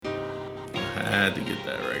had to get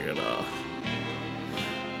that record off.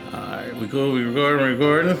 Alright, we cool? We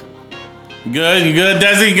recording? Good? You good,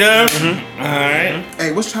 Desi? Good? Mm-hmm. Alright.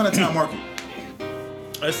 Hey, what's Chinatown Market?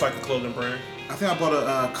 It's like a clothing brand. I think I bought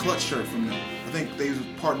a clutch shirt from them. I think they was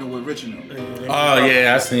partnered with Rich and them. Oh,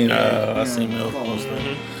 yeah, I seen Milk post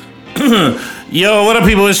that. Yo, what up,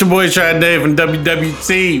 people? It's your boy Try Dave from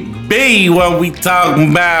WWTB. What we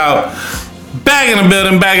talking about? Back in the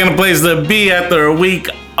building, back in the place to be after a week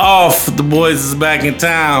off. The boys is back in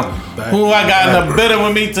town. Who I got in the building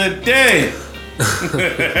with me today?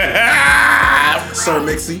 Sir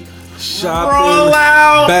Mixie. Shopping Roll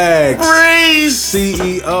out bags. Reese.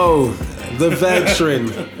 CEO, the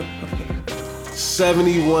veteran.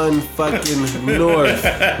 71 fucking North.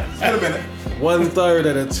 Wait a minute. 1/3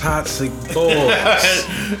 of the toxic boys.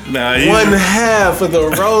 Nah, 1/2 of the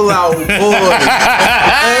rollout boys.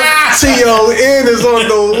 FTON is on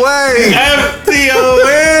the way. FTON.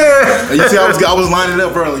 You see, I was lining it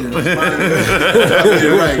up earlier.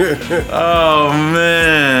 You're right. Oh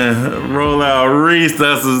man, roll out Reese.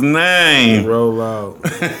 That's his name. Rollout.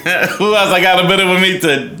 Who else I got in the building with me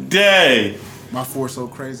today? My force so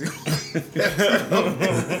crazy.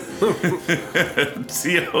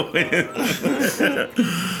 T-O-N.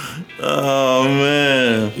 Oh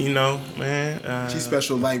man. You know, man. She's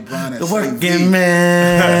special like Brian at The St. V. working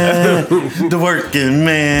man. The working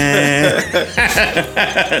man.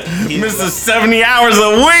 Mr. 70 hours a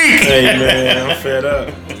week. Hey man, I'm fed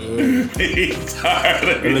up. He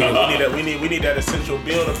tired. We need that essential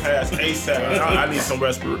bill to pass ASAP.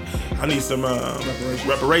 I need some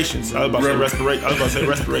reparations. I was about to say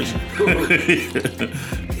respiration.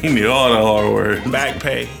 He need all the hard work. Back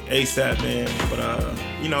pay ASAP, man. But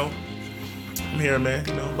you know, I'm here, man.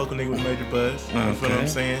 You know, local nigga with major buzz. That's what I'm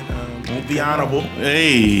saying. The Honorable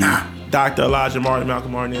Hey. Dr. Elijah Martin,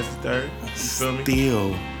 Malcolm Martinez III. You feel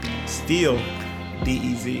me? Still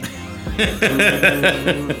DEZ. I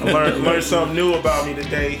learned something new about me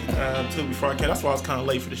today, too, before I came. That's why I was kind of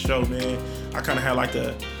late for the show, man. I kind of had like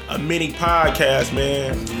a mini podcast,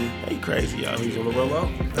 man. Hey, crazy out here. You wanna roll out?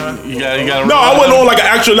 You got No, I wasn't on like an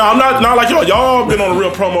actual. No, I'm not like y'all. Y'all been on a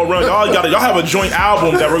real promo run. Y'all have a joint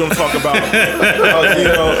album that we're gonna talk about. You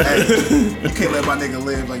know, Hey, you can't let my nigga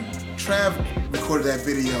live. Like, Trav recorded that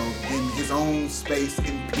video in his own space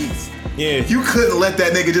in peace. yeah. You couldn't let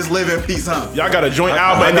that nigga just live in peace, huh? Y'all got a joint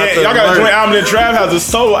album, I and got then the y'all got a alert. joint album. And Trav has a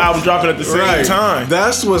solo album dropping at the same time.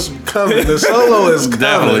 That's what's coming. The solo is coming.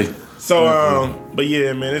 Definitely. So, but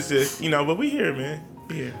yeah, man, it's just but we here, man.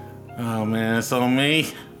 We here. Oh man, it's on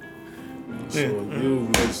me. So you,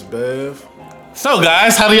 Miss Bev. So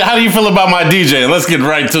guys, how do you feel about my DJ? Let's get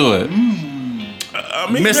right to it. I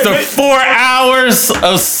mean, Mr. 4 hours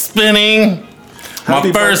of spinning. My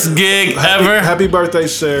Happy first gig ever. Happy birthday,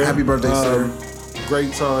 sir. Happy birthday, sir.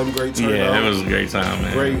 Great time, great turnout. Yeah, it was a great time,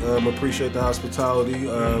 man. Great. Appreciate the hospitality.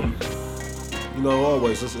 You know,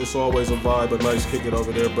 always it's always a vibe, a nice kick it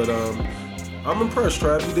over there. But I'm impressed,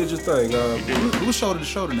 Trav. You did your thing. Who was shoulder to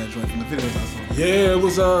shoulder in that joint from the videos I saw? Yeah, it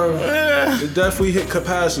was. It definitely hit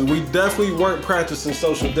capacity. We definitely weren't practicing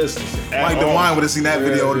social distancing. Mike DeWine would have seen that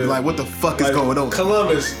video and be yeah. like, what the fuck is Like, going on?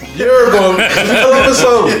 Columbus, you're going. Columbus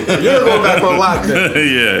only. You're going back on lockdown.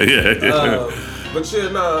 yeah. But yeah,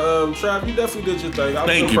 Trav, you definitely did your thing. I was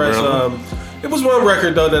Thank you, impressed. bro. It was one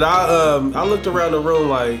record though that I looked around the room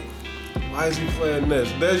like, why is he playing this?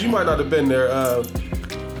 Des, you might not have been there.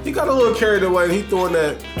 He got a little carried away and he throwing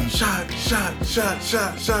that shots.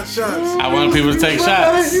 I want people to take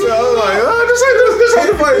shots. You know, I was like, this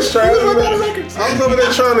ain't the place, Trav. I was over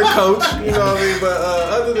there trying to coach, you know what I mean? But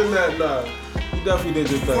other than that, nah. You definitely did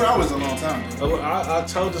your thing. 4 hours is a long time. I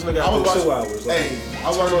told this nigga I was after 2 watching, hours. Hey, I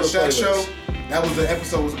was watching the Turn on Shaq playlist. show. That was the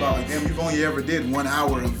episode was about like, damn, you've only ever did 1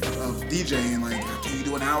 hour of DJing. Like, how can you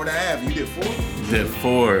do an hour and a half? You did 4? Did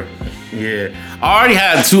 4. Yeah. I already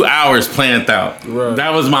had 2 hours planned out. Right.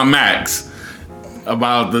 That was my max.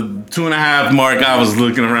 About the 2.5 mark, I was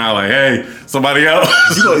looking around like, hey, somebody else.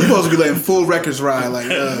 You supposed to be letting full records ride. Like,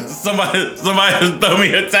 Somebody throw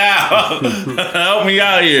me a towel. Help me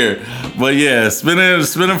out here. But yeah, spinning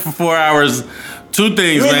for 4 hours. 2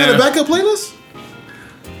 things, you ain't man. had a backup playlist?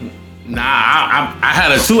 Nah, I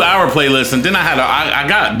had a 2-hour playlist, and then I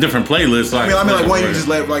got different playlists. So I mean, like one you just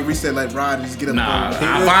let reset, let ride and just get up. Nah,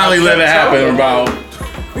 I finally let it happen about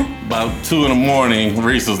 2 in the morning.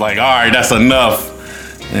 Reese was like, all right, that's enough.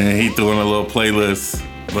 And he threw in a little playlist.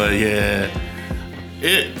 But yeah,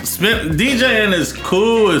 DJing is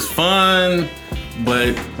cool, it's fun.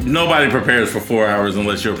 But nobody prepares for 4 hours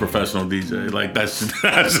unless you're a professional DJ. Like I should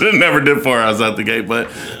have never did 4 hours out the gate. But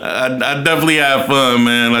I definitely had fun,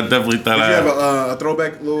 man. I definitely thought Did you have a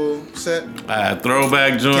throwback little set? I had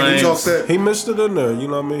throwback joints. Talk set? He missed it in there. You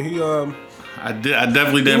know what I mean? He I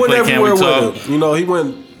definitely didn't went play Can We everywhere Talk. with it. You know, he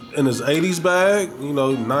went in his 80s bag,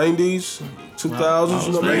 90s, 2000s,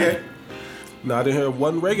 you know what I mean? No, I didn't hear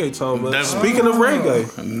one reggaeton. But speaking of reggae,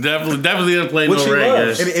 definitely didn't play no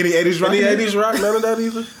reggae. Any 80s rock? Any 80s rock? None of that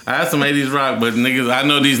either? I had some 80s rock, but niggas, I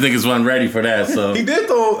know these niggas wasn't ready for that. So He did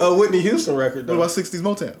throw a Whitney Houston record, though. What about 60s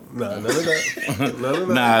Motown? Nah, none of that. None of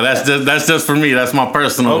that. nah, that's just for me. That's my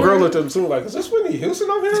personal. Oh, girl looked at him too like, is this Whitney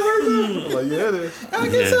Houston up here right now? I'm like, yeah, it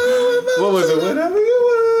is. What was it? Whatever you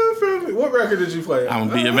want from me. What record did you play? I'm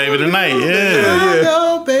gonna be your baby tonight. Yeah.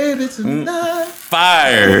 Yo, baby, tonight.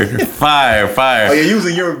 Fire. Oh, you're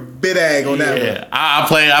using your bid ag on that one. Yeah, I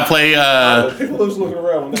play. People was looking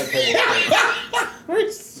around when that came up.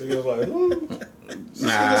 Niggas like, who?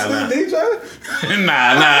 Nah. DJ?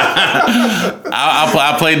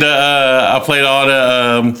 I played all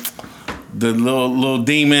the little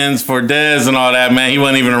demons for Dez and all that. Man, he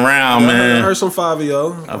wasn't even around, I man. heard some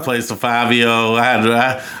Fabio. I played some Fabio. I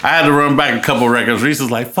had to run back a couple records. Reese was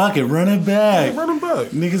like, "Fuck it, run it back." Run him back.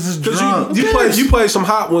 Niggas is drunk. You play some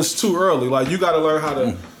hot ones too early. Like you got to learn how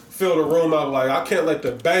to fill the room out. Like I can't let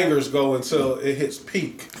the bangers go until it hits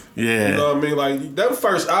peak. Yeah. You know what I mean? Like that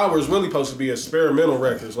first hour is really supposed to be experimental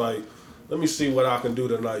records. Like let me see what I can do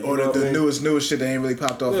tonight. Or the newest shit that ain't really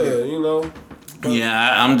popped off yet. You know.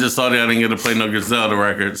 Yeah, I'm just sorry I didn't get to play no Griselda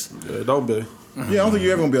records. Yeah, don't be. Yeah, I don't think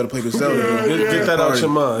you're ever gonna be able to play Griselda. Get that out your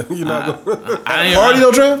mind. You're not gonna. Party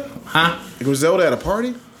though, Trev? Huh? Griselda at a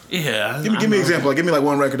party? Yeah. Give me an example. Like, give me like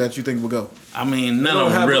one record that you think will go. I mean, none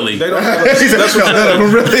of them really. They don't have She said, none of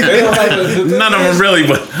them really. None of them really,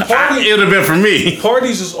 but it would have been for me.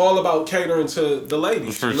 Parties is all about catering to the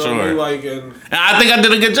ladies. For you know what I sure. mean? Like, and And I think I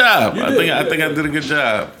did a good job. I think I did. did a good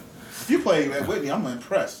job. If you play at Whitney, I'm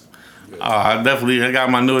impressed. I got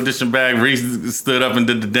my new edition bag. Reese stood up and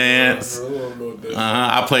did the dance.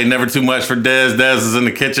 I played Never Too Much for Dez. Dez is in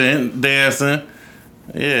the kitchen dancing.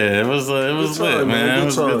 Yeah, it was lit, man. It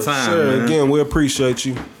was a good time. Sure, man. again, we appreciate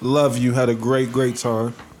you. Love you. Had a great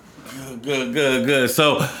time. Good.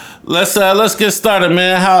 So let's get started,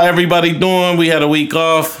 man. How everybody doing? We had a week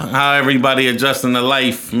off. How everybody adjusting to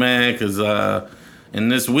life, man? Because in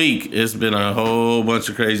this week, it's been a whole bunch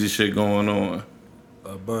of crazy shit going on.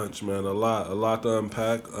 A bunch, man. A lot to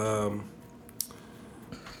unpack.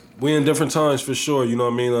 We in different times for sure. You know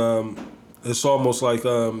what I mean? It's almost like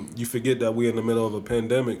you forget that we're in the middle of a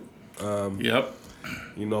pandemic. Yep.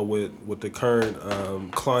 You know, with the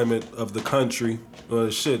current climate of the country,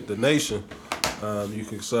 the nation, you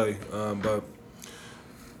could say. But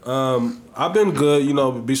I've been good. You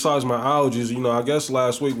know, besides my allergies. You know, I guess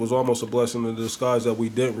last week was almost a blessing in disguise that we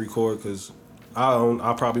didn't record because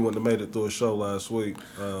I probably wouldn't have made it through a show last week.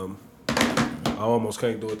 I almost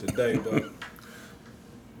can't do it today, but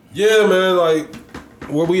yeah, man, like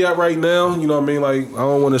where we at right now, you know what I mean? Like I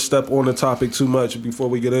don't want to step on the topic too much before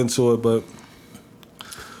we get into it, but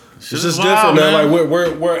it's just different, man. Like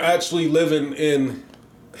we're actually living in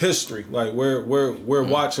history. Like we're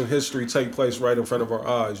watching history take place right in front of our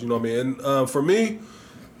eyes. You know what I mean? And for me,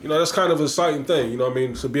 you know, that's kind of an exciting thing, you know what I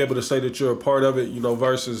mean? To be able to say that you're a part of it, you know,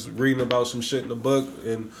 versus reading about some shit in the book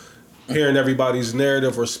and hearing everybody's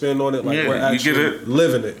narrative or spin on it. Like, we're actually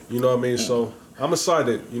living it, you know what I mean? So, I'm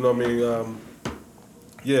excited, you know what I mean?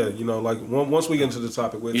 Yeah, you know, like, once we get into the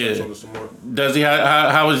topic, we'll touch on it some more. Desi,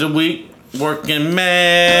 how was your week? Working,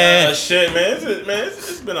 man. Shit, man.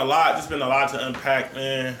 It's been a lot. It's been a lot to unpack,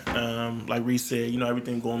 man. Like Reese said, you know,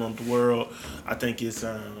 everything going on in the world. I think it's.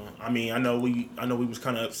 I know we was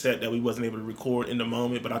kind of upset that we wasn't able to record in the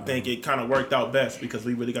moment, but I think it kind of worked out best because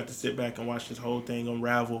we really got to sit back and watch this whole thing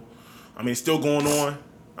unravel. I mean, it's still going on,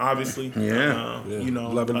 obviously. Yeah. You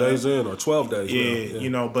know, 11 days in or 12 days. Yeah,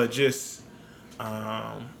 you know, but just,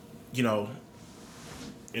 you know,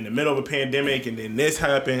 in the middle of a pandemic and then this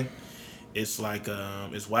happened. It's like,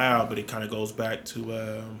 it's wild, but it kind of goes back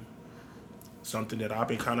to something that I've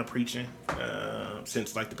been kind of preaching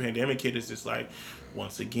since like the pandemic hit. It's just like,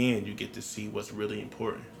 once again, you get to see what's really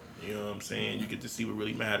important. You know what I'm saying? You get to see what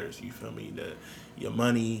really matters. You feel me? Your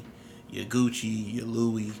money, your Gucci, your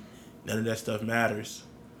Louis, none of that stuff matters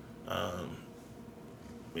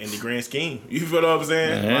in the grand scheme. You feel what I'm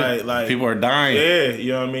saying? Yeah. Like people are dying. Yeah,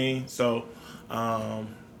 you know what I mean? So,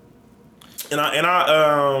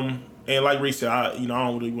 and like Reese said, I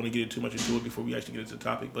don't really want to get too much into it before we actually get into the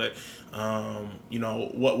topic. But, you know,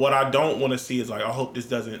 what I don't want to see is like, I hope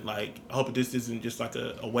this isn't just like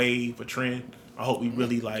a wave, a trend. I I hope we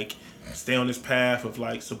really like stay on this path of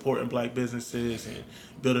like supporting black businesses and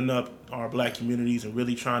building up our black communities and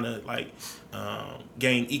really trying to like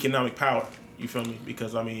gain economic power. You feel me?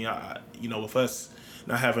 Because I mean, with us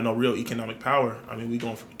not having no real economic power, I mean, we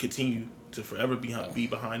gonna continue to forever be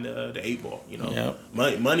behind the 8 ball. Yep.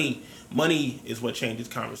 Money is what changes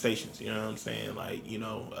conversations. You know what I'm saying? Like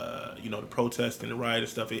the protest and the riot and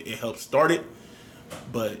stuff. It helps start it.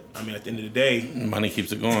 But I mean, at the end of the day, money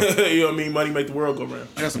keeps it going. You know what I mean? Money make the world go round.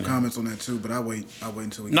 I got some comments on that too, but I'll wait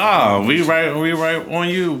until we. Nah, we right on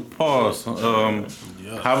you. Pause. How,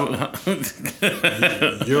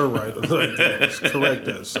 You're right. Correct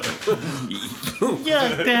that, sir.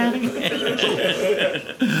 yeah, Daddy.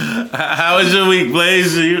 How was your week,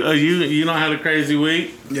 Blaze? You don't have a crazy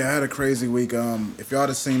week? Yeah, I had a crazy week. If y'all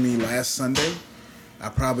had seen me last Sunday, I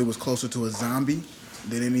probably was closer to a zombie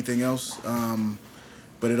than anything else.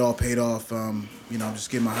 But it all paid off. I'm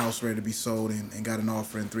just getting my house ready to be sold and got an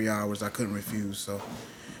offer in 3 hours. I couldn't refuse. So,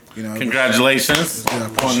 congratulations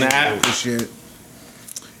on that. Appreciate it.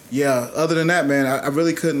 Yeah. Other than that, man, I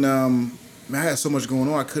really couldn't. I had so much going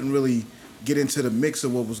on. I couldn't really get into the mix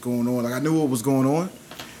of what was going on. Like I knew what was going on,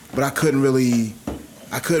 but I couldn't really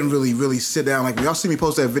sit down. Like when y'all see me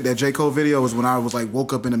post that J. Cole video was when I was like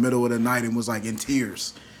woke up in the middle of the night and was like in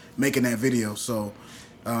tears making that video. So.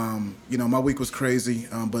 My week was crazy,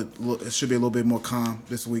 but it should be a little bit more calm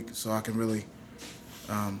this week, so I can really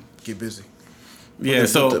get busy. Yeah.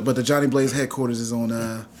 But the Johnny Blaze headquarters is on.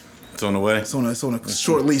 It's on the way. It's on a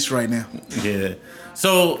short leash right now. Yeah.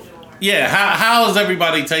 So how is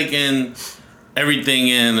everybody taking everything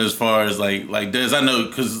in as far as like this? I know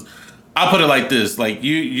because I'll put it like this: like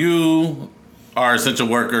you are an essential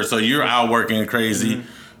worker, so you're out working crazy. Mm-hmm.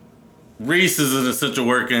 Reese is an essential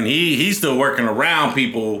worker, and he's still working around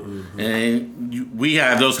people, and we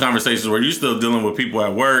have those conversations where you're still dealing with people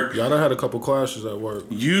at work. Yeah, I done had a couple clashes at work.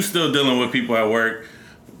 You still dealing with people at work,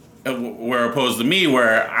 where opposed to me,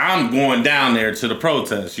 where I'm going down there to the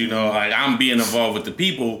protest. Like I'm being involved with the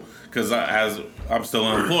people because I'm still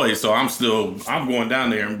unemployed, so I'm going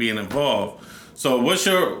down there and being involved. So what's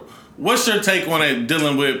your take on it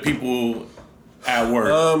dealing with people at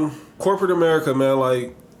work? Corporate America, man,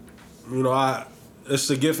 like. It's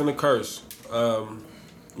a gift and a curse.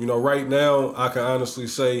 Right now, I can honestly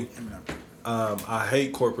say I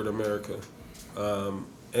hate corporate America. And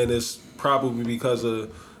it's probably because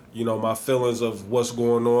of, my feelings of what's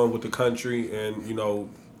going on with the country and,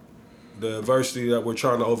 the adversity that we're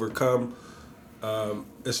trying to overcome.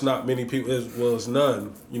 It's not many people, it's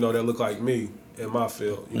none, that look like me in my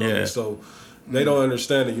field. So they don't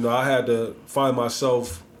understand it. I had to find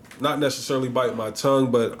myself not necessarily biting my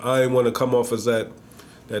tongue, but I didn't want to come off as that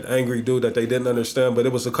angry dude that they didn't understand. But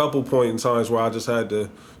it was a couple point in times where I just had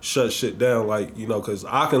to shut shit down, because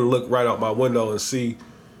I can look right out my window and see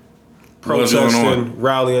protesting,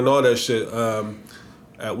 rallying, all that shit.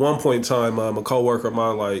 At one point in time, a coworker of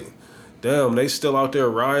mine like, damn, they still out there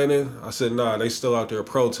rioting? I said, nah, they still out there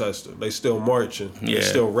protesting. They still marching. Yeah. They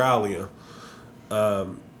still rallying.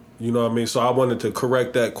 You know what I mean? So I wanted to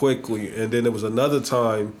correct that quickly. And then there was another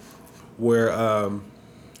time where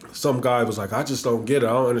some guy was like, I just don't get it.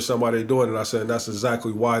 I don't understand why they're doing it. I said, and that's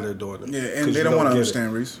exactly why they're doing it. Yeah, and they don't want to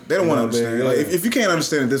understand, Reese. They don't want to understand. Yeah. Like, if you can't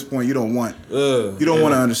understand at this point, you don't want. You don't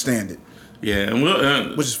want to understand it. Yeah, and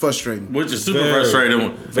which is frustrating. Which is super frustrating.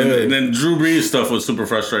 And then Drew Brees stuff was super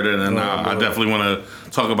frustrating, and I definitely want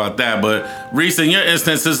to talk about that. But Reese, in your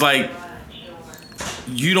instance, it's like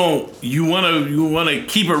you want to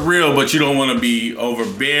keep it real, but you don't want to be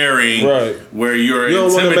overbearing, right? Where you're intimidating. You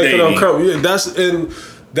don't want to make it uncomfortable.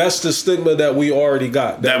 That's the stigma that we already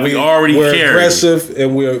got. That we already we're carry. Aggressive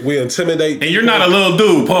and we intimidate. And you're not a little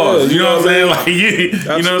dude, pause. Yeah, you know what I'm saying? Like you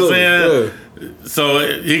know what I'm saying? Yeah.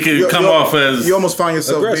 So he could come off as... You almost find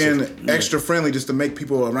yourself being extra friendly just to make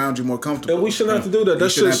people around you more comfortable. And we shouldn't have to do that.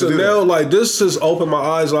 That shit's now, like, this has opened my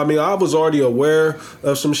eyes. I mean, I was already aware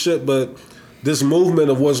of some shit, but this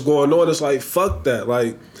movement of what's going on, it's like, fuck that.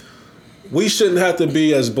 Like, we shouldn't have to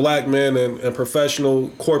be, as black men in professional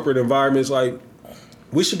corporate environments, like,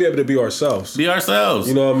 we should be able to be ourselves. Be ourselves.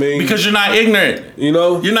 You know what I mean? Because you're not ignorant. You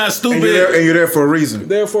know? You're not stupid. And you're there for a reason.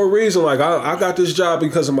 There for a reason. Like, I got this job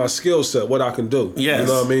because of my skill set, what I can do. Yes. You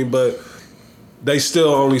know what I mean? But they still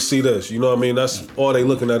only see this. You know what I mean? That's all they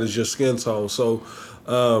looking at is your skin tone. So,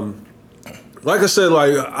 like I said,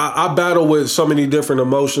 like, I battle with so many different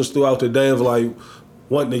emotions throughout the day of, like,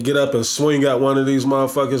 wanting to get up and swing at one of these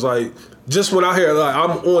motherfuckers. Like, just when I hear, like,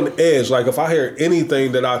 I'm on edge. Like, if I hear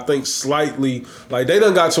anything that I think slightly, like, they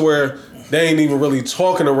done got to where they ain't even really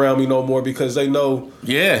talking around me no more because they know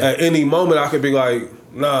at any moment I could be like,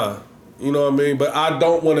 nah, You know what I mean? But I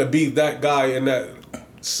don't want to be that guy in that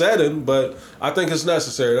setting, but I think it's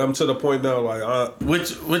necessary. I'm to the point now, like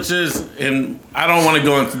which is, and I don't want to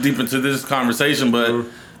go deep into this conversation, but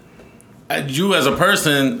you as a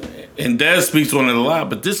person, and Dez speaks on it a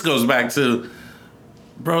lot, but this goes back to,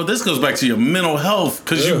 bro, this goes back to your mental health,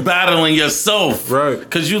 because you battling yourself, right?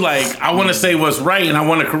 Because you like, I want to say what's right and I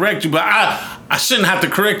want to correct you, but I shouldn't have to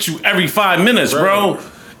correct you every 5 minutes, bro.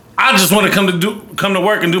 I just want to come to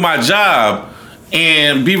work and do my job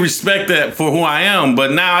and be respected for who I am.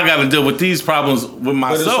 But now I got to deal with these problems with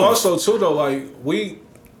myself. But it's also too though, like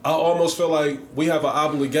I almost feel like we have an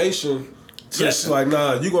obligation to like,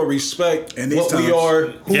 nah, you gonna respect what we are,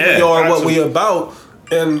 who we are, what we about,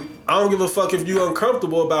 and I don't give a fuck if you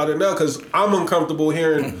uncomfortable about it now, because I'm uncomfortable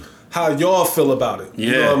hearing how y'all feel about it.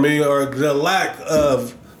 You know what I mean, or the lack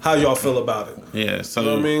of how y'all feel about it. Yeah, so you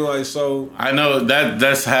know what I mean, like, so I know that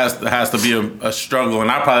has to be a struggle, and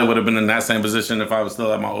I probably would have been in that same position if I was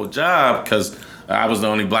still at my old job, because I was the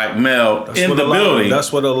only black male in the building.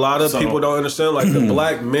 That's what a lot of people don't understand. Like the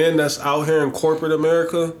black men that's out here in corporate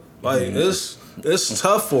America, like it's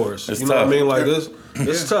tough for us. You know what I mean? Like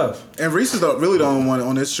it's tough. And Reese is really the only one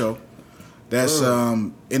on this show that's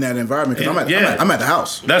in that environment. Because I'm at the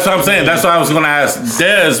house. That's what I'm saying. That's why I was going to ask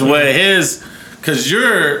Dez what his. Cause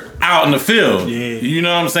you're out in the field, you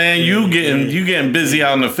know what I'm saying. You getting busy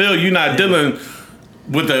out in the field. You're not dealing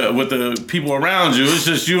with the people around you. It's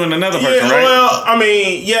just you and another person, right? Well, I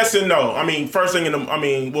mean, yes and no. I mean, first thing in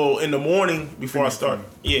the morning before I start.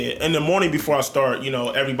 Yeah, in the morning before I start, you know,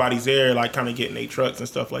 everybody's there, like kind of getting their trucks and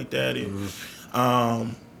stuff like that. And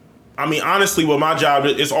I mean, honestly, with my job,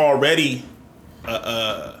 it's already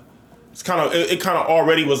it kind of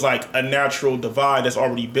already was like a natural divide that's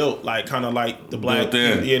already built, like kind of like the black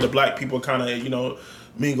the black people kind of, you know,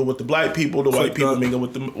 mingle with the black people, the white people mingle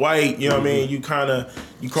with the white, you know what I mean? You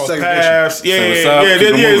cross paths. There's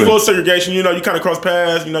a little segregation, you know, you kind of cross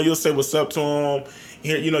paths, you know, you'll say what's up to them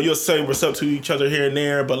here, you know, you'll say what's up to each other here and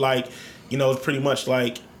there, but like, you know, it's pretty much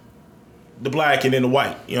like the black and then the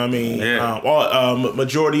white, you know what I mean?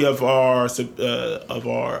 Majority of our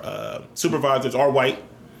supervisors are white.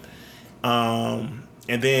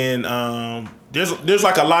 And then there's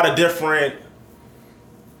like a lot of different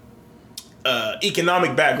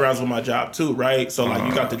economic backgrounds with my job too, right? So like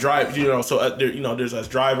you got the drive, you know, so there, you know, there's us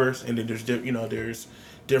drivers, and then there's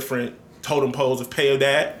different totem poles of pay of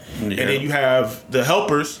that, and then you have the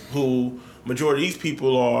helpers, who majority of these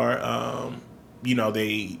people are, you know,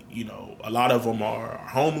 a lot of them are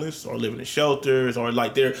homeless or living in shelters, or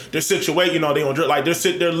like their situation, you know, they on like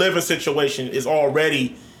their living situation is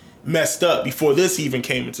already messed up before this even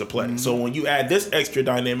came into play. Mm-hmm. So when you add this extra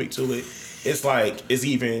dynamic to it, it's like it's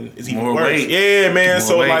even more worse. Weight. Yeah, man. More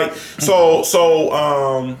so weight. Like so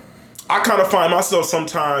I kind of find myself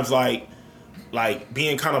sometimes like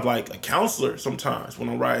being kind of like a counselor sometimes when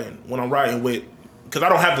I'm riding with, because I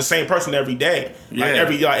don't have the same person every day. Yeah. Like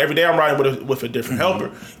every day I'm riding with a different helper,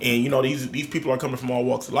 and you know these people are coming from all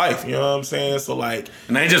walks of life. You know what I'm saying? So like,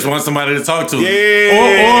 and they just want somebody to talk to.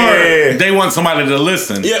 Yeah. Or they want somebody to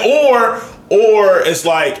listen. Yeah. Or it's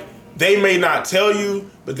like they may not tell you,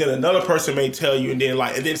 but then another person may tell you, and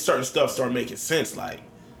then certain stuff start making sense. Like,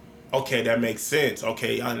 okay, that makes sense.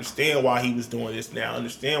 Okay, I understand why he was doing this now. I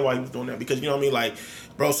understand why he was doing that, because you know what I mean. Like,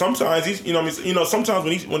 bro, sometimes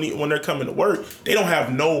sometimes when they're coming to work, they don't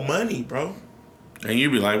have no money, bro. And you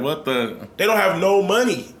be like, what the? They don't have no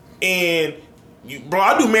money, and bro,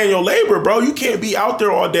 I do manual labor, bro. You can't be out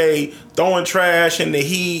there all day throwing trash in the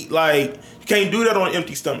heat. Like, you can't do that on an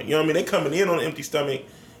empty stomach. You know what I mean? They coming in on an empty stomach,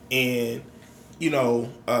 and you know,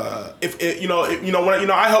 I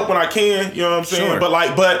help when I can. You know what I'm saying? Sure. But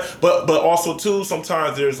like, but also too,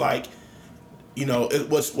 sometimes there's like, you know,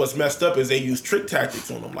 what's messed up is they use trick tactics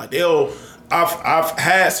on them. Like I've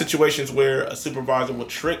had situations where a supervisor will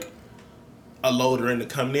trick a loader into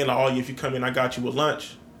coming in. Like, oh, if you come in, I got you with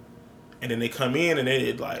lunch. And then they come in and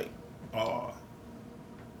they like, oh,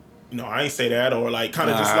 you know, I ain't say that, or like kind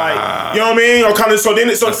of just like, you know what I mean, or kind of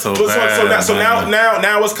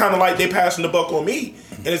now it's kind of like they passing the buck on me,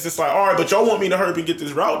 and it's just like, all right, but y'all want me to hurry up and get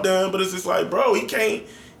this route done, but it's just like, bro, he can't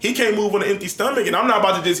move on an empty stomach, and I'm not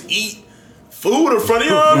about to just eat food in front of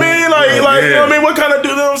you, know what I mean? Like, you know what I mean? What kind of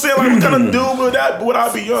dude, you know what I'm saying? Like, what kind of dude would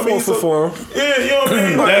I be, you know what I mean? Yeah, you know what I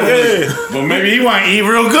mean? Like, but maybe he want to eat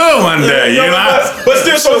real good one day, you know? But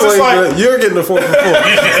still, so it's just like, you're getting the 4 for 4.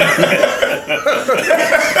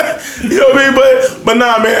 You know what I mean? But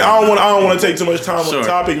nah, man, I don't want to take too much time on the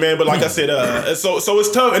topic, man. But like I said, so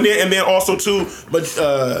it's tough, and then also too,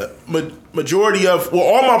 majority of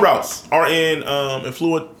all my routes are in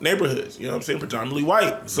affluent neighborhoods. You know what I'm saying? Predominantly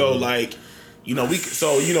white. So like,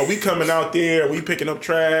 we coming out there, we picking up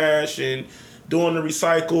trash and doing the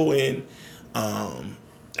recycle, and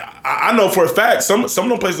I know for a fact some of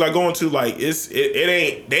them places I go into, like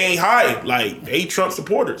they ain't hiding, like they Trump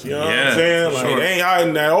supporters. You know what I'm saying? Like they ain't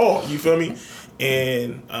hiding at all. You feel me?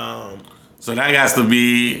 And so that has to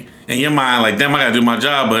be in your mind, like, damn, I gotta do my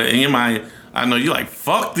job, but in your mind, I know you like,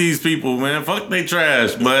 fuck these people, man, fuck they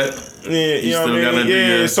trash, but you know what I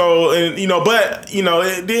mean? So, and but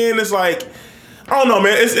then it's like, I don't know,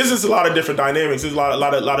 man. It's just a lot of different dynamics. There's a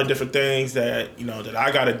lot of different things that that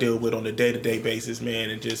I got to deal with on a day-to-day basis, man,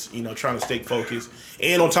 and just trying to stay focused.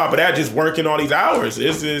 And on top of that, just working all these hours.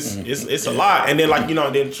 It's a lot. And then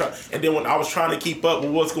then when I was trying to keep up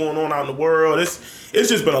with what's going on out in the world, it's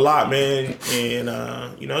just been a lot, man. And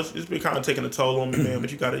it's been kind of taking a toll on me, man.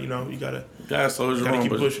 But you gotta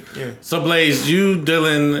keep pushing. Yeah. So Blaze, you,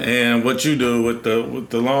 Dylan, and what you do with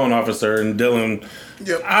the loan officer, and Dylan.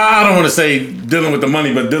 Yep. I don't want to say dealing with the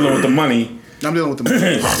money, but dealing with the money. I'm dealing with the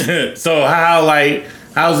money. So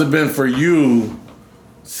how's it been for you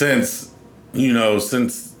since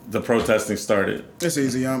the protesting started? It's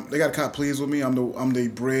easy. They got a cop pleased with me. I'm the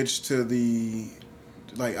bridge to the,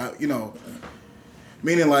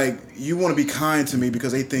 meaning like you want to be kind to me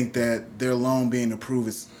because they think that their loan being approved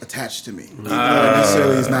is attached to me. Even though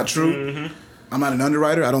necessarily is not true. Mm-hmm. I'm not an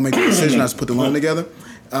underwriter. I don't make the decision. I just put the loan together.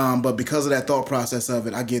 But because of that thought process of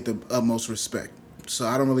it, I get the utmost respect. So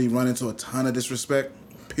I don't really run into a ton of disrespect,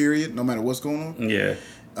 period, no matter what's going on. Yeah.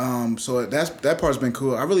 So that part's been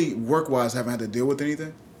cool. I really, work-wise, haven't had to deal with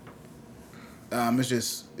anything. It's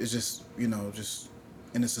just just in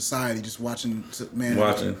the society, just watching, man.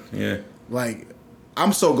 Yeah. Like,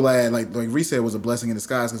 I'm so glad, like Reese said, it was a blessing in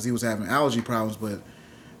disguise because he was having allergy problems, but,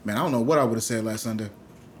 man, I don't know what I would have said last Sunday.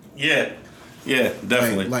 Yeah. Yeah,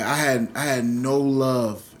 definitely. Like I had no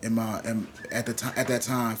love at that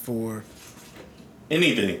time for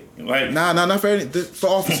anything. Like not for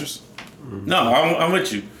officers. No, I'm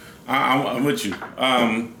with you. I'm with you.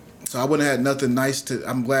 So I wouldn't have had nothing nice to.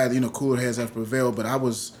 I'm glad cooler heads have prevailed, but I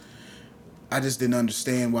just didn't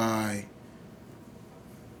understand why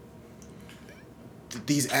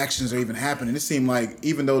these actions are even happening. It seemed like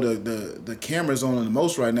even though the camera's on the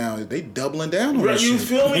most right now, they doubling down on that you shit.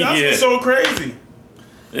 feel me? That's so crazy.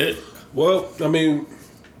 Well, I mean,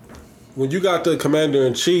 when you got the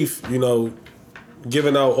commander-in-chief,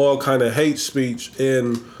 giving out all kind of hate speech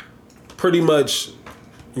and pretty much,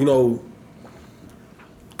 because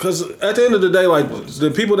at the end of the day, like,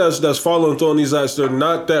 the people that's following through on these acts, they're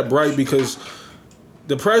not that bright because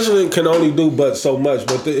the president can only do but so much,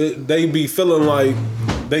 but they be feeling like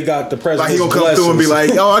they got the president's like he gonna come blessings. through and be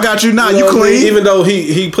like, "Oh, I got you now, you clean." Even though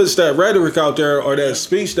he puts that rhetoric out there or that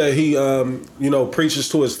speech that he preaches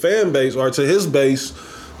to his fan base or to his base,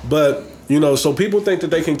 but so people think that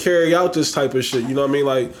they can carry out this type of shit. You know what I mean?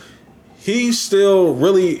 Like, he still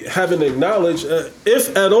really haven't acknowledged,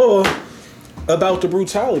 if at all, about the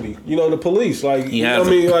brutality. The police. Like,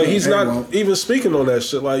 Like, he's not even speaking on that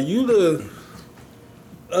shit. Like,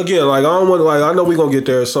 again, like, I don't want, like, I know we're gonna get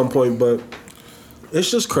there at some point, but it's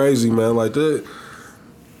just crazy, man. Like,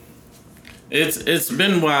 it's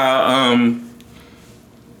been a while.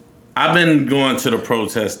 I've been going to the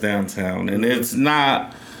protest downtown, and it's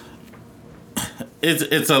not.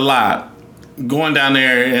 It's a lot going down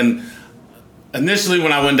there, and initially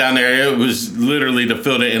when I went down there, it was literally to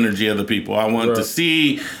feel the energy of the people. I wanted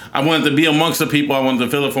I wanted to be amongst the people. I wanted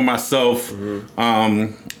to feel it for myself.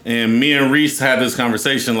 Mm-hmm. And me and Reese had this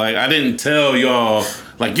conversation. Like, I didn't tell y'all,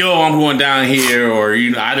 like, yo, I'm going down here, or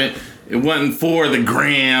I didn't. It wasn't for the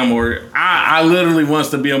gram, or I literally wants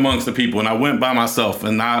to be amongst the people, and I went by myself,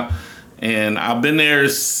 and I've been there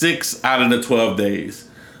 6 out of the 12 days.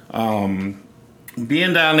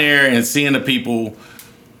 Being down there and seeing the people,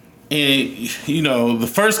 and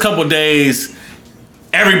the first couple days,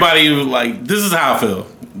 everybody was like, this is how I feel.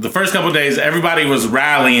 The first couple days, everybody was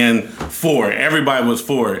rallying for it. Everybody was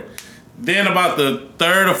for it. Then about the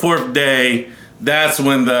third or fourth day, that's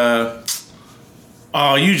when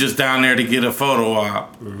you just down there to get a photo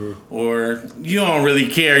op. Mm-hmm. Or you don't really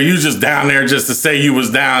care. You just down there just to say you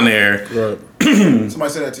was down there. Right.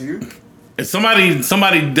 Somebody said that to you? Somebody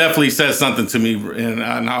definitely said something to me, and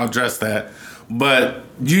I'll address that. But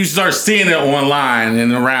you start seeing it online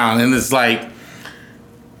and around, and it's like,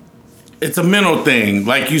 it's a mental thing.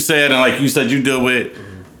 Like you said, and like you said you deal with,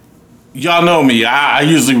 y'all know me. I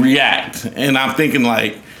usually react, and I'm thinking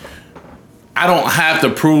like, I don't have to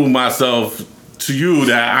prove myself to you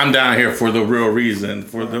that I'm down here for the real reason,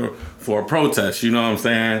 for a protest. You know what I'm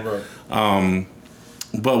saying? Right.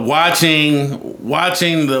 But watching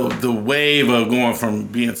the wave of going from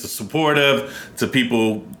being supportive to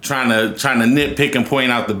people trying to nitpick and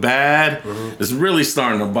point out the bad is really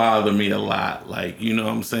starting to bother me a lot. Like, you know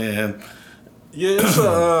what I'm saying? Yeah,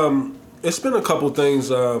 it's been a couple things,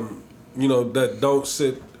 that don't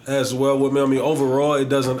sit as well with me. I mean, overall, it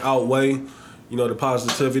doesn't outweigh, the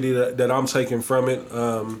positivity that I'm taking from it.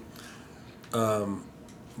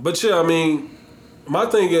 But yeah, I mean, my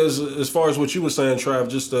thing is, as far as what you were saying, Trav,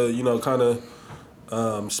 just to, kind of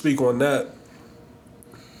speak on that,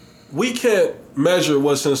 we can't measure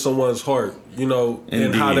what's in someone's heart,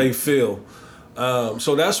 and how they feel.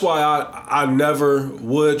 So that's why I never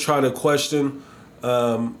would try to question,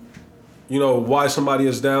 why somebody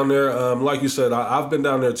is down there. Like you said, I've been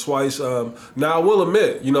down there twice. Now, I will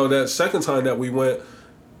admit, that second time that we went,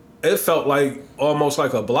 it felt like almost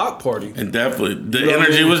like a block party. And definitely, the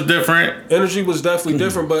energy was different. Energy was definitely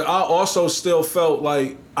different, but I also still felt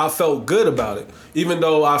like I felt good about it, even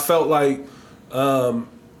though I felt like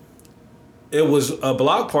it was a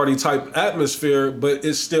block party type atmosphere, but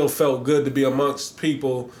it still felt good to be amongst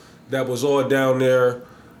people that was all down there,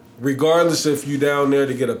 regardless if you down there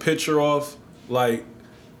to get a picture off. Like,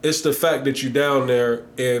 it's the fact that you down there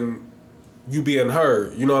and you being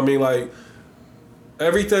heard. You know what I mean? Like,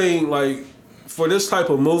 everything, like, for this type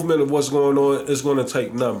of movement of what's going on, is going to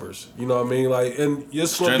take numbers. You know what I mean? Like, and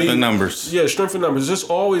it's going to be strength in numbers. Yeah, strength in numbers. There's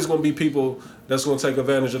always going to be people that's going to take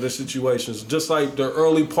advantage of the situations. Just like the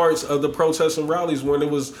early parts of the protests and rallies when it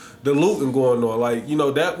was the looting going on. Like,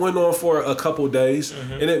 that went on for a couple days,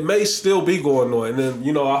 and it may still be going on. And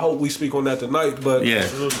then, I hope we speak on that tonight. But yeah,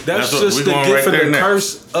 that's just the gift and the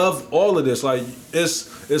curse of all of this. Like,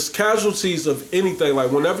 it's casualties of anything.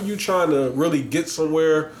 Like, whenever you're trying to really get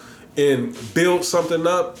somewhere and build something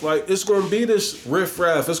up, like, it's going to be this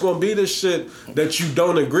riffraff. It's going to be this shit that you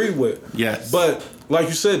don't agree with. Yes. But like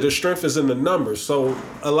you said, the strength is in the numbers. So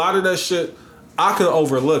a lot of that shit, I can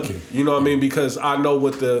overlook it. You know what I mean? Because I know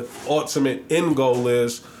what the ultimate end goal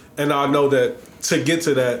is, and I know that to get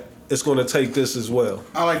to that, it's going to take this as well.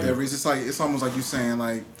 I like that, Reese. It's almost like you saying,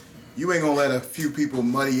 like, you ain't gonna let a few people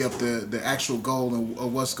muddy up the actual goal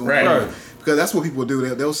of what's going on. Right. Because that's what people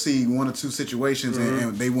do. They'll see one or two situations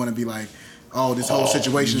and they want to be like, oh, this whole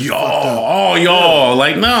situation is fucked up. Oh, y'all.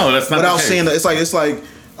 Like, no, that's not Without the case. saying that, it's like,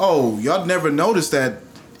 oh, y'all never noticed that.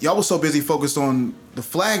 Y'all was so busy focused on the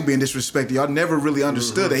flag being disrespected. Y'all never really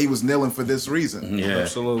understood that he was kneeling for this reason. Yeah.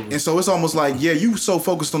 Absolutely. And so it's almost like, yeah, you so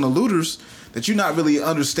focused on the looters that you're not really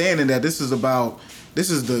understanding that this is the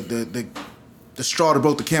straw that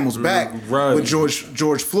broke the camel's back with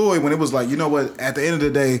George Floyd, when it was like, you know what, at the end of the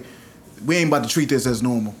day, we ain't about to treat this as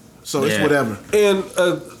normal. So it's whatever. And,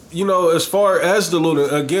 as far as the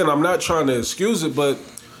looting, again, I'm not trying to excuse it, but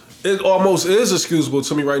it almost is excusable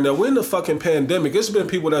to me right now. We're in the fucking pandemic. It's been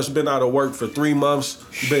people that's been out of work for 3 months,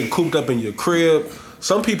 been cooped up in your crib.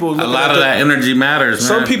 Some people a lot of that energy matters,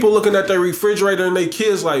 man. Some people looking at their refrigerator and their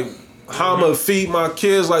kids like, how I'm going to feed my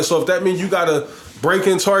kids? Like, so if that means you got to break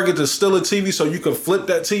in Target to steal a TV so you can flip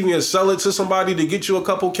that TV and sell it to somebody to get you a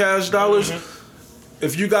couple cash dollars.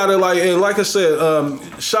 If you gotta like I said,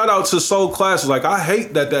 shout out to Soul Classes. Like, I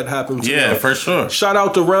hate that happened to them. Yeah, for sure. Shout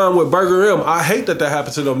out to Ron with Burger M. I hate that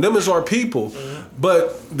happened to them. Them is our people.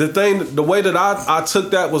 But the way that I took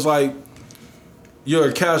that was like, you're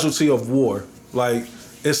a casualty of war. Like,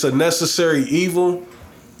 it's a necessary evil.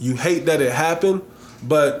 You hate that it happened,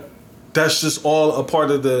 but that's just all a part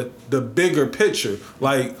of the bigger picture.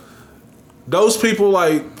 Like, those people,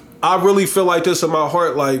 like, I really feel like this in my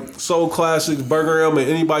heart, like Soul Classics, Burger M, and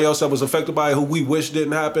anybody else that was affected by it who we wish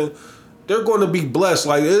didn't happen, they're going to be blessed.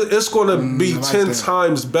 Like, it's going to be like 10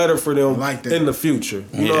 times better for them in the future.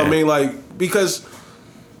 You know what I mean? Like, because,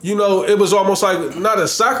 it was almost like, not a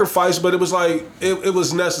sacrifice, but it was like, it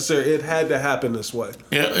was necessary. It had to happen this way.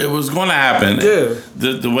 Yeah, it was going to happen. Yeah.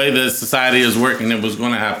 The way the society is working, it was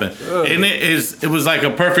going to happen. Yeah. And it was like a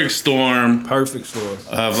perfect storm. Perfect storm.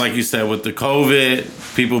 Of, like you said, with the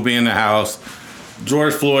COVID, people being in the house,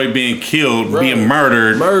 George Floyd being killed, being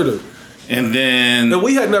murdered. And then... And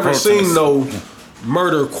we had never seen no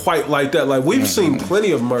murder quite like that. Like, we've seen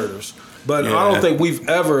plenty of murders. But I don't think we've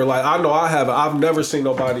ever, like, I know I haven't. I've never seen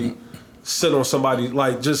nobody sit on somebody,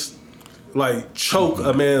 like, just, like, choke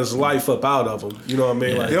a man's life up out of him. You know what I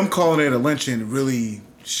mean? Like, them calling it a lynching really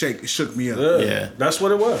shook me up. Yeah. That's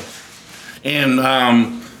what it was.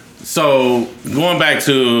 And so going back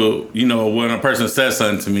to, when a person says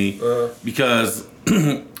something to me, because...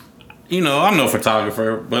 I'm no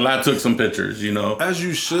photographer, but I took some pictures, As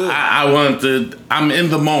you should. I'm in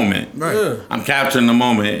the moment. Right. Yeah. I'm capturing the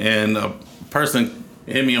moment. And a person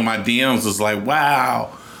hit me on my DMs was like,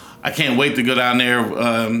 wow, I can't wait to go down there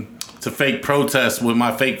to fake protest with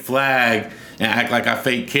my fake flag and act like I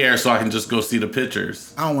fake care so I can just go see the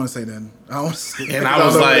pictures. I don't want to say nothing. I don't want to say and I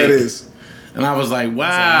was like, that is. And I was like, wow.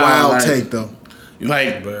 That's a wild like, take, though.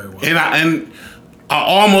 Like, and I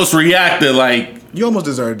almost reacted like. You almost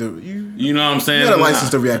deserved it. You know what I'm saying? You had a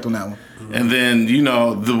license to react on that one. And then, you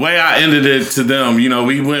know, the way I ended it to them, you know,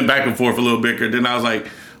 we went back and forth a little bicker. Then I was like,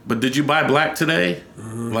 but did you buy black today?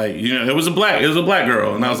 Like, you know, it was a black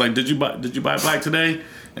girl. And I was like, did you buy black today?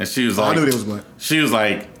 And she was like, I knew it was black. She was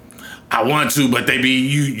like, I want to, but they be,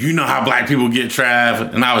 you know how black people get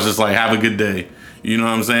trav. And I was just like, have a good day. You know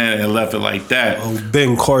what I'm saying? And left it like that. Oh,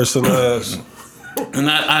 Ben Carson ass. And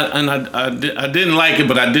I didn't like it,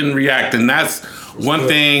 but I didn't react. And that's one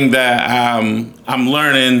thing that I'm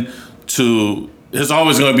learning to. There's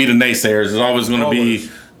always going to be the naysayers. There's always going to be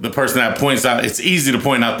the person that points out. It's easy to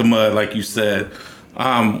point out the mud, like you said.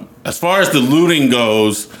 As far as the looting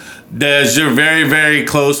goes, Des, you're very, very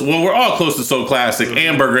close. Well, we're all close to So Classic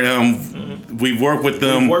and Burger M. We've worked with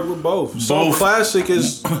them. We've worked with both. So Classic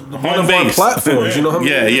is one of our base. platforms. You know what I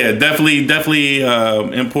mean? Yeah, definitely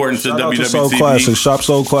important Shout to out WWTV. to So Classic. Shop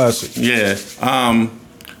So Classic. Yeah.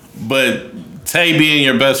 But Tay being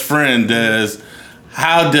your best friend, Des,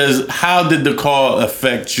 how did the call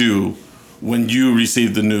affect you when you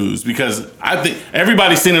received the news? Because I think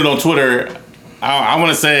everybody's seen it on Twitter. I want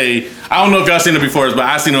to say, I don't know if y'all seen it before, but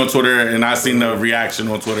I seen it on Twitter and I seen the reaction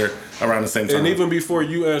on Twitter around the same time. And even before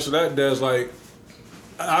you answer that, Des, like,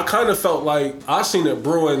 I kind of felt like I seen it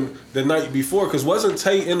brewing the night before, because wasn't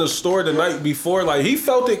Tay in the store the night before? Like, he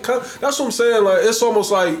felt it come. That's what I'm saying. Like, it's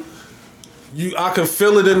almost like I can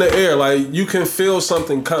feel it in the air. Like, you can feel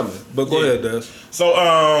something coming. But go ahead, Des. So,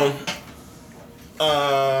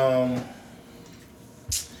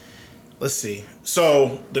 let's see.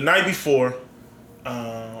 So the night before,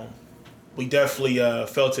 we definitely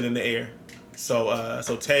felt it in the air.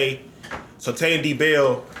 So Tay and D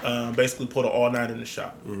Bell basically put an all night in the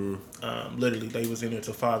shop. Literally, they was in there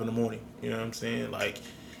till 5 a.m. You know what I'm saying? Like,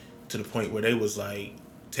 to the point where they was like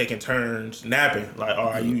taking turns napping. Like,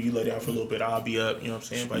 all right, you lay down for a little bit, I'll be up. You know what I'm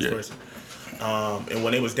saying? Vice versa. And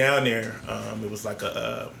when they was down there, it was like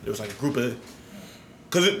a group of,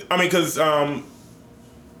 because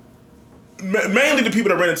mainly the people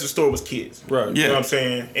that ran into the store was kids. Right. You know what I'm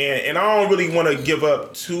saying? And I don't really want to give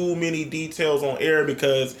up too many details on air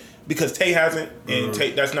because Tay hasn't, and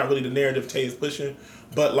Tay, that's not really the narrative Tay is pushing.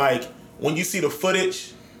 But like, when you see the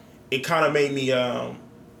footage, it kind of made me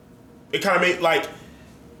like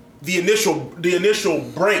the initial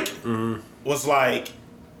break was like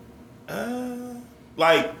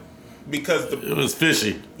because it was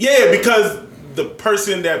fishy. Yeah, because the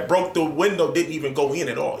person that broke the window didn't even go in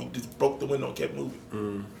at all. He just broke the window and kept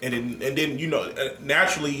moving. And then you know,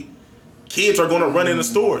 naturally, kids are going to run in the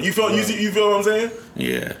store. You feel what I'm saying?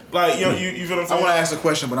 Yeah. Like, you know, you feel what I'm saying? I want to ask a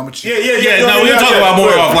question, but I'm gonna cheat. Yeah. No, we'll talk about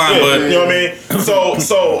more offline, but you know what I mean.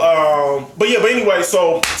 But anyway,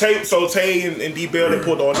 so Tay and D Bell, they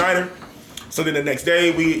pulled the all nighter. So then the next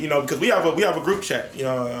day, because we have a group chat. You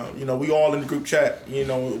know, we all in the group chat. You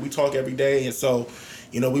know, we talk every day, and so,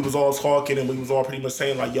 you know, we was all talking, and we was all pretty much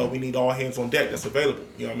saying like, yo, we need all hands on deck that's available.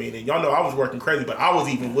 You know what I mean? And y'all know I was working crazy, but I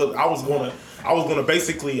was gonna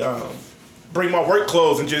basically bring my work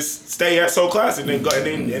clothes and just stay at So Classic and then go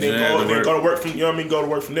to work from, you know what I mean, go to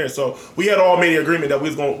work from there. So we had all made an agreement that we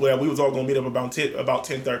was all gonna meet up about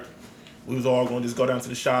 10:30. We was all gonna just go down to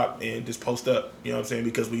the shop and just post up. You know what I'm saying?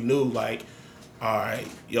 Because we knew like, all right,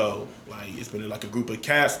 yo, like it's been like a group of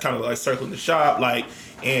cats kind of like circling the shop, like,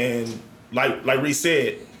 and like Reese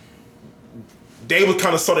said, they was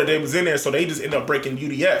kind of saw that they was in there, so they just ended up breaking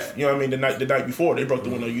UDF. You know what I mean? The night before, they broke the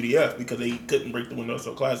window UDF because they couldn't break the window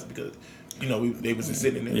So Classic because, you know, they was just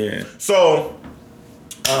sitting there. Yeah. So,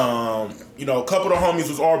 you know, a couple of homies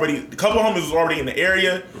was already in the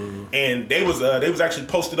area, and they was actually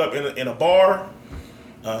posted up in a bar,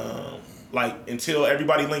 like until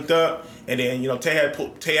everybody linked up. And then, you know, Tay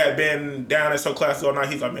had been down at So Classic all night.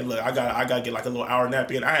 He's like, man, look, I gotta get like a little hour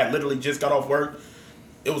nap in. I had literally just got off work.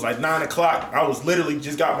 It was like 9 o'clock. I was literally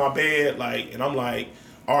just got in my bed, like, and I'm like,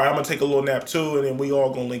 all right, I'm gonna take a little nap too, and then we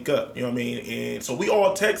all gonna link up. You know what I mean? And so we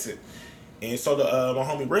all texted. And so my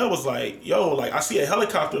homie Rel was like, yo, like I see a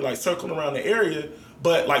helicopter like circling around the area,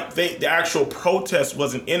 but like the actual protest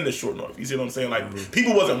wasn't in the Short North. You see what I'm saying? Like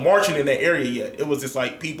people wasn't marching in that area yet. It was just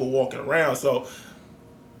like people walking around. So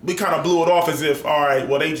we kind of blew it off as if, all right,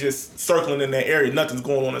 well, they just circling in that area. Nothing's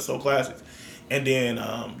going on at So Classic. And then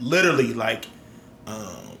literally, like,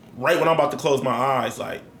 right when I'm about to close my eyes,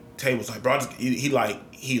 like, Tay was like, bro, he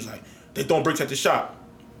was like, they throwing bricks at the shop.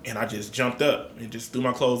 And I just jumped up and just threw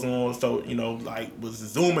my clothes on. So, you know, like, was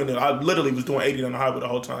zooming. And I literally was doing 80 on the highway the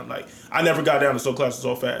whole time. Like, I never got down to so classes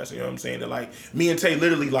so fast. You know what I'm saying? And, like, me and Tay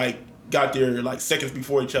literally, like, got there, like, seconds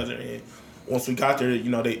before each other. And once we got there, you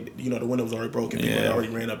know, the window was already broken. People had already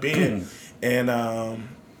ran up in. And,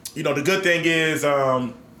 you know, the good thing is,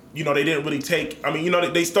 you know, they didn't really take, I mean, you know,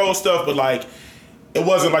 they stole stuff, but, like, it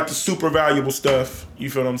wasn't like the super valuable stuff. You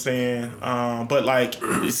feel what I'm saying? But like,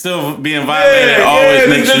 still being violated always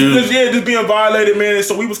makes you. Just being violated, man.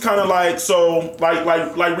 So we was kind of like,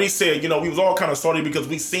 like Reese said, you know, we was all kind of salty because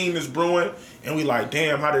we seen this brewing and we like,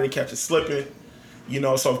 damn, how did they catch it slipping? You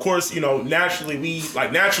know, so of course, you know, naturally we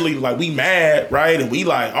mad, right? And we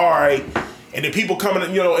like, all right. And then people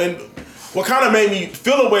coming, you know, and what kind of made me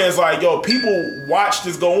feel away is like, yo, people watch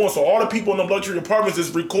this go on. So all the people in the luxury apartments is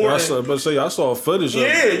recording. I saw footage.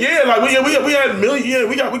 Yeah, like we had million. Yeah,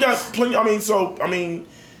 we got plenty. I mean,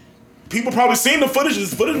 people probably seen the footage.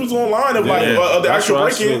 This footage was online of like of the actual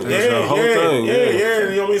break-in. Yeah.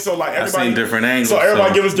 You know what I mean? So like everybody, seen different angles. So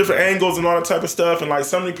everybody give us different angles and all that type of stuff. And like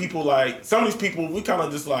some of these people, we kind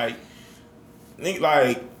of just like, I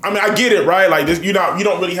mean, I get it, right? Like this, you don't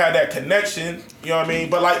really have that connection. You know what I mean?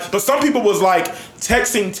 But some people was like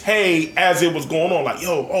texting Tay as it was going on, like,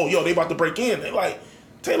 yo, they about to break in. They like,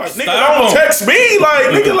 Tay, like, nigga, don't text me, like,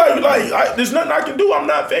 nigga, like, there's nothing I can do. I'm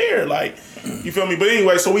not there, like, you feel me? But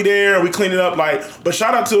anyway, so we there, we clean it up, like, but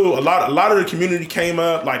shout out to a lot of the community came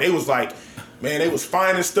up, like, they was like, man, they was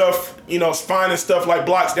finding stuff, like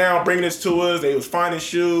blocks down, bringing this to us. They was finding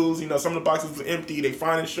shoes, you know, some of the boxes was empty. They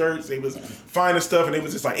finding shirts. They was finding stuff, and it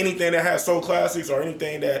was just like anything that had Soul Classics or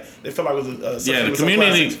anything that they felt like was the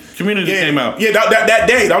community came out. Yeah, that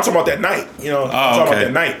day. I'm talking about that night. You know, I'm talking about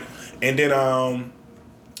that night. And then,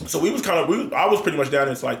 so we was I was pretty much down there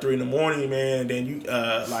until like 3 a.m, man. And then you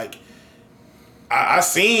like, I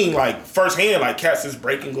seen like firsthand like cats just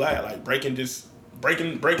breaking glass, like breaking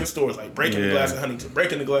stores, like breaking the glass at Huntington,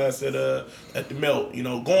 breaking the glass at the Melt, you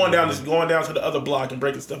know, going down to the other block and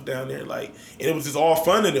breaking stuff down there, like, and it was just all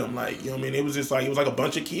fun to them, like, you know what I mean? It was just like, it was like a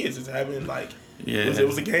bunch of kids just having like, it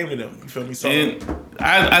was a game to them. You feel me? So and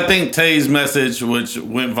I think Tay's message, which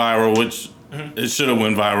went viral, which it should have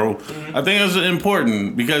went viral. I think it was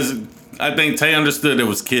important because I think Tay understood it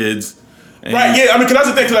was kids. Right? Yeah. I mean, because that's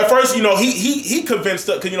the thing. Because at first, you know, he convinced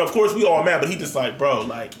us. Because you know, of course, we all mad, but he just like, bro,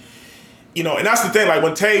 like. You know, and that's the thing, like,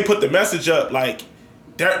 when Tay put the message up, like,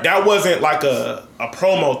 that wasn't, like, a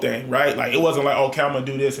promo thing, right? Like, it wasn't like, okay, I'm going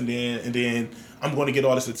to do this, and then I'm going to get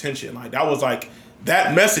all this attention. Like, that was, like,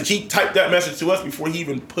 that message, he typed that message to us before he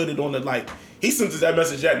even put it on the, like, he sent us that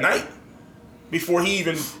message that night before he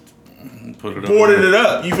even boarded it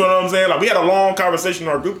up. You feel what I'm saying? Like, we had a long conversation in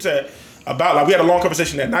our group chat about, like, we had a long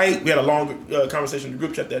conversation that night. We had a long conversation in the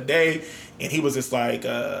group chat that day, and he was just like,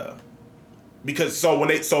 because when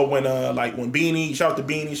Beanie, shout out to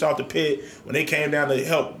Beanie, shout out to Pitt, when they came down to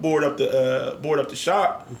help board up the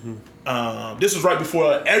shop, this was right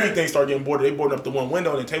before everything started getting boarded. They boarded up the one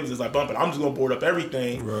window, and the tables is like bumping. I'm just gonna board up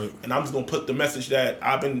everything, right? And I'm just gonna put the message that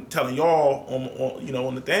I've been telling y'all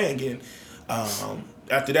on the thing. And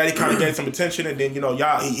after that, he kind of gained some attention, and then he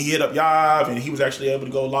hit up Yav, and he was actually able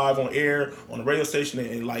to go live on air on the radio station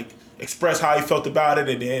and like express how he felt about it,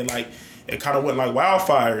 and then like. It kind of went like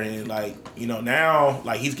wildfire, and like, you know, now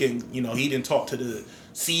like he's getting, you know, he didn't talk to the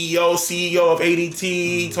CEO of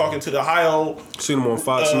ADT, talking to the Ohio. Seen him on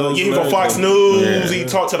Fox News. Yeah, he was on Fox News. He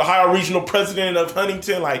talked to the Ohio regional president of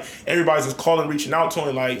Huntington. Like, everybody's just calling, reaching out to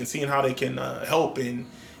him, like, and seeing how they can help. And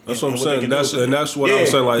that's what I'm saying. That's what I'm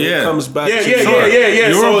saying. Like, it comes back. Yeah.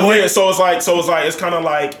 So it's like it's kind of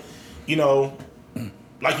like, you know,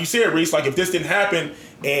 like you said, Reese. Like, if this didn't happen.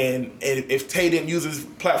 And if Tay didn't use his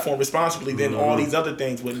platform responsibly, then all these other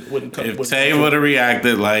things wouldn't come. If Tay would have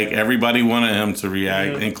reacted like everybody wanted him to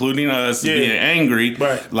react, including us being angry,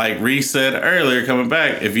 right. Like Reese said earlier, coming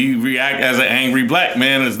back, if you react as an angry black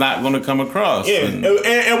man, it's not going to come across. Yeah,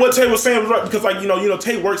 and what Tay was saying was right, because like you know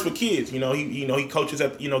Tay works with kids. You know he coaches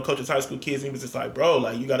at coaches high school kids. And he was just like, bro,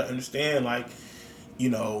 like you got to understand, like,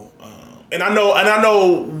 you know, and I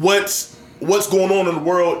know what's going on in the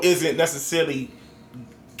world isn't necessarily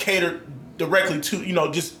catered directly to, you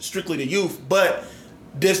know, just strictly to youth, but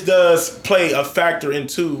this does play a factor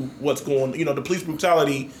into what's going, you know, the police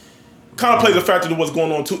brutality kind of plays a factor to what's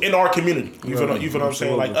going on too in our community. You feel what I'm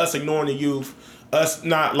saying? Like us ignoring the youth, us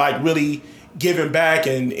not like really giving back,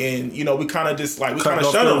 and you know, we kind of just like we kind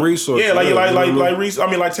of shun them. Yeah, like Reese. I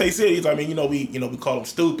mean, like Tay said, he's. I mean, we call them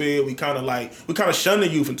stupid. We kind of shun the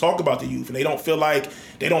youth and talk about the youth, and they don't feel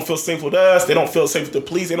safe with us. They don't feel safe with the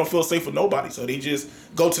police. They don't feel safe with nobody. So they just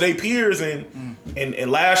go to their peers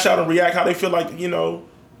and lash out and react how they feel like, you know,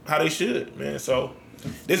 how they should, man. So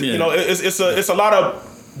This, you know, it's a lot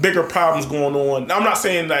of bigger problems going on. Now, I'm not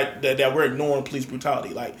saying that we're ignoring police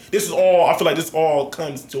brutality. Like this is all. I feel like this all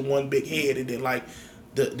comes to one big head, and then like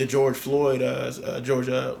the George Floyd, George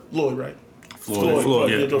Floyd, right?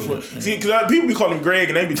 Floyd. Yeah, George Floyd. See, because people be calling him Greg,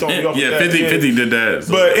 and they be talking me off. Yeah, 50 did that.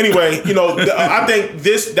 So. But anyway, you know, I think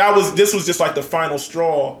this was just like the final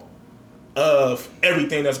straw of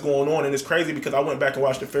everything that's going on, and it's crazy because I went back and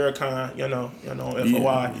watched the Farrakhan, you know,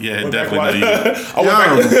 FOI. Yeah, went definitely.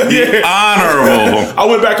 Honorable. I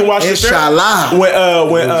went back and watched Inshallah. When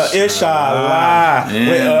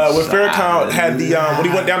Farrakhan had the when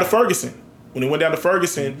he went down to Ferguson. When he went down to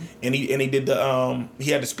Ferguson and he did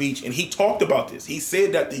he had the speech and he talked about this. He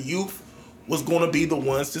said that the youth was going to be the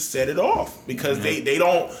ones to set it off because they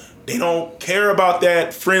don't care about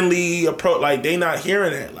that friendly approach. Like they not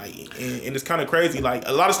hearing that. Like and it's kind of crazy. Like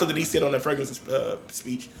a lot of stuff that he said on that Ferguson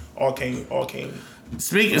speech all came.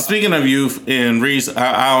 Speaking of youth and Reese,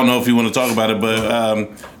 I don't know if you want to talk about it, but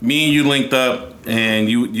me and you linked up and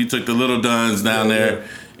you took the Little Duns down there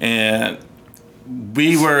and.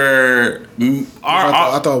 We were.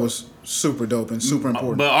 I thought it was super dope and super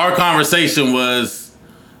important. But our conversation was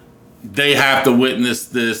they have to witness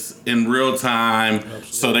this in real time. Absolutely.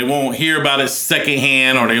 So they won't hear about it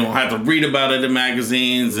secondhand or they won't have to read about it in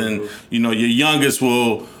magazines. And, you know, your youngest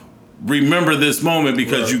will remember this moment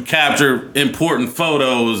because you captured important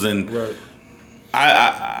photos. And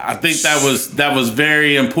I think that was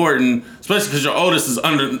very important. Especially because your oldest is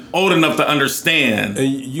old enough to understand. And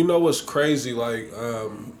you know what's crazy? Like,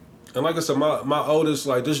 and like I said, my oldest,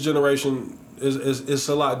 like this generation is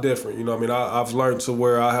a lot different. You know what I mean? I've learned to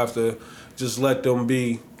where I have to just let them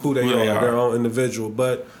be who they are, their own individual.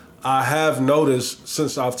 But I have noticed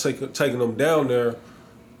since I've taken them down there,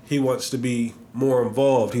 he wants to be more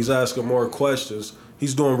involved. He's asking more questions.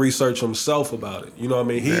 He's doing research himself about it. You know what I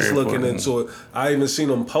mean? He's looking into it. I even seen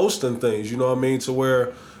him posting things, you know what I mean, to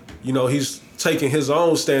where, you know, he's taking his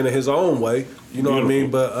own stand in his own way. You know what I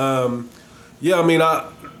mean? But, yeah, I mean,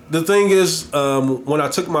 the thing is, when I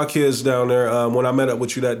took my kids down there, when I met up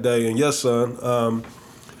with you that day, and yes, son,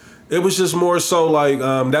 it was just more so like,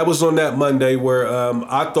 that was on that Monday where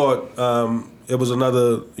I thought it was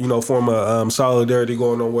another, you know, form of solidarity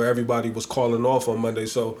going on where everybody was calling off on Monday.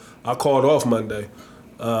 So I called off Monday.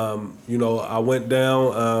 You know, I went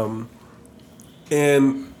down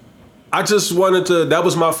and I just wanted to, that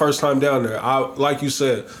was my first time down there. Like you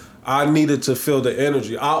said, I needed to feel the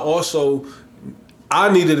energy.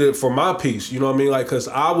 I needed it for my peace, you know what I mean? Like, cause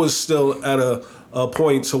I was still at a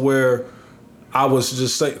point to where I was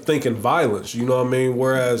just thinking violence, you know what I mean?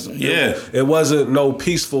 Whereas it wasn't no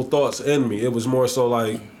peaceful thoughts in me. It was more so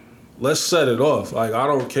like, let's set it off. Like, I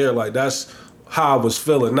don't care. Like, that's how I was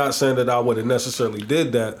feeling. Not saying that I would have necessarily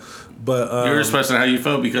did that, but... You're expressing how you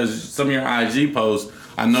felt because some of your IG posts,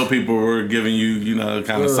 I know people were giving you, you know,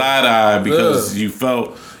 kind of side eye because you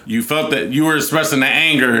felt that you were expressing the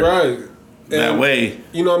anger that way.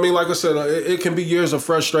 You know what I mean? Like I said, it can be years of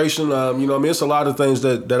frustration. You know what I mean? It's a lot of things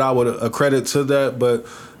that I would accredit to that. But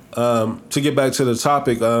to get back to the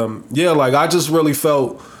topic, like I just really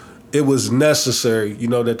felt it was necessary, you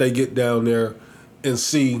know, that they get down there and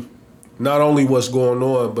see not only what's going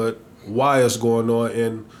on, but why it's going on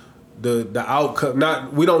and the outcome.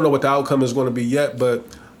 We don't know what the outcome is going to be yet, but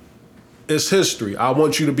it's history. I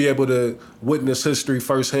want you to be able to witness history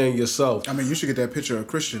firsthand yourself. I mean, you should get that picture of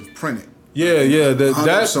Christian printed. Yeah.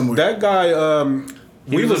 That guy.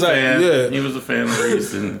 He was a fan of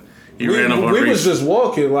Reese, and he ran up on Reese. We was just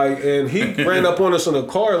walking, like, and he ran up on us in a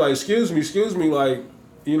car, like, excuse me, like,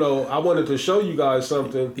 you know, I wanted to show you guys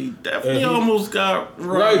something. He definitely almost got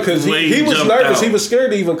right because he was nervous. Out. He was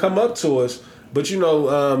scared to even come up to us. But we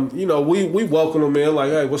welcomed him in like,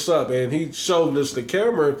 hey, what's up? And he showed us the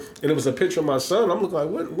camera, and it was a picture of my son. I'm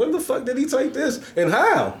looking like, when the fuck did he take this, and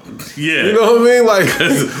how? Yeah, you know what I mean?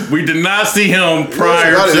 Like, we did not see him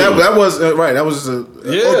prior to that was right. That was an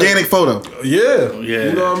organic photo. Yeah,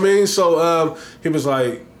 you know what I mean. So he was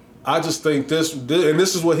like, I just think this, and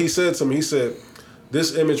this is what he said to me. He said,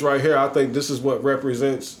 this image right here, I think this is what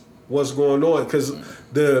represents what's going on, because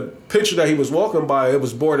the picture that he was walking by, it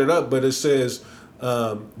was boarded up, but it says,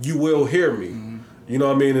 you will hear me. Mm-hmm. You know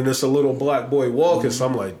what I mean? And it's a little black boy walking. Mm-hmm. So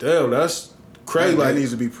I'm like, damn, that's crazy. That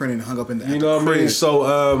needs to be printed and hung up in the You know what I mean?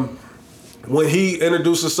 So when he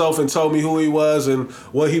introduced himself and told me who he was and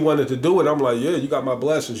what he wanted to do, and I'm like, yeah, you got my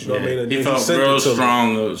blessings. You know what I mean? And he felt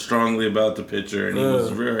real strongly about the picture, and he was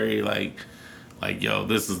very like, yo,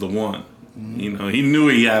 this is the one. You know, he knew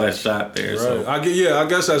he had a shot there. Right. So I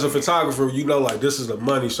guess as a photographer, you know, like this is a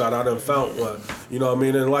money shot. I done found one. You know what I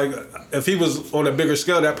mean? And like, if he was on a bigger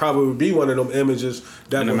scale, that probably would be one of them images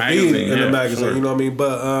that would be in the magazine. Sure. You know what I mean?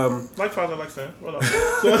 But like father, like son. Roll out.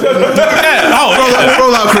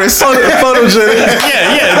 Roll out, Chris. Photogenic.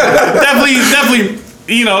 Yeah, definitely.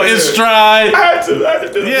 You know, in stride. I had to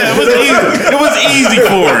do it. Yeah, it was easy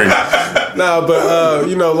for him. Nah, but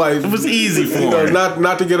you know, like it was easy for him. Know,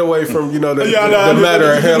 not to get away from the matter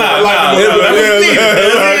of him.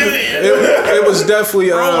 It was definitely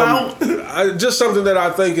just something that I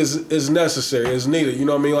think is necessary, is needed. You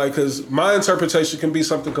know what I mean? Like, because my interpretation can be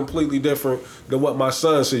something completely different than what my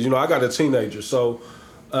son says. You know, I got a teenager, so.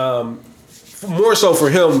 More so for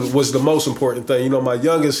him was the most important thing. You know, my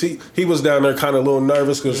youngest, he was down there kind of a little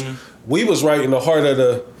nervous because we was right in the heart of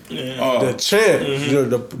the chant,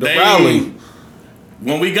 the rally.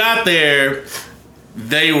 When we got there,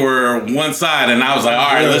 they were one side, and I was like,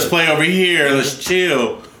 all right, let's play over here, let's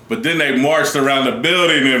chill. But then they marched around the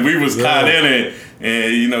building, and we was caught in it.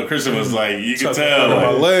 And, you know, Christian was like, you can tell. Like,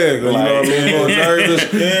 my leg, you know what I mean? A little nervous.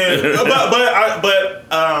 But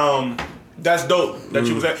that's dope that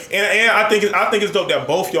you was at, and I think it's dope that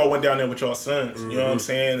both y'all went down there with y'all sons. You know what I'm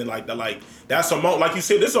saying? And like that's a moment, like you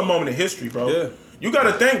said, this is a moment in history, bro. Yeah. You got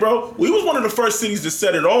to think, bro. We was one of the first cities to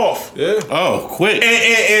set it off. Yeah. Oh, quick.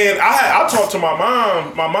 And I talked to my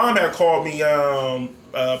mom. My mom had called me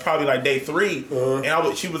probably like day 3,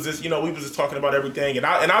 and she was just, you know, we was just talking about everything, and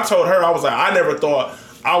I told her, I was like, I never thought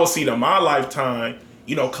I would see in my lifetime.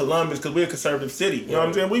 You know, Columbus, because we're a conservative city. You know what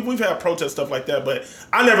I'm saying? We've had protest stuff like that, but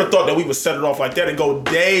I never thought that we would set it off like that and go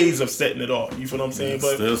days of setting it off. You feel what I'm saying?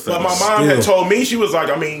 But my mom had told me, she was like,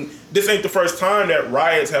 I mean, this ain't the first time that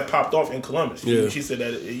riots have popped off in Columbus. Yeah. She said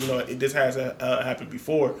that, you know, this has happened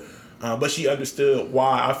before, but she understood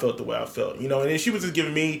why I felt the way I felt. You know, and then she was just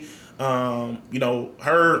giving me, you know,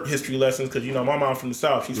 her history lessons, because, you know, my mom from the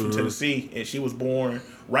South, she's from Tennessee, and she was born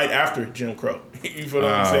right after Jim Crow. You feel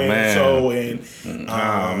what I'm saying? Man. So, and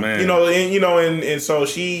you know, and so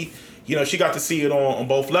she, you know, she got to see it on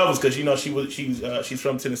both levels, because, you know, she's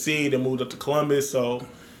from Tennessee, then moved up to Columbus. So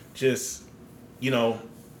just, you know,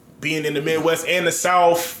 being in the Midwest and the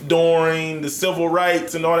South during the civil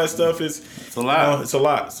rights and all that stuff it's a lot. You know, it's a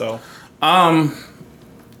lot. So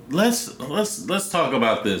let's talk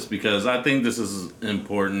about this, because I think this is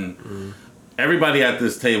important. Everybody at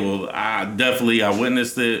this table, I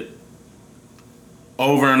witnessed it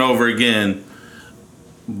over and over again.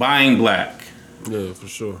 Buying black. Yeah, for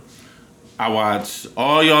sure. I watched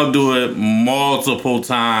all y'all do it multiple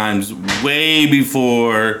times, way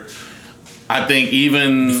before, I think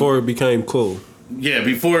even... Before it became cool. Yeah,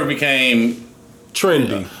 before it became...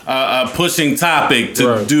 trendy. A pushing topic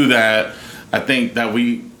to do that. I think that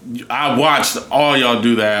I watched all y'all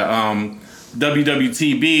do that.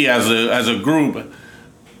 WWTB as a group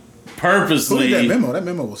purposely. Who did that memo? That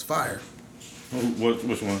memo was fire.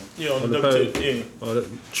 Which one? Yeah, on the page. Yeah.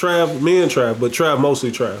 Trav, me and Trav, but Trav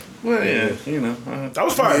mostly Trav. Well, yeah, you know. That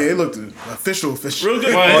was fire. Yeah, it looked official. Real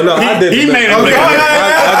good. Well, no, I did. He made it. I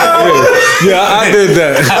did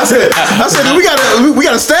that. I said, we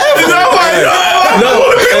got a staff.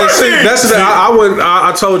 No, and see, that's the.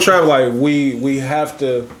 I told Trav, like,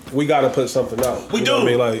 we got to put something out. We do. I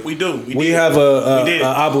mean, like, we do. We have an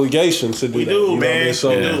obligation to do we that. do, you know man. What I mean? So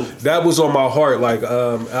we do. that was on my heart. Like,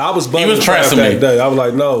 I was bugging He was pressing that me day. I was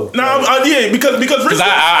like, no. Yeah, because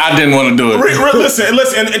I didn't want to do it.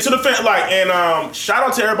 Listen, and to the fan, like, and shout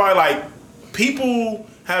out to everybody. Like, people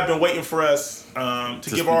have been waiting for us to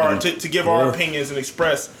give our opinions and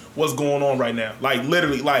express what's going on right now. Like,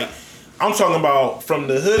 literally, like, I'm talking about from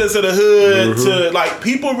the hoodest of the hood to, like,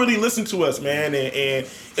 people really listen to us, man, and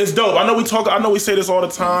it's dope. I know we say this all the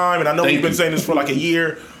time, and I know we've been saying this for like a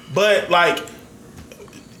year, but like,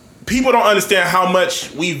 people don't understand how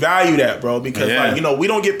much we value that, bro, because like, you know, we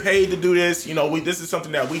don't get paid to do this. You know, this is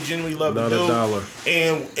something that we genuinely love to do. Not a dollar.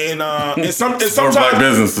 And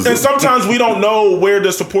sometimes we don't know where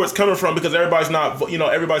the support's coming from, because everybody's not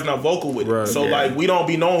vocal with it. Right. So like, we don't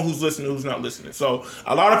be knowing who's listening, who's not listening. So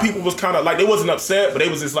a lot of people was kind of like, they wasn't upset, but they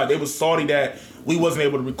was just like, they was salty that we wasn't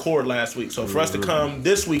able to record last week. So for us to come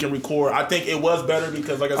this week and record, I think it was better,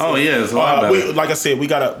 because like I said, it's a lot better. Like I said, we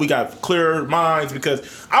got clear minds, because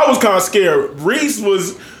I was kind of scared. Reese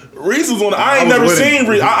was on. I ain't never seen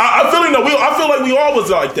Reese. I feel like we all was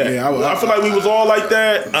like that. Yeah, I feel like we was all like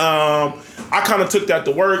that. I kind of took that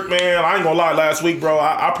to work, man. I ain't gonna lie. Last week, bro,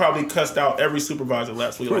 I probably cussed out every supervisor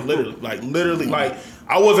last week. Like literally, like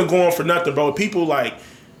I wasn't going for nothing, bro.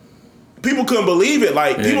 People couldn't believe it.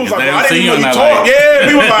 Like, people was like, I didn't even know you talk. Yeah,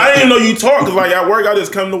 people was like, I didn't even know you talk. Because, like, at work, I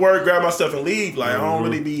just come to work, grab my stuff, and leave. Like, I don't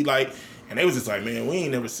really be, like... And they was just like, man, we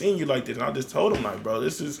ain't never seen you like this. And I just told them, like, bro,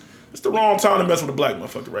 it's the wrong time to mess with a black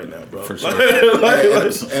motherfucker right now, bro. For sure.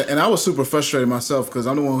 And I was super frustrated myself because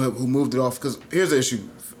I'm the one who moved it off. Because here's the issue,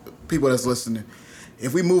 people that's listening.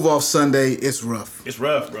 If we move off Sunday, it's rough. It's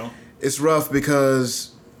rough, bro. It's rough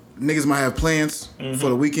because niggas might have plans for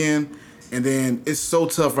the weekend. And then it's so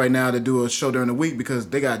tough right now to do a show during the week because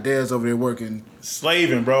they got dads over there working.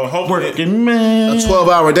 Slaving, bro. Hopefully Working, man. A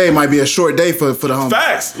 12-hour day might be a short day for the homies.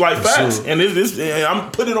 Facts. And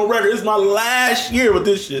I'm putting it on record. It's my last year with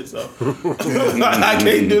this shit, so I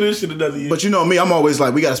can't do this shit another year. But you know me, I'm always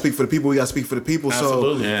like, we got to speak for the people. We got to speak for the people.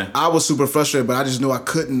 Absolutely. So Yeah. I was super frustrated, but I just knew I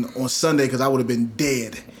couldn't on Sunday because I would have been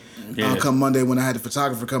dead. Yeah. Come Monday when I had the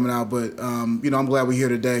photographer coming out. But, I'm glad we're here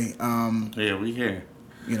today. Yeah, we here.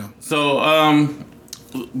 So,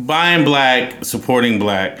 buying black, supporting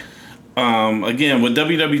black. Again, with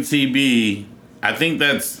WWTB, I think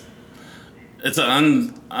it's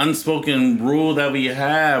an unspoken rule that we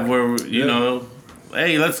have where, you know,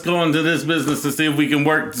 hey, let's go into this business to see if we can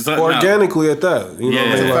work something organically at that. You know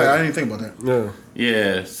what I mean? I didn't even think about that.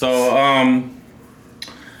 Yeah. Yeah. So,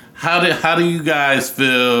 how do you guys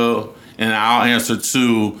feel? And I'll answer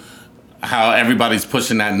to how everybody's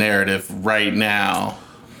pushing that narrative right now.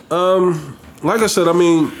 Like I said, I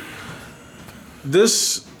mean,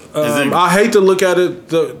 this. I hate to look at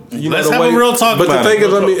it. Let's have a real talk but about it. But the thing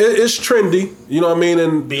is, I mean, it's trendy. You know what I mean?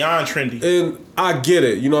 And beyond trendy. And I get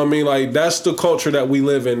it. You know what I mean? Like, that's the culture that we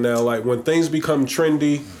live in now. Like, when things become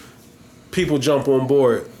trendy, people jump on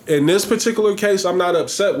board. In this particular case, I'm not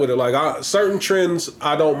upset with it. Like, certain trends,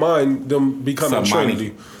 I don't mind them becoming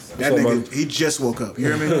trendy. That nigga, he just woke up. You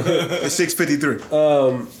hear me? It's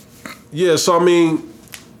 6:53. Yeah, so I mean,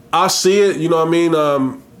 I see it. You know what I mean?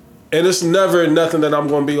 And it's never nothing that I'm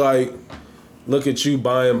going to be like, look at you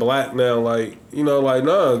buying black now. Like, you know, like,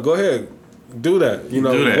 nah, go ahead. Do that. You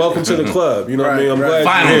know, welcome to the club. You know what I mean? I'm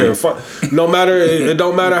glad you're here. No matter, it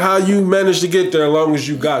don't matter how you managed to get there as long as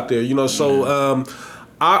you got there. You know, so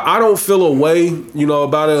I don't feel a way, you know,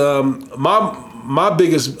 about it. My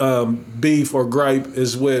biggest beef or gripe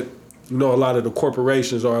is with, you know, a lot of the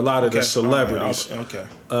corporations or a lot of the celebrities.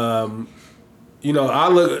 You know,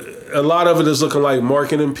 a lot of it is looking like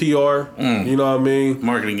marketing PR. You know what I mean?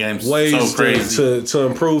 Marketing games ways so crazy to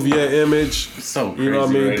improve your image. So crazy, you know what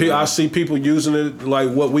I mean? Right I see people using it like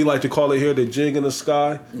what we like to call it here, the jig in the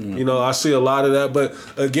sky. You know, I see a lot of that. But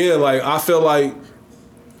again, like, I feel like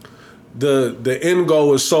the end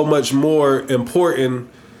goal is so much more important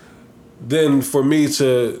than for me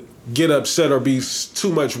to get upset or be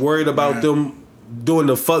too much worried about them doing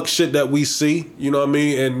the fuck shit that we see, you know what I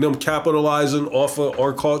mean, and them capitalizing off of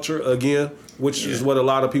our culture again, which is what a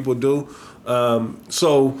lot of people do.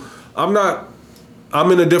 So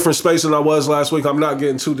I'm in a different space than I was last week. I'm not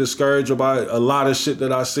getting too discouraged about a lot of shit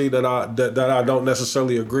that I see that I don't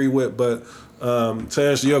necessarily agree with. But to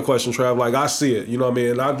answer your question, Trav, like, I see it, you know what I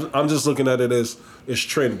mean, and I'm just looking at it as it's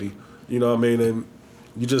trendy, you know what I mean, and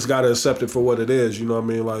you just gotta accept it for what it is, you know what I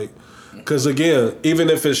mean, like, because again, even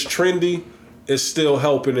if it's trendy, it's still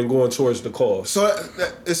helping and going towards the cause. So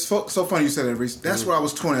it's so funny you said that, Reese. That's where I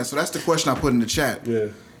was torn at. So that's the question I put in the chat. Yeah.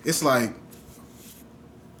 It's like,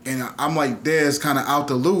 and I'm like, Dez kind of out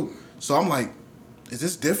the loop. So I'm like, is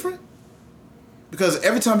this different? Because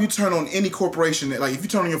every time you turn on any corporation, like if you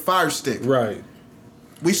turn on your Fire Stick, right,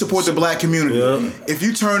 we support the black community. Yeah. If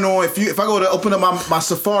you turn on, if I go to open up my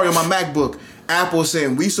Safari on my MacBook, Apple is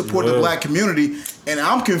saying we support the black community, and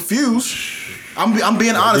I'm confused. I'm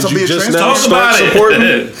being honest. I'm being transparent.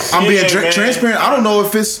 I'm being transparent. I don't know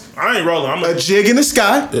if it's I ain't rolling. I'm a jig in the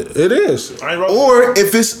sky. It is. I ain't rolling. Or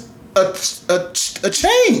if it's a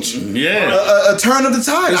change. Yeah. A turn of the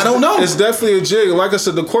tide. I don't know. It's definitely a jig. Like I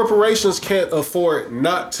said, the corporations can't afford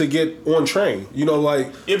not to get on train. You know, like,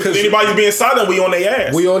 if anybody's being silent, we on their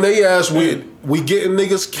ass. We on their ass. We getting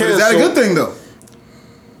niggas canceled. Is that a good thing though?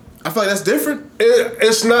 I feel like that's different.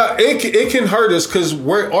 It's not. It can hurt us because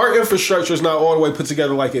our infrastructure is not all the way put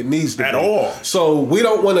together like it needs to at be. all. So we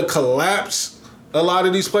don't want to collapse a lot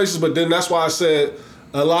of these places. But then that's why I said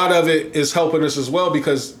a lot of it is helping us as well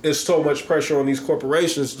because it's so much pressure on these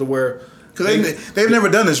corporations to where because they've never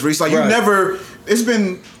done this, Reese. Like you never. It's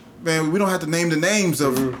been, man. We don't have to name the names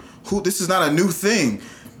of who. This is not a new thing.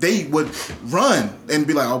 They would run and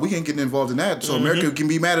be like, "Oh, we can't get involved in that." So America can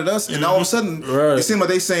be mad at us, and all of a sudden, it seemed like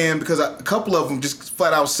they saying because a couple of them just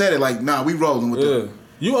flat out said it, like, "Nah, we rolling with them."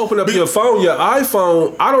 You open up your phone, your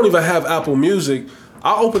iPhone. I don't even have Apple Music.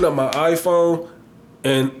 I open up my iPhone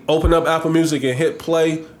and open up Apple Music and hit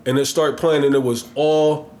play, and it start playing, and it was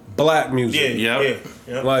all black music.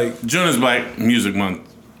 Yeah. Like June is Black Music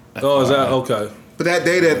Month. Oh, is that okay? But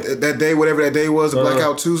that day, whatever that day was,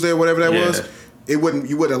 Blackout Tuesday or whatever that was, you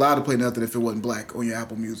wouldn't allowed to play nothing if it wasn't black on your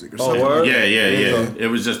Apple Music or something. Yeah.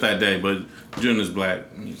 It was just that day, but June is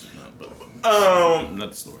black music.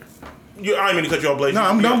 Another story. I didn't mean to cut you off, Blaze. No,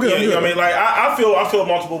 I'm good. I mean, like I feel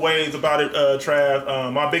multiple ways about it,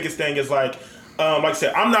 Trav. My biggest thing is like I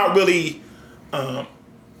said, I'm not really.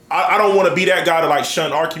 I don't want to be that guy to like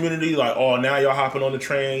shun our community. Like, oh, now y'all hopping on the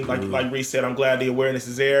train. Like Reese said, I'm glad the awareness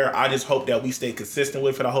is there. I just hope that we stay consistent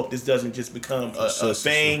with it. I hope this doesn't just become a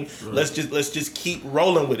thing. Right. Let's just keep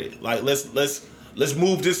rolling with it. Like let's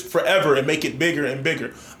move this forever and make it bigger and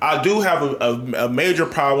bigger. I do have a major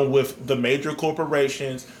problem with the major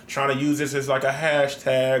corporations trying to use this as like a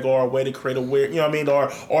hashtag or a way to create you know what I mean,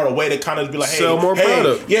 or a way to kind of be like, hey, sell more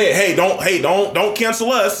product. Yeah, don't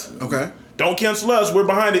cancel us. Okay. Don't cancel us. We're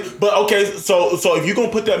behind it. But okay, so if you're gonna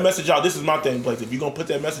put that message out, this is my thing, Blake. If you're gonna put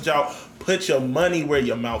that message out, put your money where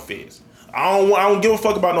your mouth is. I don't give a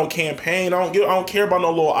fuck about no campaign. I don't care about no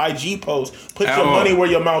little IG post. Put your money where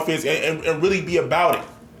your mouth is and really be about it.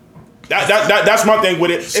 That's my thing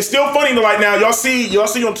with it. It's still funny to like now y'all see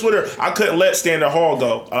on Twitter. I couldn't let Standard Hall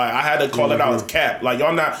go. Like I had to call it out as cap. Like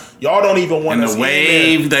y'all don't even want to. And the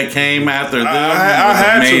wave that came after this I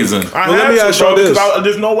had amazing. Let me ask y'all this.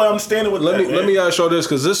 There's no way I'm standing with that. Let me ask y'all this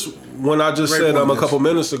because this when I just said a couple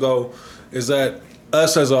minutes ago is that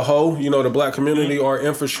us as a whole, you know, the black community, our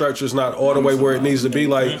infrastructure is not all the way where it needs to be.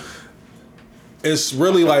 Like it's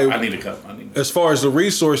really like I need a cup. As far as the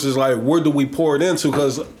resources, like where do we pour it into?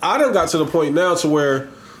 Because I done got to the point now to where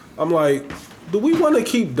I'm like, do we want to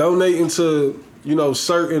keep donating to, you know,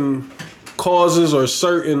 certain causes or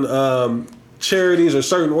certain charities or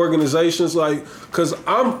certain organizations? Like, because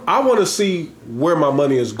I want to see where my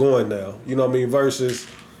money is going now. You know what I mean? Versus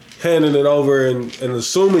handing it over and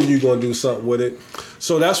assuming you're going to do something with it.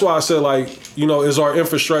 So that's why I said, like, you know, is our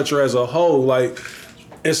infrastructure as a whole, like,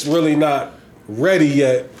 it's really not ready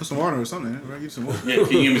yet. Put some water or something. Right? Get some water. Yeah,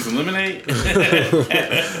 can you give me some lemonade? What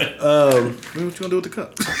you gonna do with the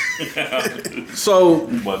cup? So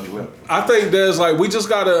I think there's like we just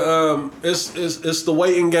gotta it's the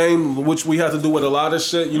waiting game, which we have to do with a lot of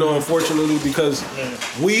shit, you know, unfortunately, because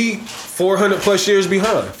we 400 plus years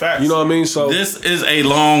behind. Facts. You know what I mean? So this is a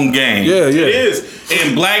long game. Yeah. It is.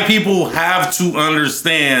 And black people have to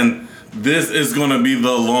understand this is going to be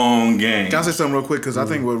the long game. Can I say something real quick? Because I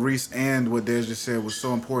think what Reese and what Dez just said was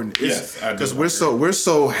so important. Yes, I do. Because we're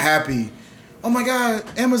so happy. Oh my God,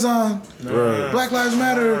 Amazon, Black Lives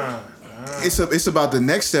Matter. It's about the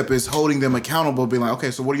next step is holding them accountable, being like,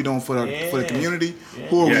 okay, so what are you doing for the community?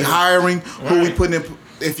 Who are we hiring? Who are we putting in?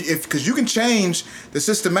 If because you can change the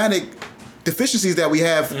systematic deficiencies that we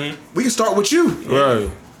have, we can start with you.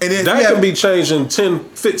 Right. And then that can be changed in 10,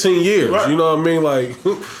 15 years. Right. You know what I mean? Like,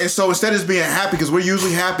 and so instead of being happy, because we're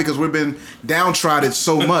usually happy because we've been downtrodden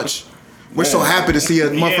so much, we're so happy to see a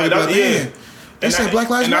motherfucker like, man, they say Black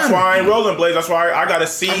Lives Matter. And that's why I ain't rolling, Blaze. That's why I gotta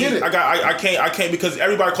see. I get it. I can't because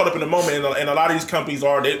everybody caught up in the moment, and a lot of these companies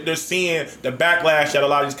they're seeing the backlash that a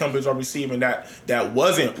lot of these companies are receiving that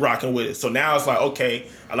wasn't rocking with it. So now it's like, okay,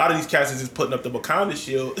 a lot of these cats is just putting up the Wakanda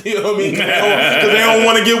shield. You know what I mean? Because they don't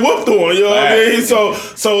want to get whooped on. You know what I mean? So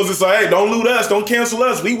it's just like, hey, don't loot us, don't cancel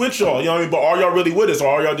us. We with y'all. You know what I mean? But are y'all really with us, or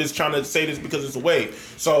are y'all just trying to say this because it's a wave?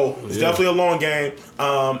 So it's definitely a long game.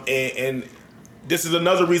 And this is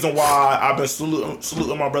another reason why I've been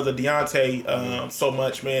saluting my brother Deontay so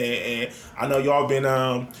much, man. And I know y'all been,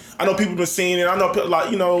 I know people been seeing it. I know,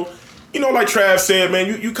 like, you know, like Trav said,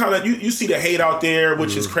 man, you kind of you see the hate out there,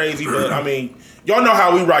 which is crazy. But I mean, y'all know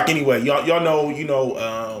how we rock anyway. Y'all know,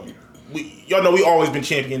 we always been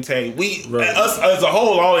champion Tay. Us as a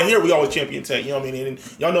whole, all in here, we always champion Tay. You know what I mean? And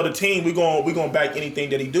y'all know the team. We going back anything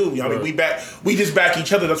that he do. You know what I mean? We just back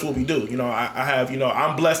each other. That's what we do. You know, I have, you know,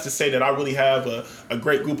 I'm blessed to say that I really have a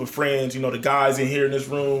great group of friends. You know, the guys in here in this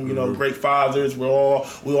room. You know, great fathers. We all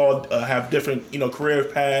have different, you know, career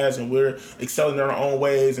paths, and we're excelling in our own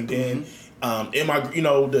ways. And then in my, you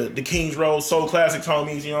know, the Kings Road Soul Classics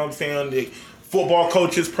homies. You know what I'm saying? Football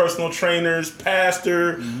coaches, personal trainers,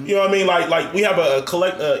 pastor, you know what I mean? Like we have a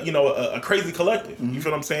crazy collective. You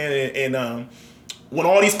feel what I'm saying? And when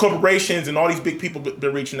all these corporations and all these big people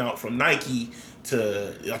been reaching out, from Nike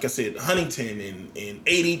to, like I said, Huntington and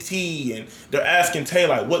ADT, and they're asking Tay,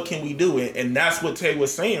 like, what can we do? And that's what Tay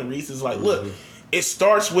was saying, Reese, is like, look, it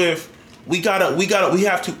starts with we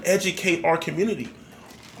have to educate our community.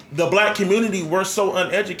 The black community, we're so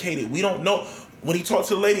uneducated. We don't know. When he talked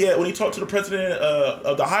to the president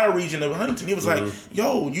of the higher region of Huntington, he was like,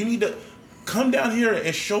 yo, you need to, come down here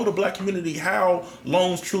and show the black community how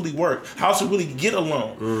loans truly work, how to really get a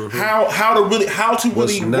loan, how to really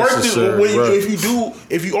What's work necessary, it.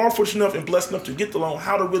 If you are fortunate enough and blessed enough to get the loan,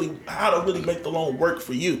 how to really make the loan work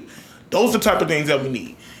for you. Those are the type of things that we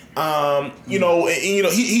need. You know, and, you know,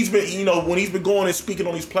 he's been, you know, when he's been going and speaking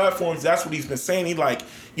on these platforms, that's what he's been saying. He like,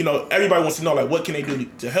 you know, everybody wants to know, like, what can they do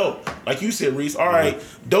to help? Like you said, Reese, all right,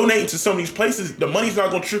 donating to some of these places, the money's not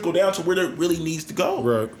going to trickle down to where it really needs to go.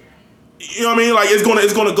 Right. You know what I mean? Like, it's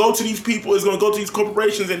gonna go to these people, it's gonna go to these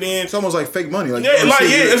corporations, and then It's almost like fake money. Like,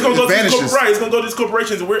 it's gonna go to these vanishes. it's gonna go to these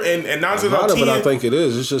corporations, and 9 times out of 10, I think it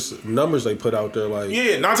is. It's just numbers they put out there. Like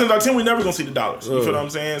 9 times out of 10, we never gonna see the dollars. You feel what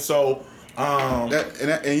I'm saying? So,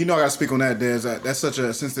 and you know, I gotta speak on that, Des. That's such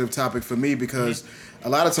a sensitive topic for me because a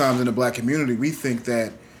lot of times in the black community, we think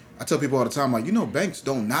that. I tell people all the time, like, you know, banks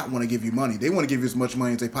don't not want to give you money. They want to give you as much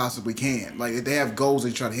money as they possibly can. Like, they have goals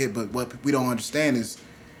they try to hit, but what we don't understand is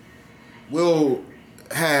we'll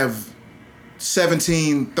have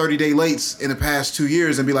 17 30-day lates in the past 2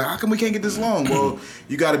 years and be like, how come we can't get this loan? Well,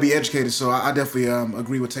 you got to be educated. So I definitely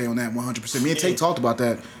agree with Tay on that 100%. Me and Tay talked about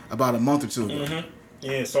that about a month or two ago.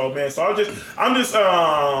 Yeah, so man, I'm just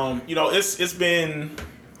you know, it's been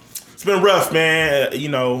rough, man. You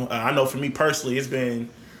know, I know for me personally, it's been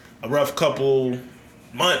a rough couple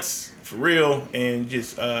months for real, and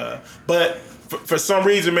just but for some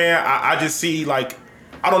reason, man, I just see, like,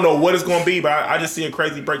 I don't know what it's gonna be, but I just see a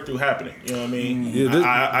crazy breakthrough happening. You know what I mean? Yeah,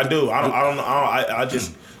 I do. I don't know. I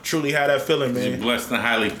just truly had that feeling, man. You're blessed and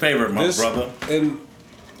highly favored, my brother. And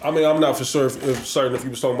I mean, I'm not for sure if certain if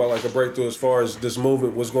you was talking about like a breakthrough as far as this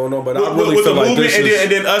movement was going on, but I really feel like this is,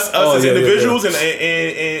 and then us as individuals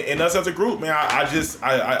and us as a group, man. I just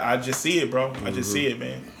see it, bro. I just see it,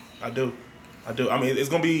 man. I do. I mean, it's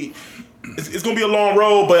gonna be a long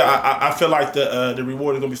road, but I feel like the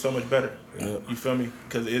reward is gonna be so much better. Yeah. You feel me?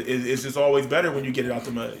 Because it's just always better when you get it out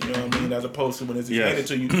the mud. You know what I mean? As opposed to when it's handed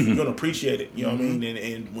to you, you're gonna appreciate it. You know what I mean?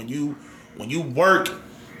 And when you work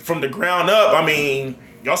from the ground up, I mean,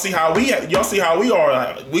 y'all see how we are.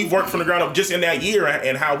 Like, we've worked from the ground up just in that year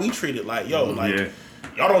and how we treated. Like, yo, like. Yeah.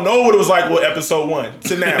 Y'all don't know what it was like with episode 1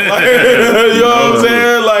 to now. Like, you know what I'm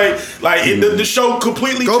saying? Like the show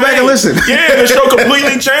completely Go changed. back and listen. Yeah, the show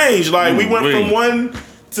completely changed. Like, we went from one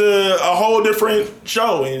to a whole different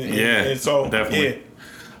show. And so, definitely.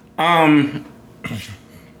 Yeah.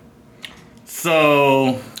 So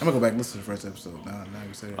I'm gonna go back and listen to the first episode. Now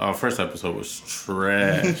you say that. First episode was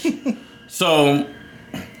trash. So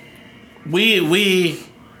we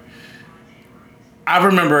I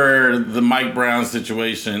remember the Mike Brown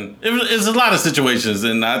situation. It's a lot of situations,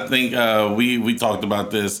 and I think we talked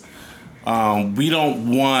about this. We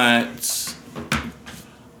don't want.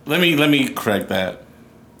 Let me correct that.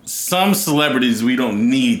 Some celebrities we don't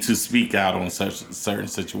need to speak out on such certain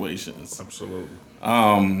situations. Absolutely.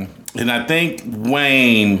 And I think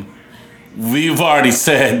Wayne. We've already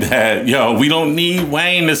said that, we don't need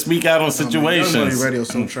Wayne to speak out on situations. Young Radio's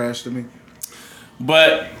so trash to me.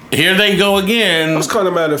 But here they go again. I was kind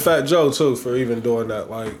of mad at Fat Joe too for even doing that,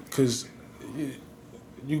 like, because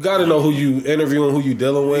you got to know who you interviewing, who you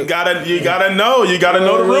dealing with. You gotta know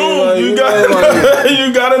the room. Like, you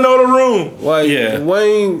gotta know the room. Like,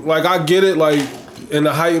 Wayne, like, I get it, like, in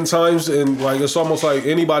the heightened times, and like it's almost like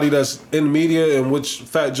anybody that's in media, and which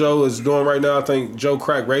Fat Joe is doing right now. I think Joe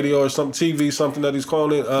Crack Radio or some TV, something that he's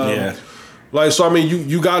calling it. Like, so I mean,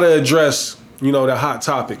 you got to address, the hot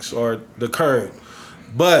topics or the current.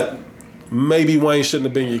 But maybe Wayne shouldn't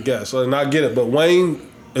have been your guest. And I get it. But Wayne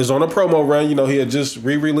is on a promo run. He had just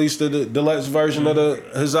re-released the deluxe version of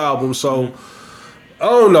his album. So, I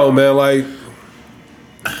don't know, man. Like,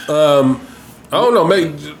 I don't know.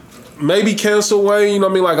 Maybe cancel Wayne. You know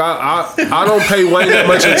what I mean? Like, I don't pay Wayne that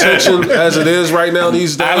much attention as it is right now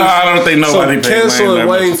these days. I don't think nobody so canceling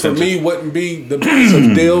Wayne for me wouldn't be the biggest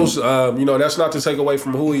of deals. That's not to take away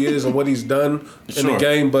from who he is and what he's done in the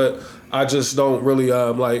game, but I just don't really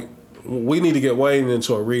like. We need to get Wayne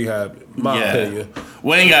into a rehab. My opinion.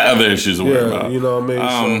 Wayne got other issues to worry about. You know what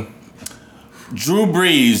I mean? Drew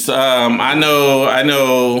Brees. I know.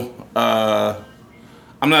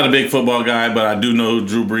 I'm not a big football guy, but I do know who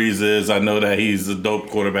Drew Brees is. I know that he's a dope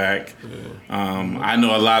quarterback. Yeah. I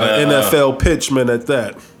know a lot of NFL pitchman at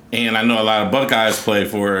that. And I know a lot of Buckeyes play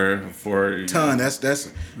for ton. That's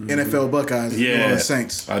NFL Buckeyes. Yeah, the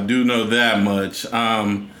Saints. I do know that much.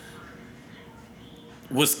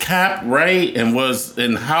 Was Cap right,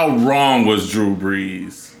 and how wrong was Drew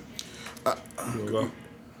Brees? Now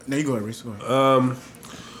you go ahead, Reese. Go ahead.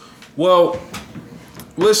 Well,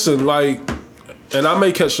 listen, like, and I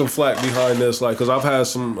may catch some flack behind this, like, because I've had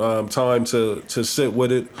some time to sit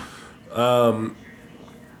with it.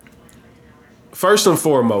 first and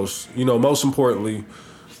foremost, most importantly,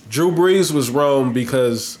 Drew Brees was wrong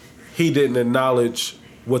because he didn't acknowledge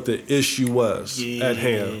what the issue was at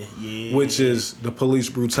hand, which is the police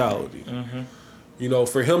brutality. Mm-hmm.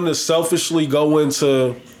 For him to selfishly go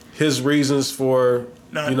into his reasons for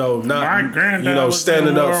not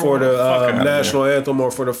standing up for the national anthem or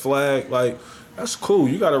for the flag, like, that's cool.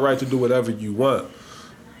 You got a right to do whatever you want.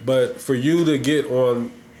 But for you to get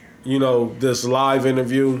on, this live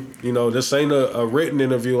interview, this ain't a written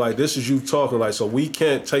interview. Like, this is you talking. Like, so we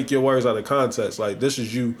can't take your words out of context. Like, this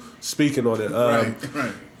is you speaking on it.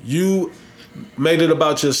 Right. You made it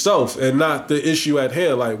about yourself and not the issue at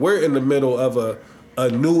hand. Like, we're in the middle of a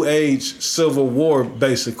new age civil war,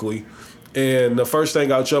 basically. And the first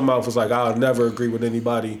thing out your mouth was like, I'll never agree with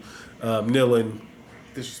anybody kneeling,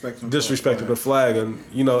 disrespecting the flag. And,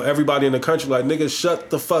 everybody in the country like, nigga,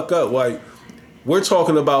 shut the fuck up. Like, we're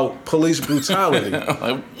talking about police brutality.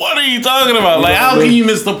 Like, what are you talking about? Like, how can you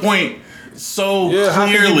miss the point so clearly? How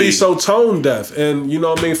can you be so tone deaf? And,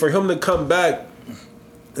 for him to come back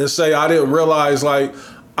and say, I didn't realize, like,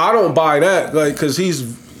 I don't buy that. Like, because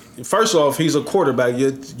first off, he's a quarterback.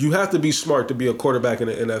 You have to be smart to be a quarterback in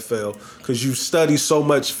the NFL because you study so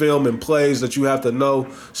much film and plays that you have to know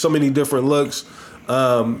so many different looks.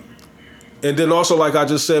 And then also, like I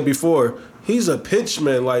just said before, he's a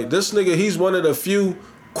pitchman. Like, this nigga, he's one of the few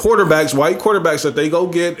quarterbacks, white quarterbacks that they go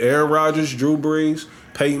get, Aaron Rodgers, Drew Brees,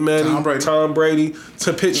 Peyton Manning, Tom Brady,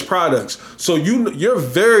 to pitch products. So you're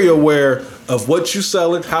very aware of what you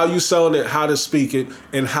selling, how you selling it, how to speak it,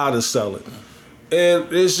 and how to sell it. And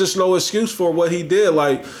there's just no excuse for what he did.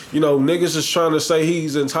 Like, niggas is trying to say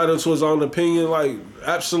he's entitled to his own opinion. Like,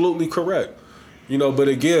 absolutely correct. But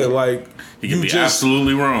again, like, he can be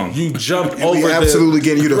absolutely wrong. You jumped over absolutely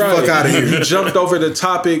getting you the fuck out of here. You jumped over the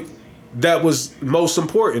topic that was most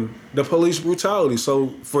important, the police brutality. So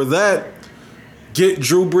for that, get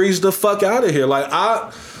Drew Brees the fuck out of here. Like,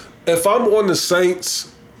 if I'm on the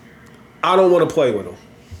Saints, I don't want to play with them.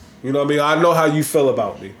 You know what I mean? I know how you feel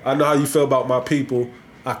about me. I know how you feel about my people.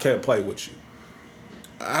 I can't play with you.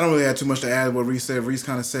 I don't really have too much to add to what Reese said. Reese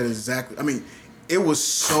kind of said exactly. I mean, it was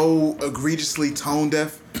so egregiously tone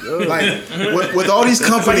deaf. Like, with all these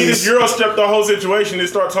companies. Like, he just Euro-stepped the whole situation and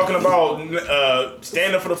start talking about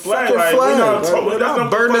standing for the flag. Like,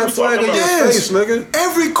 burn that flag in your face, nigga.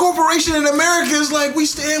 Every corporation in America is like, we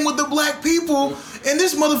stand with the black people. And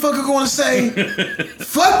this motherfucker going to say,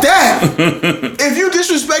 fuck that. If you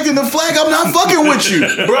disrespecting the flag, I'm not fucking with you.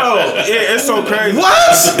 Bro, it's so crazy.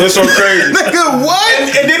 What? It's so crazy. Nigga,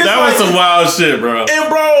 what? And then that was some wild shit, bro. And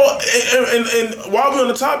bro, and while we're on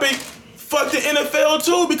the topic, fuck the NFL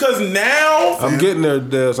too, because now... I'm getting there,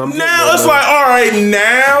 Des. Now it's like, all right,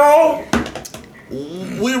 now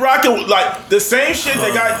we rocking like the same shit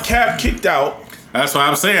that got Cap kicked out. That's what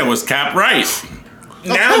I'm saying, was Cap right.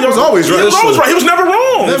 Now he was always right. He was always right. He was never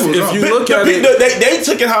wrong. If you look at it, they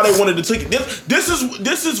took it how they wanted to take it.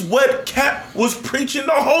 This is what Cap was preaching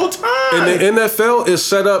the whole time. And the NFL is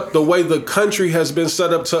set up the way the country has been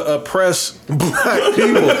set up to oppress black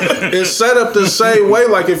people. It's set up the same way.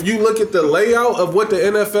 Like, if you look at the layout of what the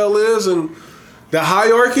NFL is and the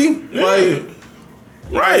hierarchy, like.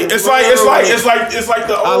 Right, it's like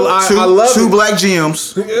the old two black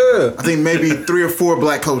GMs. Yeah, I think maybe 3 or 4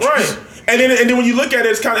 black coaches. Right. And then when you look at it,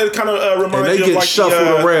 it's kind of reminds and they you get of like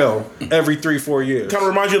shuffled around every 3-4 years. Kind of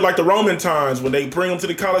reminds you of like the Roman times when they bring them to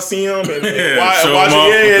the Coliseum and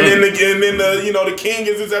then the king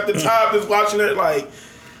is at the top, just watching it like,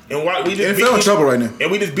 and we just in trouble right now,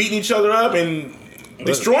 and we just beating each other up and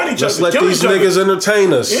destroying each other. Just let these niggas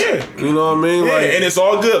entertain us. Yeah, you know what I mean. Yeah, like, and it's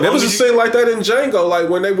all good. There was a scene like that in Django, like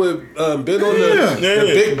when they would bid on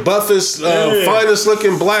the big buffest, finest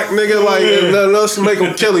looking black nigga, like and let us make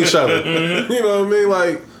them kill each other. Mm-hmm. You know what I mean?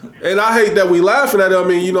 Like, and I hate that we laughing at it. I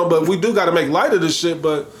mean, but we do got to make light of this shit.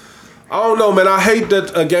 But I don't know, man. I hate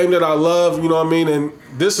that a game that I love. You know what I mean? And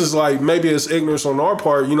this is like maybe it's ignorance on our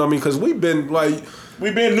part. You know what I mean? Because we've been like.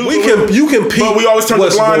 We've been new. You can peep. But we always turn the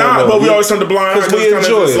blind eye. Because we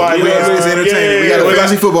enjoy it. Like, it's entertaining. We got a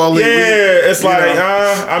fantasy football league. Yeah, it's like,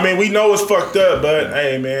 I mean, we know it's fucked up, but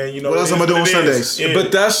hey, man, what else I'm gonna do on Sundays? Yeah.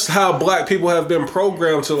 But that's how black people have been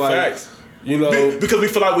programmed to like. Facts. Because we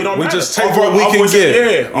feel like we don't. We matter. just take what we can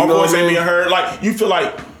get. Yeah, our voice ain't being heard. Like you feel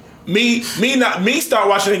like. Me start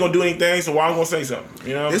watching ain't gonna do anything, so why I'm gonna say something?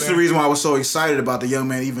 You know, this is the reason why I was so excited about the young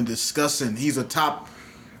man even discussing. He's a top.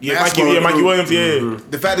 Mikey Williams. Yeah,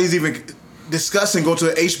 the fact that he's even discussing going to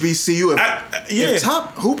HBCU. If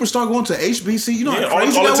top hoopers start going to HBCU, you know how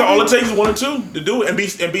crazy all it takes is 1 or 2 to do it and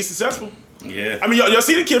be successful. Yeah. I mean, y'all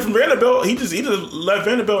see the kid from Vanderbilt? He just left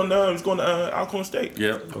Vanderbilt and he's going to Alcorn State.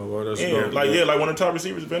 Yep. Oh, well, that's dope. Like one of the top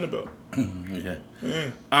receivers at Vanderbilt.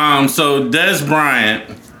 Yeah. So Des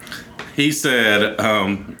Bryant, he said, I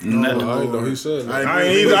didn't know he said that.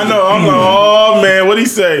 I know. I'm like, oh man, what'd he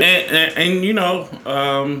say? And you know,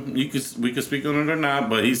 we could speak on it or not,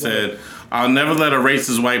 but he said, "I'll never let a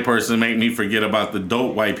racist white person make me forget about the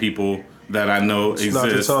dope white people that I know exist. Not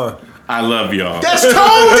the time. I love y'all." That's tone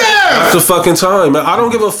down. That's the fucking time, man. I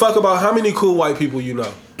don't give a fuck about how many cool white people you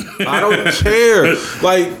know. I don't care.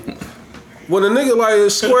 Like, when a nigga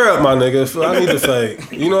like square up, my nigga, I need to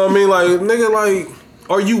fade. You know what I mean? Like, nigga, like,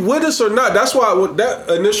 are you with us or not? That's why with that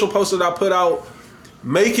initial post that I put out,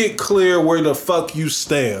 make it clear where the fuck you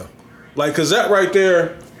stand. Like, cause that right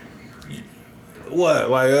there, what?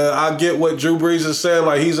 Like, I get what Drew Brees is saying.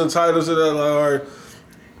 Like, he's entitled to that. Or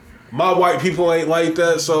my white people ain't like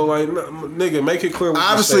that. So, like, nigga, make it clear.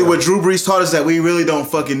 Obviously, what Drew Brees taught us that we really don't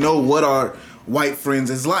fucking know what our white friends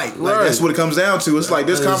is like. Like Right. that's what it comes down to. It's like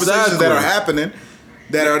there's conversations that are happening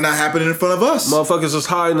that are not happening in front of us. Motherfuckers is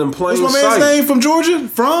hiding in plain What's sight. my man's name from Georgia?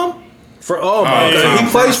 From? Oh my God,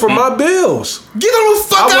 he plays for my Bills. Get him the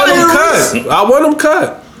fuck out of here! I want him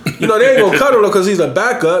cut. You know, they ain't gonna cut him because he's a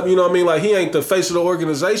backup. You know what I mean? Like, he ain't the face of the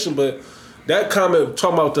organization, but that comment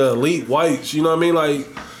talking about the elite whites, you know what I mean? Like,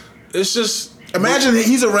 it's just... Imagine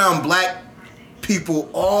he's around black people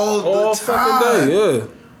all the time. Fucking day, yeah.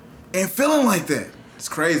 And feeling like that. It's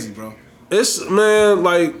crazy, bro. It's, man,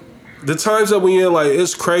 like, the times that we in, like,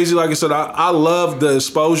 it's crazy. Like I said, I love the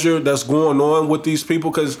exposure that's going on with these people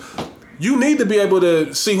because you need to be able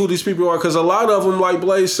to see who these people are because a lot of them, like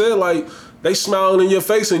Blaze said, like, they smiling in your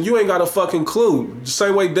face and you ain't got a fucking clue. The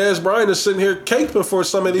same way Des Bryant is sitting here caping for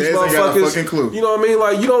some of these Dez motherfuckers. ain't got a fucking clue. You know what I mean?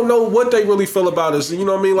 Like, you don't know what they really feel about us. You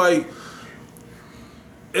know what I mean? Like,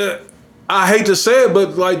 I hate to say it,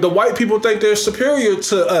 but like the white people think they're superior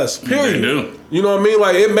to us. Period. They do. You know what I mean?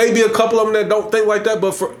 Like, it may be a couple of them that don't think like that,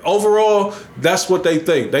 but for overall, that's what they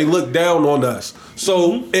think. They look down on us.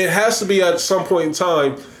 So it has to be at some point in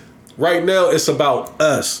time. Right now, it's about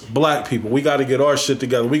us, black people. We got to get our shit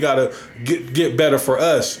together. We got to get better for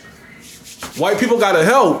us. White people got to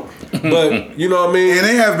help, but you know what I mean? And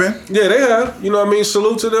they have been. Yeah, they have. You know what I mean?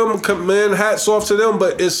 Salute to them. Man, hats off to them,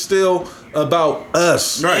 but it's still about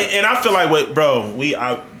us. Right. And I feel like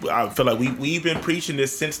I feel like we've been preaching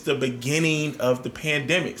this since the beginning of the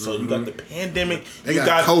pandemic. So you got the pandemic, They you got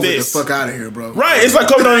got COVID this. the fuck out of here, bro. Right, it's like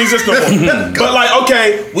COVID don't exist no more. But like,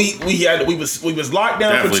 okay, we was locked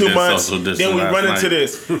down Definitely for 2 did months. social distance Then we last run into night.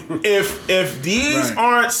 this. If these Right.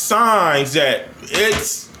 aren't signs that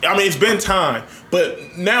it's been time.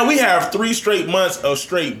 But now we have 3 straight months of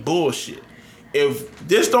straight bullshit. If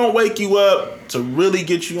this don't wake you up to really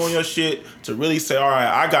get you on your shit, to really say, all right,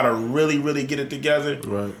 I gotta really, really get it together.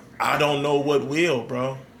 Right. I don't know what will,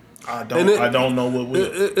 bro. I don't know what will.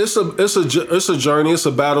 It's a journey. It's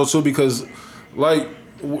a battle too because, like,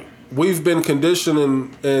 we've been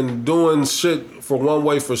conditioning and doing shit for one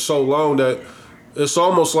way for so long that it's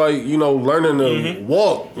almost like, you know, learning to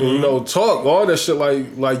walk and, you know, talk, all that shit.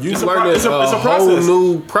 Like you learning it's a a whole process.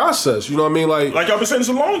 new process. You know what I mean? Like Like y'all been saying, it's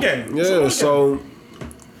a long game. It's a long yeah. game. So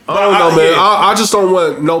I don't know, man. I just don't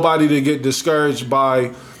want nobody to get discouraged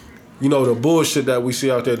by, you know, the bullshit that we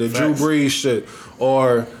see out there, the Drew Brees shit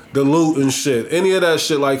or the looting shit, any of that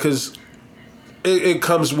shit. Like, because it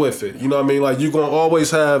comes with it. You know what I mean? Like, you're going to always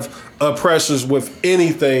have oppressors with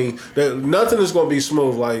anything. That nothing is going to be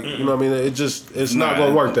smooth. Like, you know what I mean? It's not going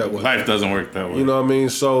to work that way. Life doesn't work that way. You know what I mean?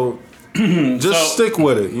 So just stick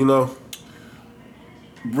with it, you know?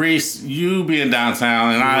 Reese, you being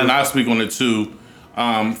downtown, and I'll speak on it too.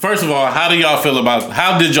 First of all, how did y'all feel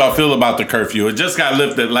about the curfew? It just got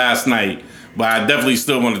lifted last night, but I definitely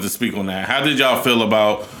still wanted to speak on that. How did y'all feel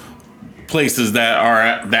about places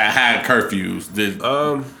that had curfews?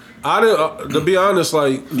 I didn't, to be honest,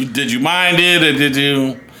 like, Did you mind it, or did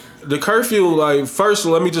you? the curfew, like, first,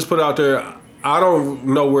 let me just put it out there. I don't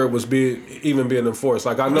know where it was even being enforced.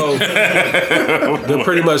 Like, I know they're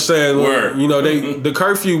pretty much saying, Word. you know, the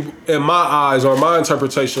curfew in my eyes or my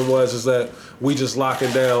interpretation is that we just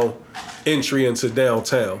locking down entry into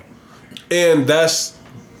downtown, and that's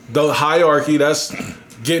the hierarchy. That's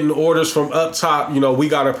getting orders from up top. You know, we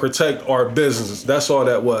got to protect our businesses. That's all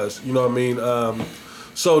that was. You know what I mean?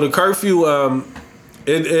 So the curfew,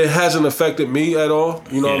 it hasn't affected me at all.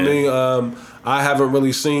 You know what I mean? I haven't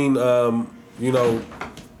really seen, you know,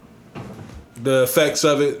 the effects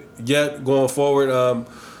of it yet going forward.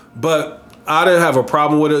 But I didn't have a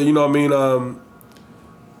problem with it. You know what I mean?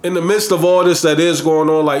 In the midst of all this that is going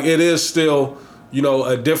on, like, it is still, you know,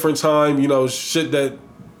 a different time. You know, shit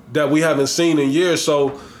that we haven't seen in years.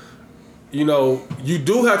 So you know, you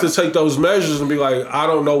do have to take those measures and be like, I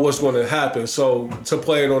don't know what's going to happen. So to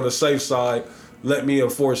play it on the safe side, let me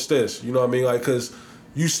enforce this. You know what I mean? Like, because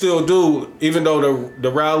you still do, even though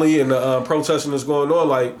the rally and the protesting is going on,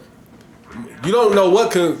 like, you don't know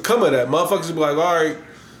what can come of that. Motherfuckers will be like, all right,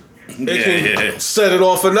 they can set it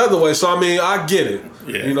off another way. So, I mean, I get it.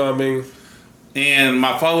 Yeah. You know what I mean? And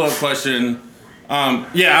my follow-up question,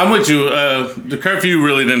 I'm with you. The curfew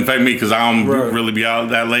really didn't affect me because I don't really be out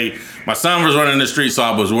that late. My son was running the street, so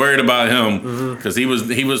I was worried about him because he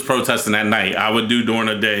was protesting at night. I would do during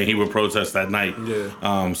the day, he would protest at night.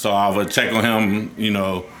 Yeah. So I would check on him, you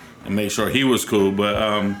know, and make sure he was cool.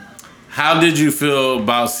 But how did you feel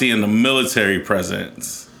about seeing the military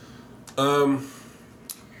presence?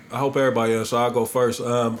 I hope everybody else. So I'll go first.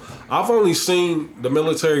 I've only seen the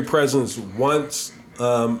military presence once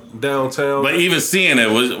downtown. But even seeing it,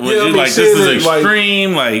 was you like, this is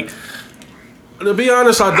extreme? Like, to be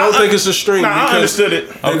honest, I don't think it's extreme. I understood it.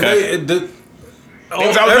 Okay. It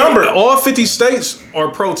was outnumbered. All 50 states are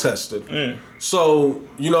protesting. So,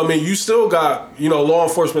 you know what I mean? You still got, you know, law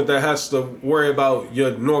enforcement that has to worry about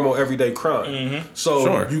your normal everyday crime.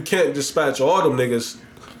 So you can't dispatch all them niggas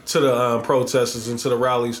to the protesters and to the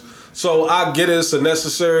rallies. So I get it's a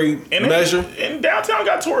necessary measure. And downtown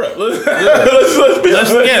got tore up. Let's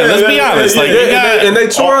be honest. Like, and they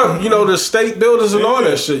tore up, you know, the state buildings and all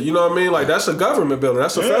that shit. You know what I mean? Like, that's a government building.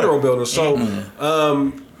 That's a federal building. So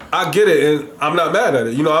I get it, and I'm not mad at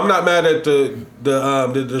it. You know, I'm not mad at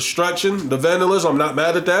the destruction, the vandalism. I'm not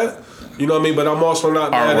mad at that. You know what I mean? But I'm also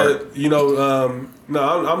not mad at, you know,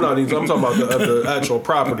 no, I'm not even. I'm talking about the actual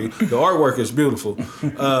property. The artwork is beautiful.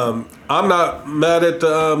 I'm not mad at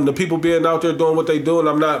the people being out there doing what they do, and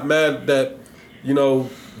I'm not mad that, you know,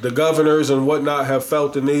 the governors and whatnot have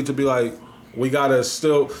felt the need to be like, we gotta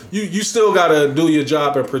still, you still gotta do your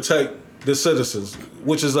job and protect the citizens,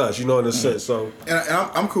 which is us, you know, in a sense. So, and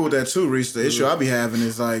I'm cool with that too, Reese. The issue I be having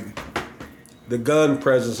is like the gun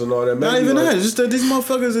presence and all that. Not even that. It's just that these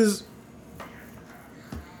motherfuckers is.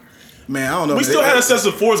 Man, I don't know. We still had a sense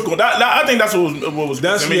of force going. I think that's what was.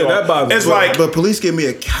 That's that bothers. It's like, but police give me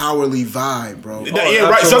a cowardly vibe, bro.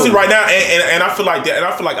 Right. Especially right now, and I feel like that. And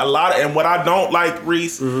I feel like a lot of, and what I don't like,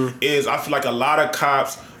 Reese, is I feel like a lot of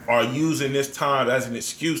cops are using this time as an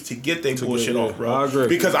excuse to get their bullshit off, bro. I agree.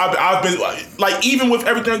 Because I've been like, even with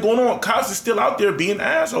everything going on, cops are still out there being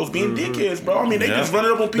assholes, being dickheads, bro. I mean, they just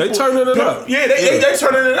running up on people. They turning it up. Yeah, they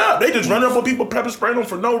turning it up. They just running up on people, pepper spraying them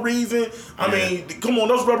for no reason. I mean, come on,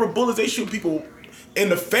 those rubber bullets, they shoot people in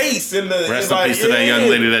the face. Rest in peace to that young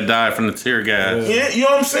lady that died from the tear gas. Yeah, you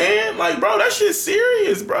know what I'm saying? Like, bro, that shit's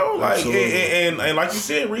serious, bro. Like, and like you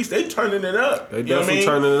said, Reese, they turning it up. They definitely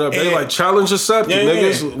turning it up. They like challenge accepted,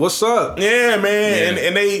 niggas. What's up? Yeah, man.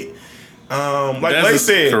 And they, like they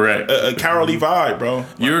said, correct. A cowardly vibe, bro.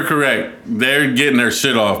 You're correct. They're getting their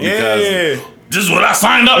shit off because this is what I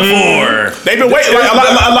signed up for. They've been waiting. Like,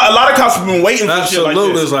 a lot of cops have been waiting for shit like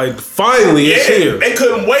this. It's like, finally, it's here. They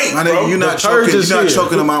couldn't wait, bro. You're not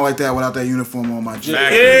choking them out like that without that uniform on my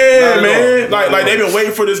jacket. Yeah, man. Like they've been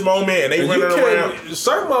waiting for this moment, and they running around.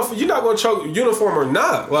 Certain motherfuckers, you're not gonna choke uniform or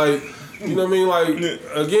not. Like, you know what I mean? Like,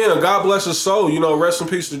 again, God bless his soul. You know, rest in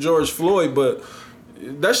peace to George Floyd. But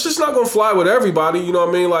that's just not gonna fly with everybody. You know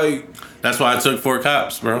what I mean? Like, that's why I took 4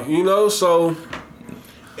 cops, bro. You know, so.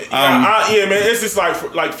 Yeah, man. It's just like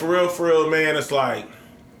for real, man. It's like,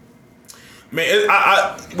 man,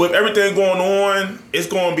 with everything going on, it's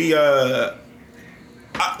going to be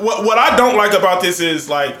what I don't like about this is,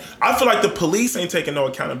 like, I feel like the police ain't taking no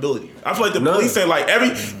accountability. I feel like the police ain't like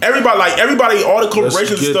everybody, all the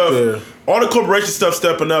corporation stuff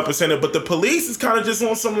stepping up and saying it, but the police is kind of just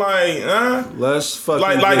on some let's fucking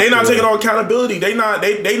like they not taking no accountability. They not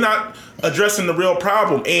addressing the real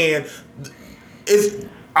problem, and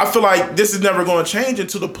I feel like this is never going to change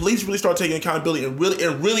until the police really start taking accountability and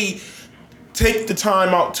really take the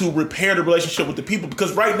time out to repair the relationship with the people.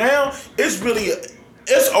 Because right now,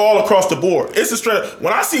 it's all across the board. It's a straight.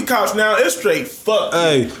 When I see cops now, it's straight fuck.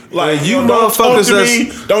 Hey, like, you don't talk to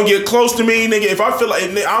me, don't get close to me, nigga. If I feel like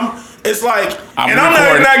it's like, I'm not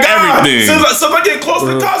that guy. Everything. So if I get close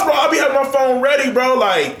to the cops, bro, I'll be having my phone ready, bro.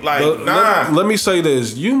 Like, nah. Let me say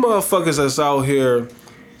this: you motherfuckers that's out here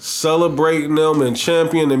celebrating them and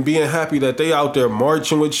championing and being happy that they out there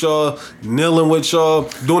marching with y'all, kneeling with y'all,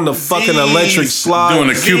 doing the fucking electric slide, doing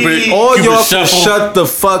the Cupid. All Cupid y'all shuffle. can shut the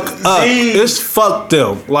fuck up. It's fuck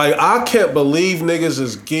them. Like, I can't believe niggas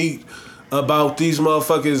is geeked about these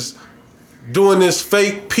motherfuckers doing this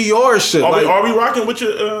fake PR shit. Are we rocking with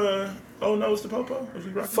your Oh no, it's the Popo.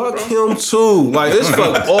 Fuck him too. Like it's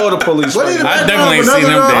fuck all the police. What Right is now. I definitely ain't seen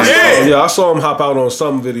him there. Yeah. I saw him hop out on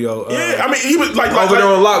some video. Yeah, I mean he was like over there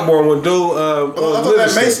on Lockbourne when dude. I thought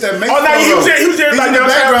that makes Oh no, he was there He's like in the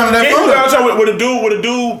background of that He was photo. downtown with a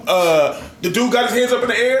dude. The dude got his hands up in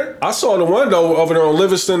the air. I saw the one though over there on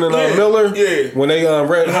Livingston and Yeah, Miller. yeah. When they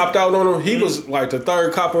hopped out on him, he was like the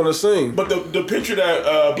third cop on the scene. But the picture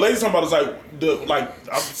that Blaze is talking about is I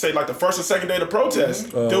would say like the first or second day of the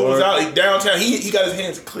protest. Dude was out downtown. He got his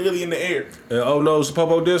hands clearly in the air. And oh no,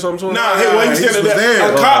 Popo did something to him? Nah, he was he was standing there.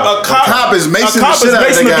 there. A cop is macing the shit out of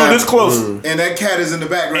macing the the guy. dude this close. And that cat is in the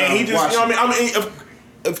background. And he just, watching. you know what I mean?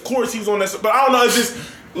 Of course he's on that, but I don't know. It's just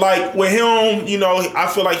like with him, you know, I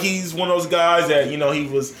feel like he's one of those guys that, you know, he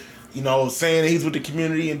was, you know, saying that he's with the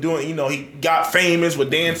community and doing, you know, he got famous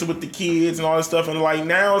with dancing with the kids and all that stuff. And like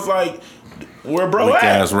now it's like, where bro at?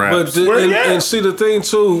 Ass raps. But and see the thing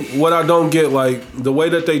too, what I don't get, like the way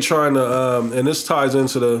that they trying to, and this ties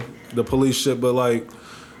into the police shit, but like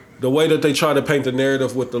the way that they try to paint the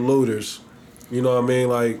narrative with the looters, you know what I mean?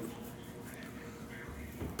 Like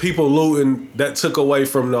people looting, that took away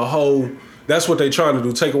from the whole. That's what they trying to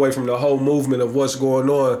do, take away from the whole movement of what's going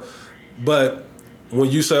on. But when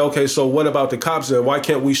you say, okay, so what about the cops then? Why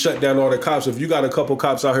can't we shut down all the cops? If you got a couple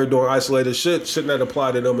cops out here doing isolated shit, shouldn't that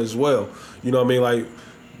apply to them as well? You know what I mean? Like,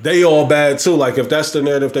 they all bad too. Like, if that's the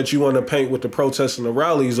narrative that you want to paint with the protests and the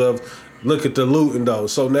rallies of, look at the looting though.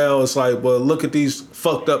 So now it's like, well, look at these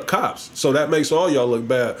fucked up cops. So that makes all y'all look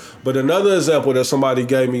bad. But another example that somebody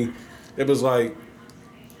gave me, it was like,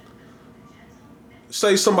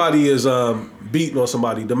 say somebody is beating on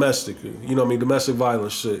somebody domestically, you know what I mean, domestic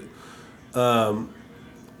violence shit. And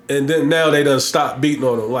then now they done stop beating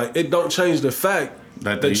on them. Like, it don't change the fact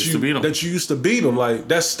That you used to beat them. Like,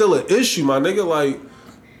 that's still an issue, my nigga. Like,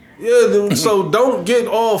 yeah, dude, so don't get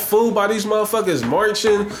all fooled by these motherfuckers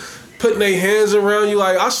marching, putting their hands around you.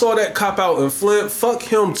 Like, I saw that cop out in Flint. Fuck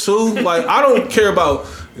him too. Like, I don't care about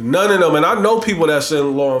none of them. And I know people that's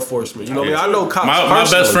in law enforcement. You know what I mean? I know cops. My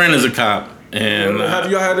best friend is a cop. And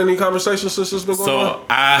have you had any conversations since this been going on? So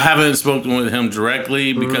I haven't spoken with him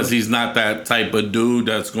directly because he's not that type of dude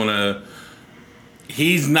that's gonna.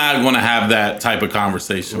 He's not gonna have that type of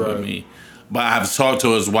conversation with me. But I've talked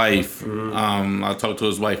to his wife. I talked to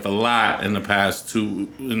his wife a lot in the past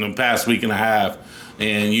week and a half,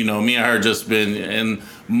 and you know, me and her just been. And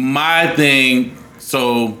my thing.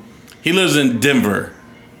 So he lives in Denver.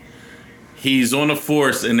 He's on a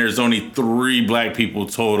force, and there's only 3 black people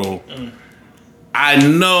total. I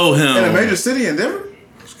know him in a major city in Denver.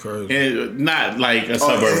 It's crazy. Not like a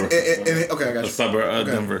suburb. Okay, I got you. A suburb of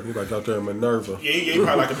Denver. You like out there in Minerva. Yeah, he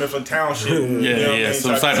probably like a Mifflin Township. Yeah,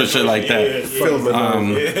 some type of shit like that.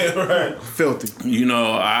 Filthy. You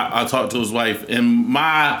know, I talked to his wife, and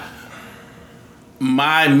my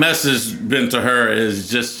message been to her is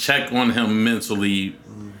just check on him mentally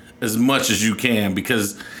as much as you can,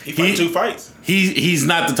 because he fought 2 fights. He's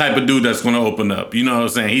not the type of dude that's going to open up. You know what I'm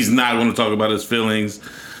saying? He's not going to talk about his feelings.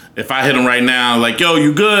 If I hit him right now, like, yo,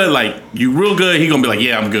 you good? Like, you real good? He going to be like,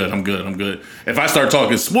 yeah, I'm good. If I start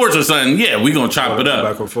talking sports or something, yeah, we going to chop it up.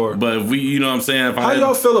 Back and forth. But if we, you know what I'm saying? How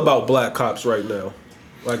y'all feel about black cops right now?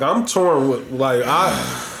 Like, I'm torn with, like,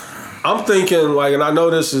 I'm thinking, like, and I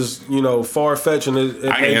know this is, you know, far-fetched and it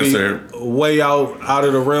may be way out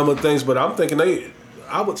of the realm of things, but I'm thinking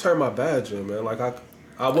I would turn my badge in, man. Like,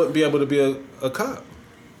 I wouldn't be able to be a cop.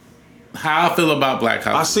 How I feel about black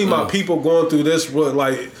cops? I see my people going through this, but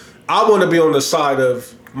like, I want to be on the side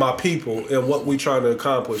of my people and what we trying to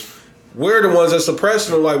accomplish. We're the ones that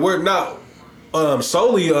suppressing them. Like, we're not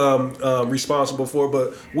solely responsible for,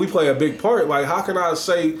 but we play a big part. Like, how can I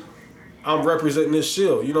say I'm representing this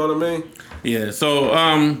shield? You know what I mean? Yeah. So,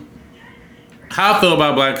 how I feel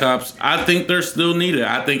about black cops? I think they're still needed.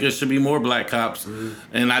 I think there should be more black cops,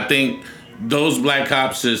 and I think those black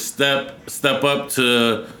cops should step up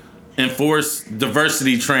to enforce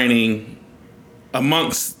diversity training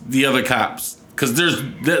amongst the other cops, because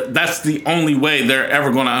that's the only way they're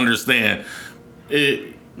ever going to understand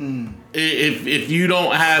it. If you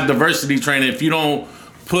don't have diversity training, if you don't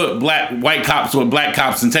put white cops with black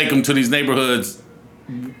cops and take them to these neighborhoods,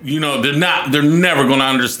 you know, they're never going to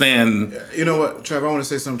understand. You know what, Trevor? I want to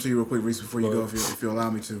say something to you real quick, Reese, before you go, if you allow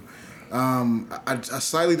me to. I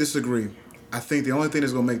slightly disagree. I think the only thing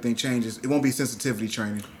that's going to make things change is it won't be sensitivity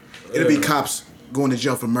training. It'll be cops going to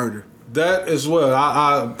jail for murder. That as well.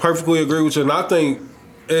 I perfectly agree with you, and I think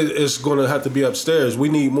it's going to have to be upstairs. We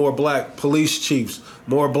need more black police chiefs,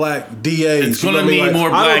 more black DAs. It's going to need more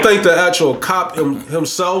black. I don't think the actual cop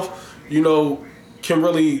himself, you know, can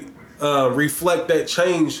really reflect that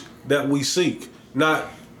change that we seek. Not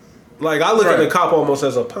Like, I look at the cop almost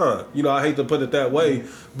as a pawn. You know, I hate to put it that way,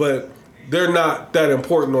 but they're not that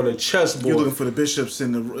important on the chessboard. You're looking for the bishops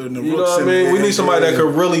and the rooks. You know what I mean? We need somebody that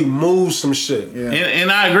could really move some shit. Yeah.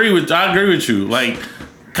 And I agree with you. Like,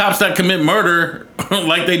 cops that commit murder,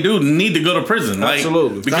 like they do, need to go to prison.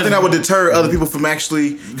 Absolutely. Like, I think that would deter other people from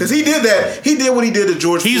actually, because he did that. He did what he did to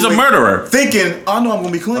George Floyd. He's a murderer. Thinking, I know I'm going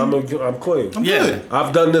to be clean. I'm clean. I'm good.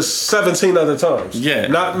 I've done this 17 other times. Yeah.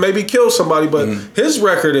 Not maybe kill somebody, but his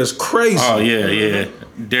record is crazy. Oh, yeah.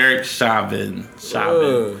 Derek Chauvin.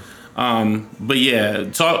 But yeah,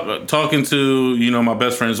 talking to, you know, my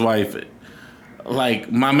best friend's wife, like,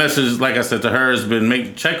 my message, like I said to her, has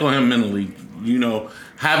been check on him mentally, you know,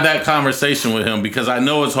 have that conversation with him, because I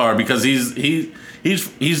know it's hard, because he's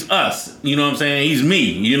us, you know what I'm saying? He's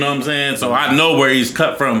me, you know what I'm saying? So I know where he's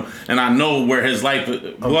cut from, and I know where his life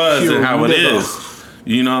was and how it is.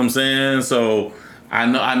 You know what I'm saying? So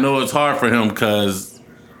I know it's hard for him, because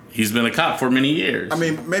he's been a cop for many years. I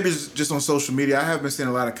mean, maybe it's just on social media. I have been seeing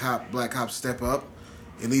a lot of black cops step up,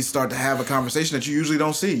 at least start to have a conversation that you usually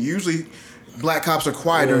don't see. Usually, black cops are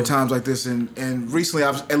quiet during times like this, and recently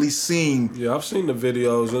I've at least seen. Yeah, I've seen the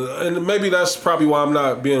videos, and maybe that's probably why I'm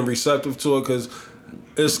not being receptive to it, because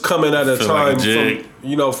it's coming at a time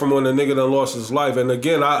from when the nigga done lost his life. And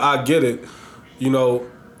again, I get it. You know,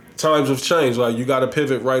 times have changed. Like, you got to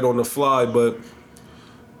pivot right on the fly, but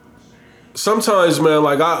sometimes, man,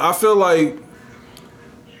 like I feel like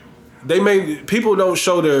people don't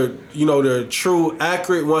show their true,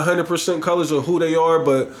 accurate, 100% colors of who they are,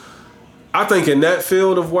 but I think in that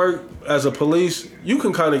field of work as a police, you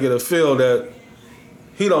can kind of get a feel that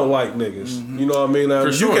he don't like niggas. Mm-hmm. You know what I mean? Now,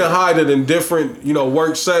 you can hide it in different,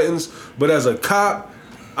 work settings, but as a cop,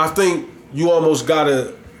 I think you almost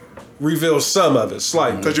gotta reveal some of it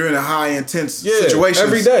slightly. Because you're in a high intense situation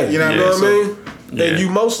every day. You know what I mean? Yeah. And you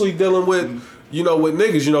mostly dealing with, with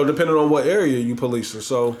niggas, depending on what area you policing.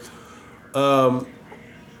 So,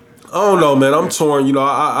 I don't know, man. I'm torn.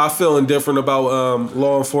 I feel indifferent about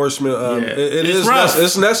law enforcement. It's rough.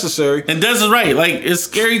 It's necessary. And Des is right. Like, it's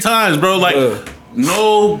scary times, bro. Like,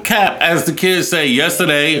 no cap, as the kids say.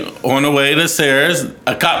 Yesterday, on the way to Sarah's,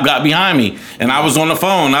 a cop got behind me, and I was on the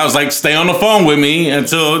phone. I was like, "Stay on the phone with me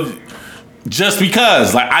until." Just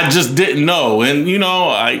because, like, I just didn't know, and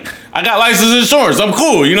I got license insurance. I'm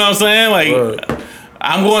cool. You know what I'm saying? Like.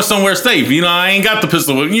 I'm going somewhere safe. I ain't got the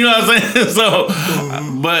pistol with me. You know what I'm saying? So,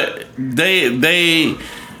 but they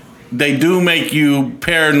do make you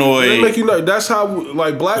paranoid. They make you know. That's how,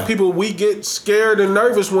 like, black people, we get scared and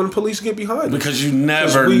nervous when police get behind us. Because you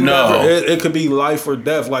never know. It could be life or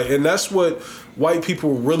death. Like, and that's what white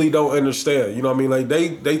people really don't understand. You know what I mean? Like,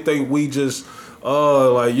 they think we just...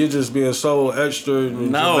 like, you're just being so extra and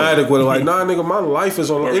dramatic with it. Like, nah, nigga, my life is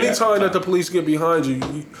on. Anytime that the police get behind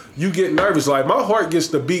you, you get nervous. Like, my heart gets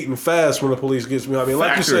to beating fast when the police gets behind me.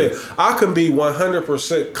 Like you said, I can be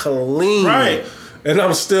 100% clean. Right. And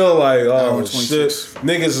I'm still like, oh, shit.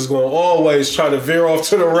 Niggas is going to always try to veer off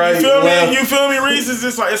to the right. You feel me, Reese? It's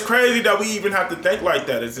just like, it's crazy that we even have to think like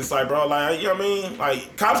that. It's just like, bro, like, you know what I mean?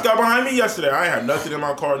 Like, cops got behind me yesterday. I ain't had nothing in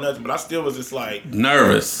my car, nothing, but I still was just like...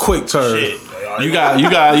 nervous. Quick turn. Shit. You got,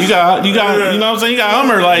 you know what I'm saying? You got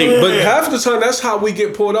Hummer, like... But half the time, that's how we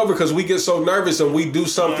get pulled over, because we get so nervous and we do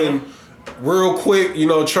something... real quick,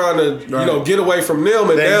 trying to, get away from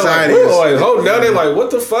them, and they're like, now they're like,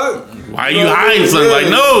 what the fuck? Why are you hiding something? Like,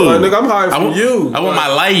 no, like, nigga, I'm hiding from you. I want my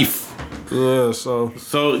life. Yeah, so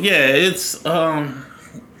yeah, it's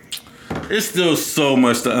still so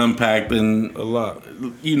much to unpack, and a lot.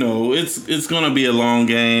 It's gonna be a long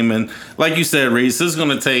game, and like you said, Reese, it's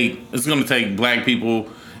gonna take black people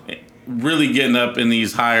really getting up in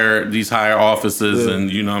these higher offices,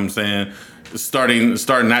 and you know what I'm saying. Starting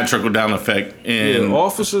that trickle down effect, and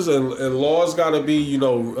officers and laws got to be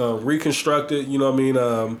reconstructed. You know what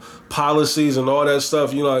I mean? Policies and all that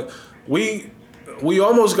stuff. We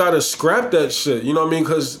almost got to scrap that shit. You know what I mean?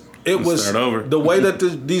 Because it was the way that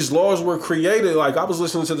these laws were created. Like, I was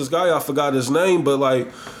listening to this guy, I forgot his name, but like,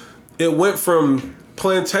 it went from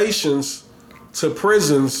plantations to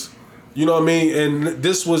prisons. You know what I mean? And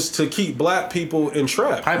this was to keep black people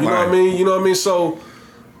entrapped. You know what I mean? You know what I mean? So.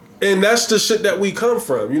 And that's the shit that we come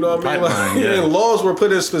from, you know what I mean? Like, and laws were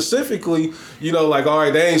put in specifically, like, all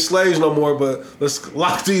right, they ain't slaves no more, but let's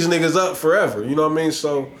lock these niggas up forever, you know what I mean?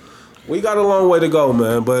 So we got a long way to go,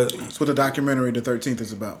 man. But that's what the documentary The 13th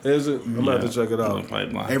is about. Is it? I'm about to check it out.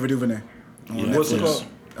 Ava DuVernay. What's it called?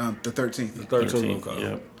 The 13th. The 13th. Okay.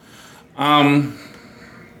 Yep.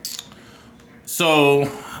 So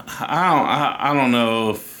I don't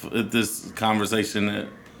know if this conversation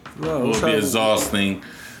will be exhausting.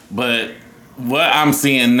 But what I'm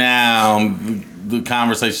seeing now, the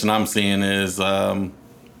conversation I'm seeing is I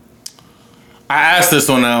asked this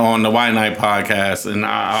on the Wine Night podcast, and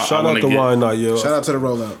shout out to Wine Night, yo. Shout out to the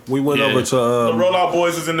Rollout. We went over to the Rollout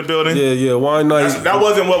Boys is in the building. Yeah, Wine Night. That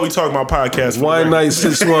wasn't what we talked about podcast. Wine Night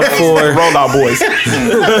 614. Rollout Boys.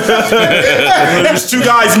 There's 2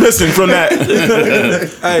 guys missing from that.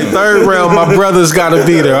 Hey, third round, my brother's got to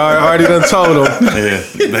be there. I already done told him. Yeah,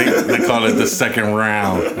 they call it the second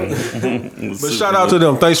round. But shout out to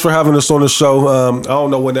them. Thanks for having us on the show. I don't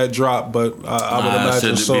know when that dropped, but I would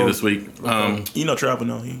imagine should so. be this week. You know, Trapper,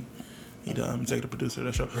 no, he the executive producer of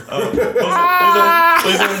that show. My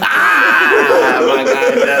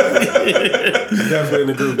God, Definitely in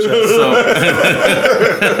the group chat.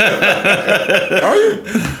 Are you?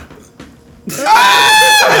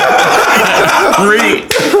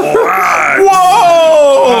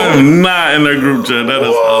 Whoa! I'm not in the group chat. That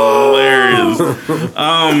is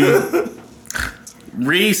hilarious.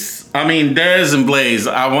 Reese, Dez and Blaze.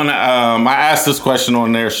 I asked this question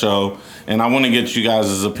on their show, and I want to get you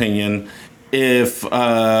guys' opinion. If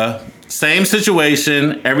same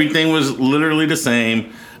situation, everything was literally the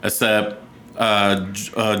same, except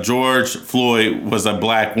George Floyd was a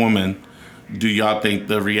black woman, do y'all think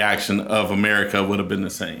the reaction of America would have been the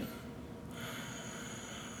same?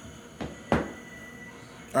 All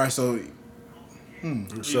right, so do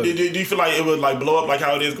you feel like it would like blow up like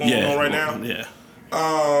how it is going on right now? Yeah.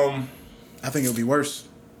 I think it would be worse.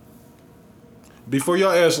 Before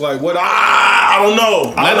y'all answer, like what? I don't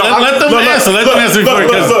know. Let them answer. Let them answer before,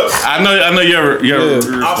 because I know you're.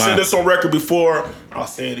 I've said this on record before. I'll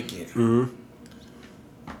say it again. Mm-hmm.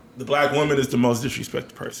 The black woman is the most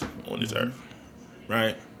disrespected person on this earth,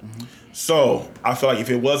 right? Mm-hmm. So I feel like if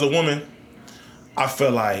it was a woman, I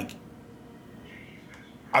feel like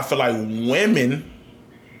women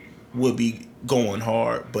would be going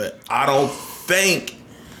hard, but I don't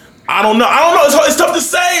know. It's tough to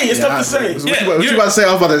say. What you about to say?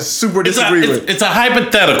 I was about to super disagree with. It's a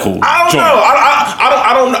hypothetical. I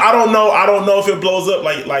don't know. I don't know if it blows up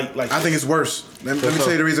like. I think it's worse. Let me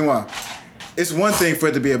tell you the reason why. It's one thing for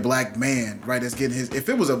it to be a black man, right? That's getting his. If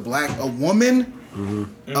it was a woman,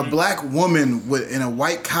 mm-hmm. a black woman in a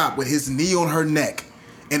white cop with his knee on her neck,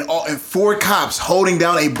 and 4 cops holding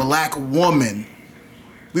down a black woman,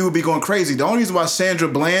 we would be going crazy. The only reason why Sandra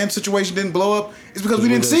Bland's situation didn't blow up is because we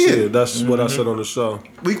didn't see it. That's what I said on the show.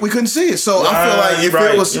 We couldn't see it. So I feel like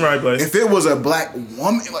if it was a black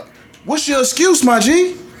woman, like, what's your excuse, my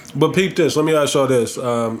G? But peep this. Let me ask y'all this.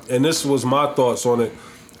 And this was my thoughts on it.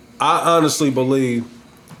 I honestly believe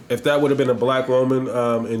if that would have been a black woman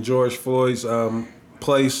in George Floyd's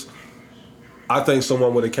place, I think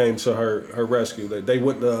someone would have came to her rescue. They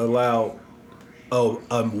wouldn't have allowed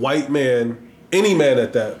a white man, any man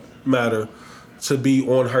at that matter, to be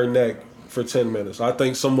on her neck for 10 minutes. I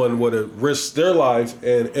think someone would have risked their life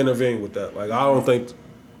and intervened with that. Like, I don't think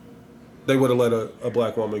they would have let a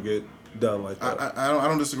black woman get done like that. I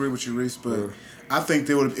don't disagree with you, Reese, but I think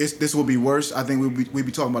this would be worse. I think we'd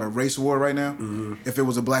be talking about a race war right now. Mm-hmm. If it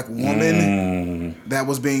was a black woman that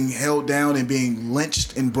was being held down and being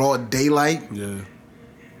lynched in broad daylight.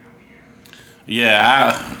 Yeah.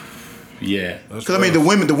 Because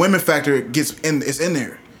the women factor is in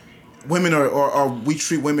there. Women are we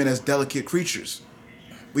treat women as delicate creatures.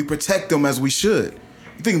 We protect them as we should.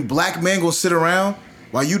 You think black men gonna sit around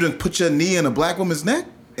while you done put your knee in a black woman's neck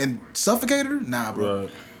and suffocate her? Nah, bro. Right.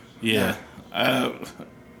 Yeah.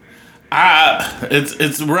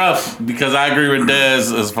 It's rough because I agree with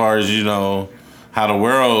Dez as far as how the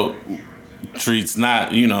world treats it's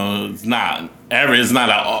not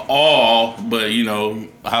all, but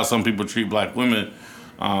how some people treat black women.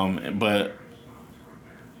 But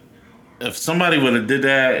if somebody would have did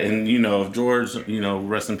that, and if George,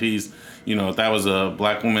 rest in peace, if that was a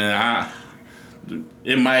black woman,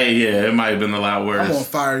 it might have been a lot worse. I'm on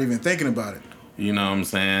fire even thinking about it. You know what I'm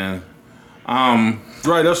saying?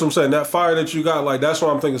 Right, that's what I'm saying. That fire that you got, like, that's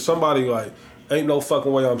what I'm thinking. Somebody, like, ain't no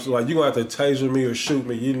fucking way. I'm like, you gonna have to taser me or shoot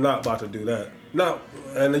me. You're not about to do that. No,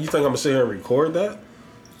 and then you think I'm gonna sit here and record that?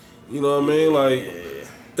 You know what I mean? Like,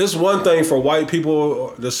 it's one thing for white people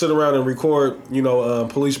to sit around and record,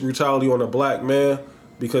 police brutality on a black man,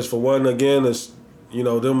 because for one, again, it's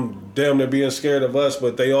them damn near being scared of us,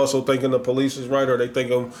 but they also thinking the police is right, or they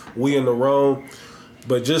thinking we in the wrong.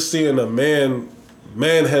 But just seeing a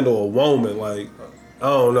manhandle a woman, like, I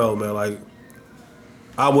don't know, man. Like,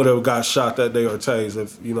 I would have got shot that day or tased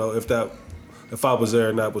if I was there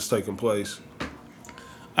and that was taking place.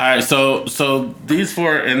 All right, so these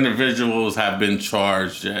 4 individuals have been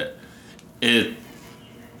charged. God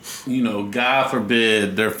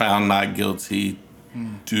forbid they're found not guilty.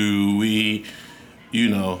 Do we,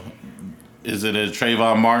 Is it a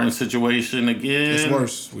Trayvon Martin situation again? It's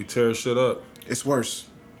worse. We tear shit up. It's worse.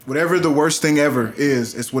 Whatever the worst thing ever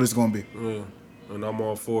is, it's what it's gonna be. Yeah, and I'm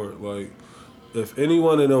all for it. Like, if any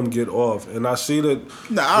one of them get off, and I see that.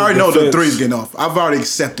 Nah, I already know the three's getting off. I've already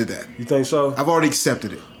accepted that. You think so? I've already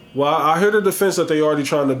accepted it. Well, I hear the defense that they already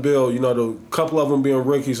trying to build. You know, the couple of them being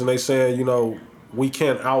rookies, and they saying, you know, we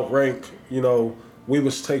can't outrank. You know, we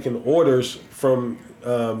was taking orders from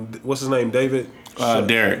what's his name, David.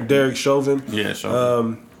 Derek Chauvin. Yeah,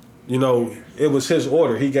 Chauvin. You know, it was his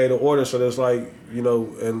order. He gave the order, so there's like, you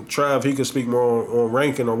know, and Trav, he could speak more on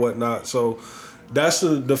ranking or whatnot. So that's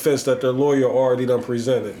the defense that their lawyer already done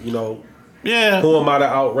presented. You know, who am I to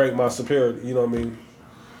outrank my superior? You know what I mean?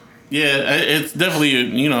 Yeah, it's definitely,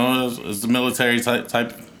 you know, it's the military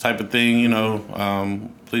type of thing. You know,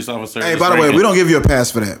 police officer. Hey, by the way, we don't give you a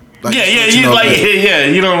pass for that. Like, you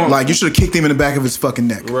don't like you should have kicked him in the back of his fucking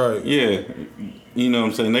neck. Right. Yeah. You know what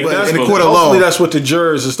I'm saying? But in the court of law, hopefully that's what the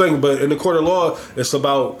jurors is thinking. But in the court of law, it's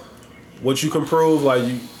about what you can prove. Like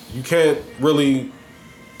you can't really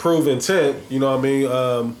prove intent. You know what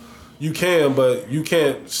I mean? You can, but you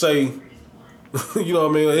can't say. You know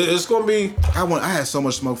what I mean? It's gonna be. I had so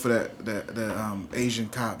much smoke for that Asian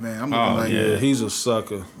cop, man. I'm looking like, yeah, he's a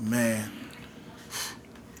sucker, man.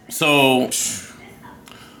 So,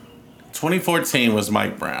 2014 was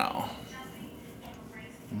Mike Brown.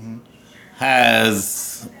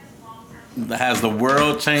 Has the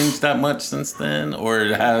world changed that much since then, or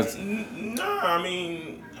it has? Nah, I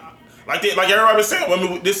mean, like everybody was saying, I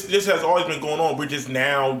mean, this has always been going on. We're just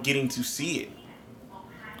now getting to see it.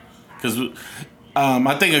 Because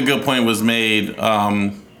I think a good point was made.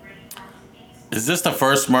 Is this the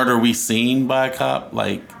first murder we seen by a cop?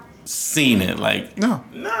 Like, seen it? Like, no.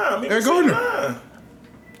 Nah, I mean, Eric Gardner.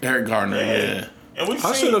 Eric Gardner, yeah. And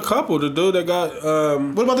I seen a couple. The dude that got.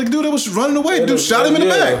 What about the dude that was running away? Dude shot him in the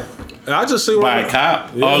back. I just see by a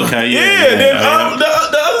cop. Yeah. Oh, okay, Then the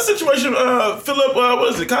other situation, Philip, what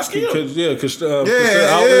is it, Koski? In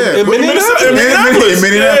Minneapolis.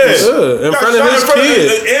 In front of his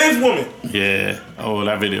kid and his woman. Yeah. Oh,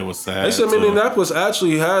 that video was sad. They said Minneapolis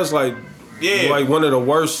actually has like one of the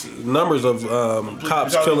worst numbers of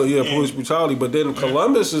cops killing, police brutality. But then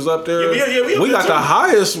Columbus is up there. We got the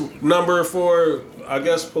highest number for, I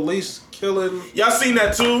guess, police killing. Y'all seen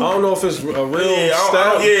that too? I don't know if it's a real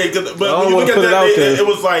stat. But I don't want to put it out there. It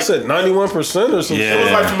was like 91% or something. Yeah. It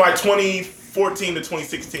was like from like 2014 to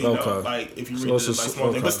 2016. Okay. Though. Like if you read this, like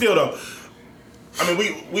small thing, but still though. I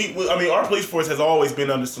mean, I mean, our police force has always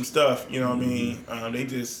been under some stuff. You know what I mean? They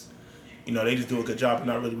just do a good job of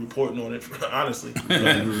not really reporting on it, honestly.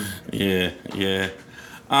 Yeah.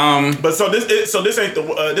 But so this ain't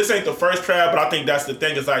the first trap, but I think that's the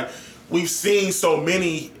thing. It's like we've seen so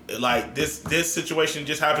many like this situation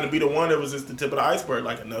just happened to be the one that was just the tip of the iceberg.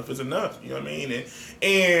 Like enough is enough. You know what I mean?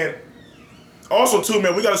 And also too,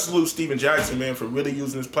 man, we gotta salute Steven Jackson, man, for really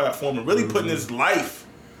using his platform and really putting his life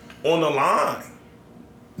on the line.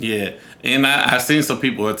 Yeah, and I seen some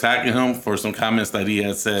people attacking him for some comments that he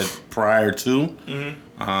had said prior to.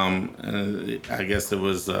 I guess it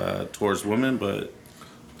was towards women, but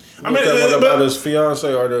I mean, what about his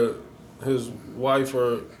fiance or his wife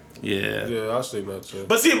or? Yeah, I see that too.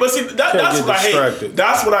 But see, that's what I hate.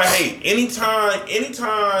 That's what I hate.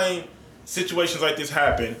 Anytime situations like this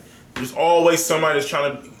happen, there's always somebody that's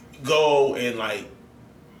trying to go and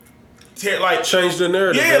change the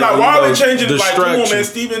narrative. Yeah, like why are they changing? Like, come on, man.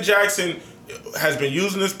 Steven Jackson has been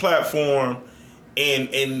using this platform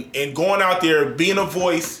and going out there being a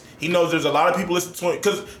voice. He knows there's a lot of people listening to him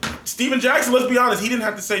because Steven Jackson. Let's be honest, he didn't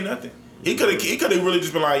have to say nothing. He could have really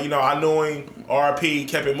just been like, I know him. RP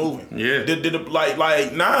kept it moving. Yeah.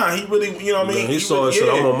 Nah. He really, you know what I mean. He saw it. Said,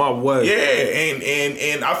 I'm on my way.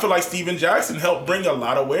 Yeah, and I feel like Steven Jackson helped bring a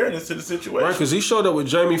lot of awareness to the situation. Right, because he showed up with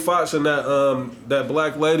Jamie Foxx and that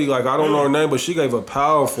black lady. Like I don't know her name, but she gave a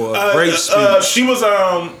powerful, great speech. She was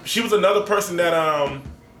another person that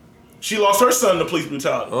she lost her son to police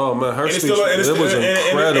brutality. Oh man, her speech was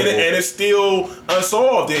incredible, and it's still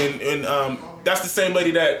unsolved. And that's the same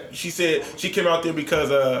lady that she said she came out there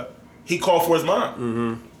because he called for his mom.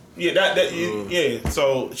 Mm-hmm. Yeah,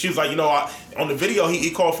 So she was like, on the video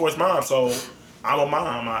he called for his mom. So I'm a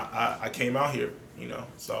mom. I came out here.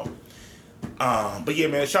 So. But yeah,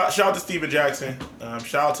 man. Shout out to Steven Jackson.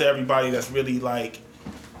 Shout out to everybody that's really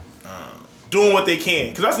doing what they can.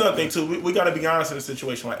 Because that's another thing too. We got to be honest in the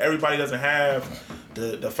situation. Like everybody doesn't have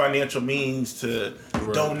the financial means to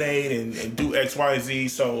donate and do X, Y, and Z.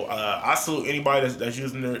 So I salute anybody that's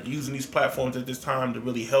using these platforms at this time to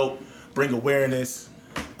really help bring awareness.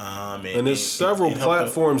 And there's several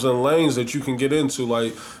platforms and lanes that you can get into.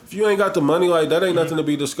 Like, if you ain't got the money, like, that ain't nothing to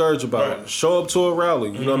be discouraged about. Right. Show up to a rally.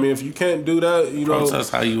 You know what I mean? If you can't do that, you know.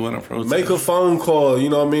 Protest how you want to protest. Make a phone call, you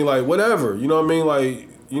know what I mean? Like, whatever. You know what I mean? Like,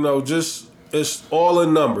 you know, just, it's all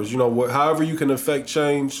in numbers. You know, however you can affect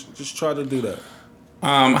change, just try to do that.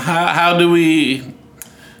 How do we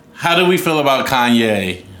feel about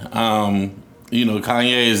Kanye? You know,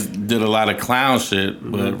 Kanye did a lot of clown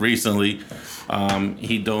shit, but recently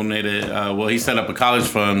he donated. He set up a college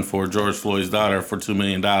fund for George Floyd's daughter for $2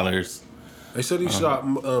 million. They said he shot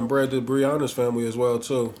Brad to Breonna's family as well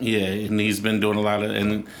too. Yeah, and he's been doing a lot of.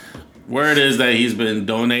 And word is that he's been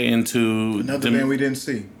donating to another man we didn't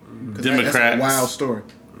see. Democrats. That's a wild story.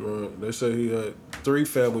 They said he had 3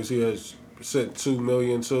 families. He had sent $2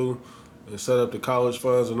 million to, and set up the college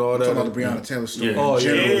funds and all that. Talking about the Breonna Taylor story. Yeah. Oh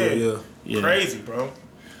yeah. Crazy, bro.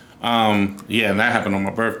 Yeah, and that happened on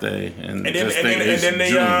my birthday, and then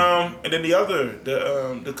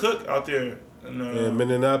the cook out there in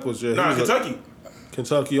Minneapolis, Kentucky.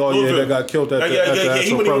 Kentucky, that got killed at the actual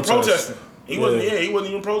he wasn't even protest. protesting. He wasn't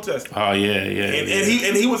even protesting. Oh yeah.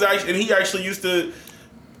 And he actually used to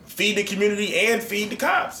feed the community and feed the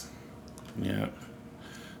cops. Yeah.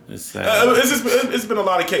 It's been a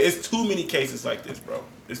lot of cases. It's too many cases like this, bro.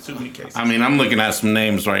 It's too many cases. I mean, I'm looking at some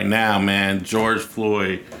names right now, man. George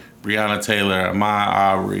Floyd, Breonna Taylor, Ahmaud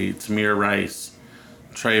Arbery, Tamir Rice,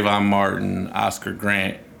 Trayvon Martin, Oscar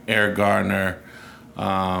Grant, Eric Gardner,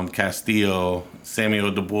 Castillo,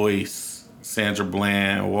 Samuel Du Bois, Sandra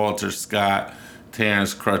Bland, Walter Scott,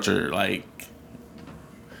 Terrence Crutcher. Like,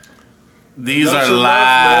 these are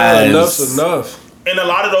lies. Enough's enough. And a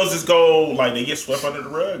lot of those just go, like, they get swept under the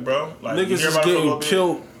rug, bro. Like, niggas is getting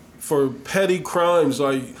killed for petty crimes.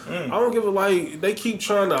 Like, I don't give a, like, they keep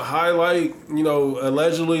trying to highlight, you know,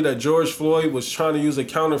 allegedly that George Floyd was trying to use a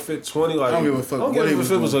counterfeit 20. Like, I don't give a fuck. I don't give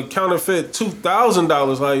if it was a counterfeit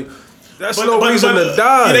 $2,000. Like, that's no reason to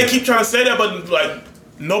die. Yeah, they keep trying to say that, but, like,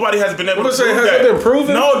 nobody has been able to prove that. Has it been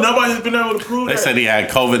proven? No, nobody has been able to prove that. They said he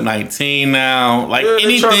had COVID-19 now. Like,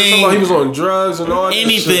 anything. He was on drugs and all that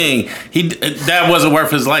anything. That wasn't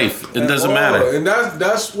worth his life. It doesn't matter. And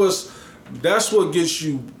that's what gets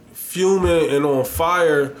you fuming and on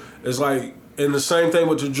fire. Is like, and the same thing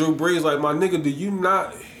with the Drew Brees. Like, my nigga, do you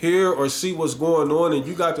not hear or see what's going on? And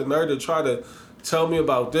you got the nerve to try to tell me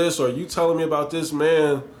about this, or you telling me about this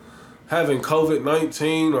man having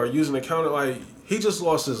COVID-19 or using a counter, like, he just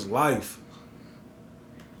lost his life.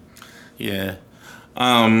 Yeah.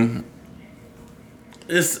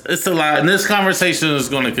 It's a lot. And this conversation is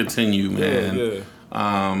going to continue, man.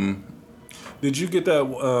 Yeah. Did you get that,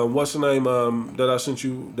 what's the name that I sent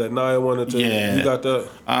you, that Nia wanted to? Yeah. You got that?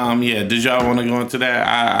 Yeah. Did y'all want to go into that?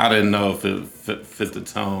 I didn't know if it fit the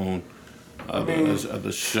tone of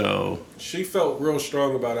the show. She felt real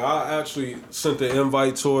strong about it. I actually sent the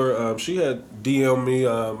invite to her. She had DM'd me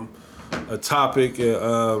a topic,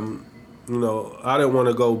 and you know, I didn't want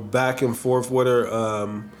to go back and forth with her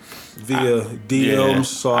via DMs. Yeah,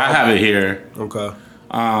 so I have it here. Okay.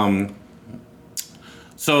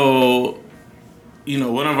 So, you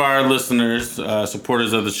know, one of our listeners,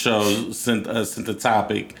 supporters of the show, sent the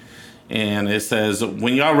topic, and it says,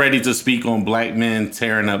 "When y'all ready to speak on black men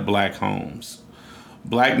tearing up black homes,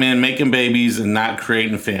 black men making babies and not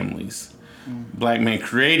creating families." Black men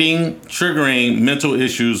triggering mental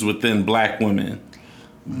issues within black women.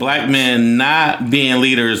 Black men not being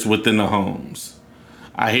leaders within the homes.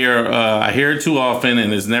 I hear it too often,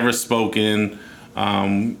 and it's never spoken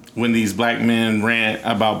when these black men rant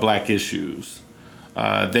about black issues.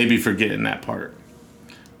 They be forgetting that part.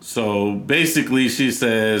 So basically, she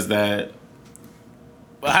says that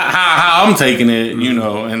how I'm taking it, you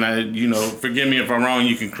know, and forgive me if I'm wrong.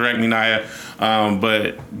 You can correct me, Nia.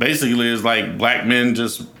 But basically, it's like black men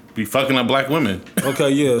just be fucking up black women.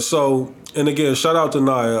 Okay, yeah. So, and again, shout out to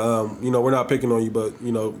Nia. You know, we're not picking on you, but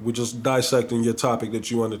you know, we're just dissecting your topic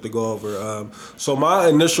that you wanted to go over. So my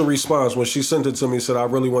initial response when she sent it to me said, "I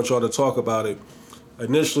really want y'all to talk about it."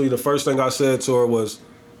 Initially, the first thing I said to her was,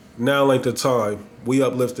 "Now ain't the time. We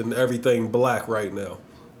uplifting everything black right now."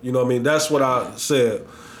 You know what I mean? That's what I said.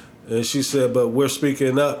 And she said, "But we're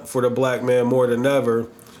speaking up for the black man more than ever.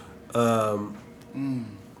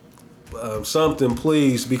 Something,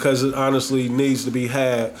 please, because it honestly needs to be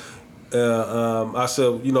had." I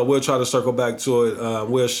said, you know, we'll try to circle back to it.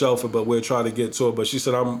 We'll shelf it, but we'll try to get to it. But she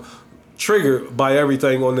said, "I'm triggered by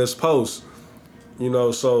everything on this post." You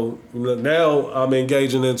know, so now I'm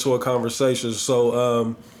engaging into a conversation.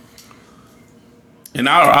 So, and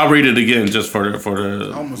I'll read it again just for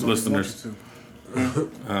the listeners.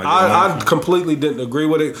 I completely didn't agree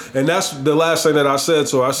with it, and that's the last thing that I said.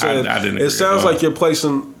 So I said, I didn't agree it sounds at all. like you're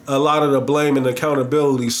placing a lot of the blame and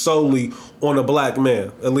accountability solely on a black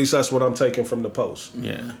man. At least that's what I'm taking from the post.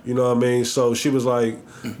 Yeah. You know what I mean? So she was like,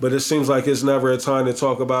 but it seems like it's never a time to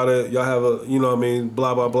talk about it. Y'all have a, you know what I mean,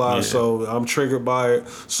 blah, blah, blah. Yeah. So I'm triggered by it.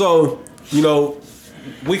 So, you know,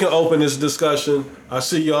 we can open this discussion. I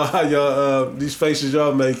see y'all, how y'all, these faces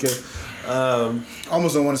y'all making.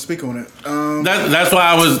 Almost don't want to speak on it. That's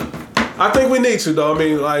why I think we need to, though. I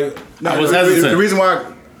mean, like, I was the hesitant. reason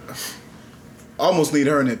why I almost need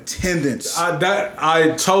her in attendance.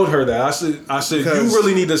 I told her that. I said you Because-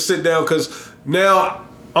 really need to sit down, because now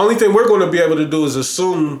only thing we're going to be able to do is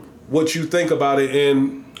assume what you think about it,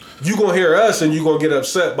 and you're going to hear us and you're going to get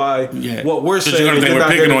upset by what we're 'Cause saying. you're gonna think You're we're not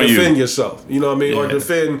picking going on to you. defend yourself. You know what I mean? Or Yeah.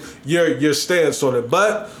 defend your stance on it.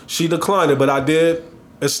 But she declined it. But I did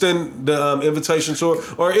extend the invitation to her,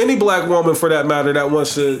 or any black woman for that matter that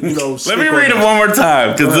wants to, you know, Let me read it one more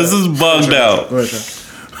time because this is bugged out. Go ahead,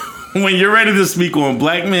 Sean. When you're ready to speak on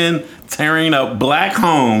black men tearing up black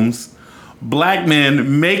homes, black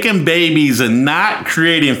men making babies and not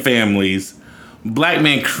creating families, black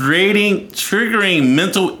men triggering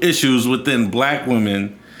mental issues within black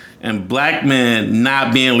women, and black men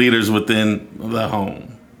not being leaders within the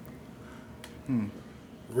home.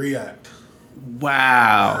 react.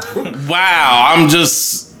 Wow. Wow. I'm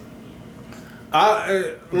just,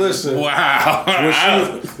 Listen.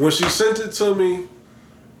 wow. When she sent it to me,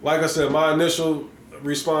 like I said, my initial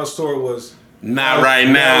response to her was, Not right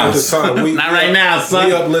now. at the time, Not right now, son.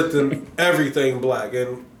 We uplifting everything black,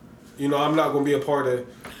 and you know I'm not going to be a part of,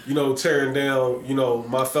 you know, tearing down, you know,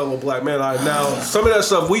 my fellow black man. Now some of that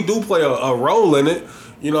stuff we do play a role in it,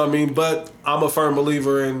 you know what I mean. But I'm a firm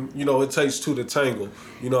believer in, you know, it takes two to tangle,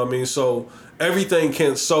 you know what I mean. So everything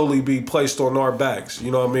can't solely be placed on our backs, you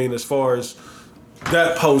know what I mean. As far as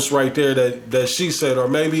that post right there that she said, or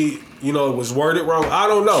maybe, you know, it was worded wrong. I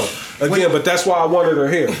don't know. Again, but that's why I wanted her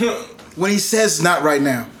here. When he says not right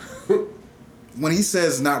now,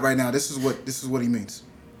 this is what he means.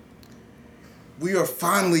 We are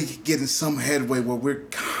finally getting some headway where we're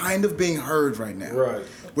kind of being heard right now. Right.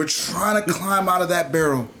 We're trying to climb out of that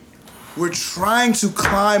barrel. We're trying to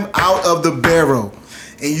climb out of the barrel,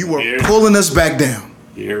 and you are pulling us back down.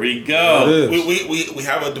 Here we go. We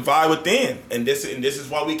have a divide within, and this is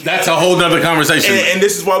why we can't. That's a whole nother conversation. And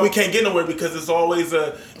this is why we can't get nowhere, because it's always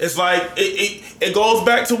it's like it goes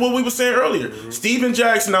back to what we were saying earlier. Mm-hmm. Steven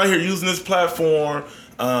Jackson out here using this platform,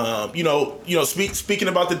 speaking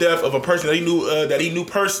about the death of a person that he knew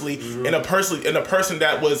personally, mm-hmm. and a person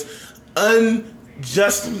that was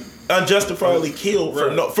unjustifiably killed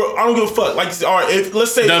for I don't give a fuck. Like, all right,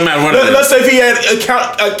 let's say doesn't matter what let's say if he had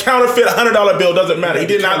a counterfeit $100 bill, doesn't matter. He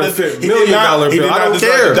did not deserve to die. I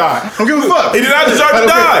don't give a fuck. He did not deserve to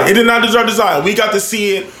die. He did not deserve to die. We got to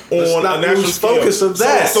see it on a national scale. Focus of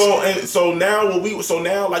that. So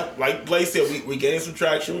now, like Blaze said, we're getting some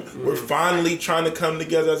traction. Mm-hmm. We're finally trying to come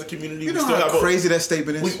together as a community. You know how crazy that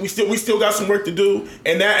statement is. We still got some work to do,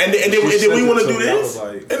 and then we want to do this,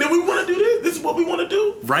 and then we want to do this. This is what we want to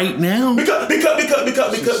do right now. Because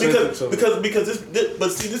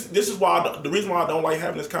this is why the reason why I don't like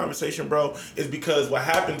having this conversation, bro, is because what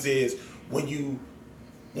happens is when you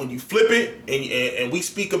flip it and we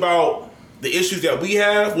speak about the issues that we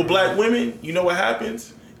have with black women, you know what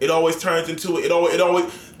happens? It always turns into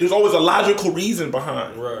there's always a logical reason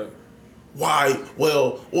behind. Right. Why?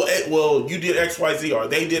 Well, you did XYZ or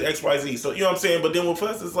they did XYZ. So you know what I'm saying? But then with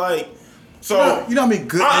us, it's like, so you know how many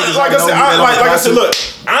good niggas like I said, look.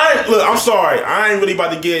 I'm sorry. I ain't really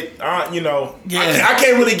about to get, I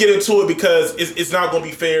can't really get into it because it's not going to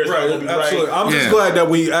be fair. It's not going to be absolutely. right. I'm just glad that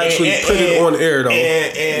we actually put it on air, though.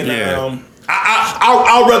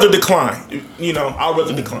 I'll rather decline. You know, I'll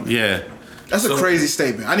rather decline. Yeah. That's a crazy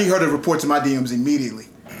statement. I need her to report to my DMs immediately.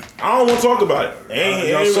 I don't want to talk about it.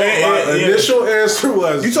 My initial answer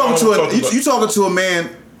was, you talking to a man,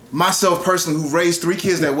 myself personally, who raised 3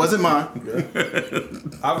 kids that wasn't mine.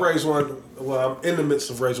 I've raised one. Well, I'm in the midst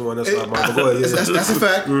of raising one. That's not mine. But go ahead. That's a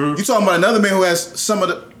fact. Mm-hmm. You talking about another man who has some of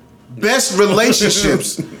the best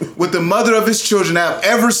relationships with the mother of his children I've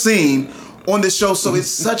ever seen on this show. So it's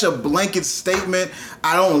such a blanket statement.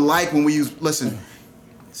 I don't like when we use. Listen.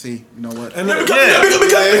 See, you know what? And because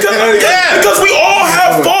we all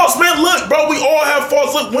have faults, man. Look, bro, we all have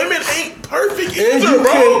faults. Look, women ain't perfect either,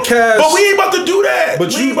 bro. But we ain't about to do that.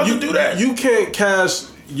 But you can't cast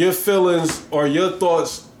your feelings or your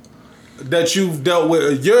thoughts that you've dealt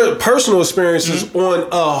with, your personal experiences, on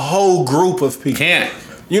a whole group of people. Can't.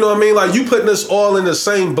 You know what I mean? Like, you putting us all in the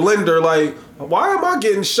same blender. Like, why am I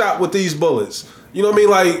getting shot with these bullets? You know what I mean?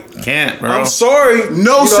 Like, can't, bro. I'm sorry.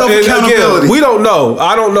 No self-accountability. We don't know.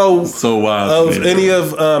 I don't know So wild. of any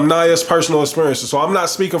of Naya's personal experiences. So I'm not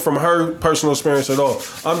speaking from her personal experience at all.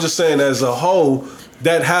 I'm just saying as a whole,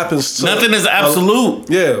 that happens to... Nothing is absolute.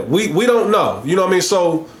 Yeah, we don't know. You know what I mean?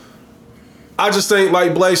 So I just think,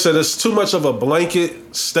 like Blaze said, it's too much of a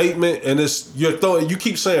blanket statement, and you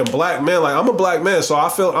keep saying black man. Like, I'm a black man, so I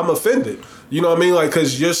feel I'm offended. You know what I mean? Like,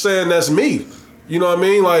 because you're saying that's me. You know what I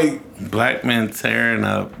mean? Like, black men tearing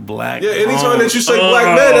up black. Yeah, anytime that you say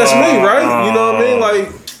black man, that's me, right? You know what I mean? Like,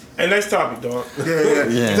 hey, next topic, dog.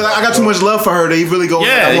 Yeah. 'Cause I got too much love for her. They really go.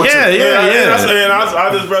 Yeah. I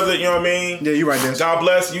just rather, you know what I mean? Yeah, you right there. God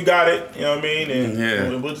bless, you got it. You know what I mean?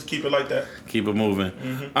 And we'll just keep it like that. Keep it moving.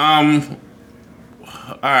 All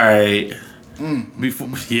right. Before,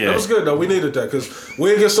 that was good though. We needed that because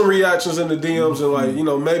we'll get some reactions in the DMs and like, you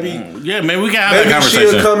know, maybe maybe we can have that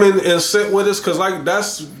conversation. She'll come in and sit with us because like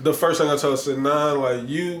that's the first thing I tell her. I said, nah, like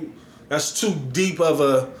that's too deep of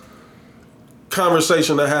a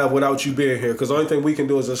conversation to have without you being here because the only thing we can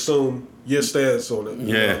do is assume your stance on it.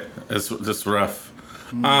 Yeah, it's rough.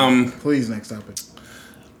 Please, next topic.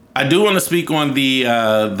 I do want to speak on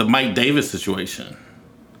the Mike Davis situation.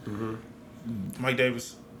 Mike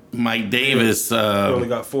Davis. He only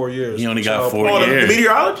got 4 years. He only got 4 years. The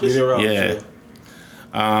meteorologist?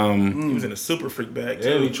 Yeah. He was in a super freak bag, too.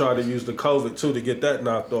 And he tried to use the COVID, too, to get that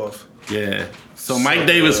knocked off. Yeah. So Mike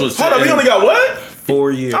Davis was... Hold on, he only got what?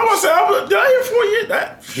 4 years. I was going to say, did I hear 4 years?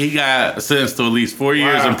 That? He got sentenced to at least 4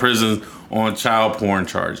 years in prison on child porn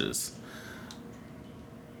charges.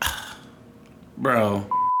 Bro.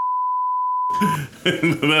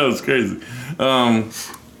 That was crazy.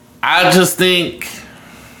 I just think...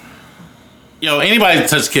 Yo, anybody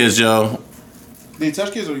touch kids, yo? Did he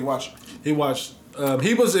touch kids or you watch? He watched.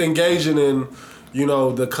 He was engaging in, you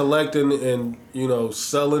know, the collecting and, you know,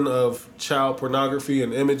 selling of child pornography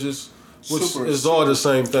and images, which is all the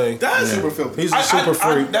same thing. That's super filthy. He's a super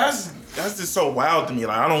freak. That's just so wild to me.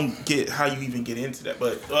 Like, I don't get how you even get into that,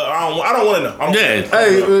 but I don't want to know.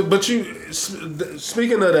 Hey, but you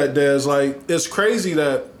speaking of that, Des, like it's crazy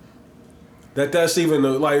that's even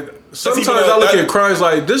like. Sometimes I look at crimes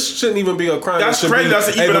like this shouldn't even be a crime. That's crazy. That's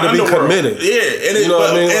even able to be committed. Yeah, and you know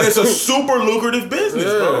what I mean? And it's a super lucrative business,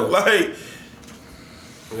 bro. Like,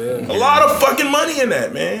 a lot of fucking money in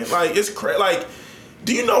that, man. Like, it's crazy. Like,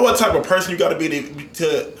 do you know what type of person you got to be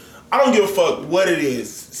to? I don't give a fuck what it is.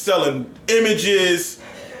 Selling images,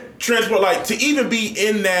 transport, like to even be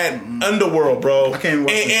in that underworld, bro. I can't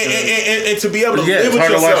watch and to be able to live with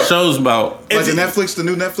hard yourself. to watch shows about. Like the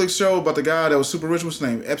new Netflix show about the guy that was super rich. What's his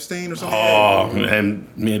name? Epstein or something? Oh, and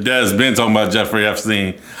me and Des been talking about Jeffrey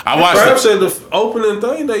Epstein. I watched Perhaps at the opening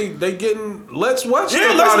thing, they getting let's watch.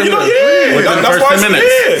 Yeah, let's you know, Within the first 10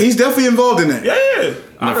 minutes. Yeah. He's definitely involved in that. Yeah.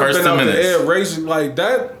 In the first 10 minutes. Air raising like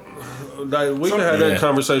that. Like we can have that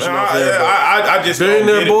conversation. I just they're in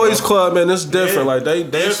their boys bro. club, man. It's different. Like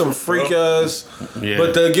they some freak ass. Yeah.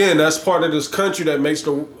 But again, that's part of this country that makes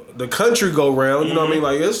the country go round. You know what I mean?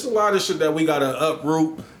 Like it's a lot of shit that we gotta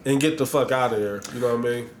uproot and get the fuck out of there. You know what I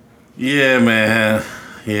mean? Yeah, man.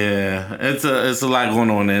 Yeah, it's a lot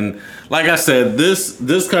going on, and like I said,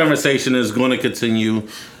 this conversation is going to continue.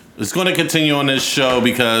 It's going to continue on this show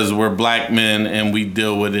because we're black men and we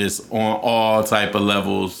deal with this on all type of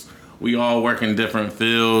levels. We all work in different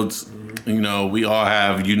fields. You know, we all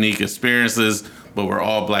have unique experiences, but we're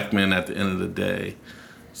all black men at the end of the day.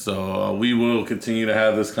 So we will continue to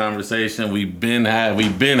have this conversation. We've been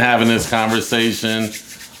having this conversation.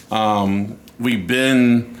 We've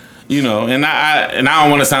been, you know, and I don't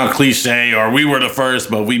want to sound cliche or we were the first,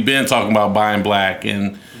 but we've been talking about buying black.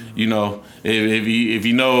 And you know, if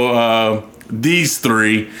you know these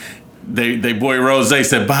three, they boy Rose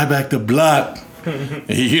said buy back the block.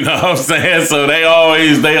 You know what I'm saying? So they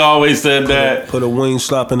always said that. Put a wing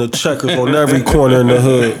slap in the checkers on every corner in the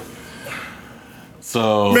hood.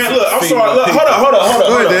 So man, look, I'm sorry. Look,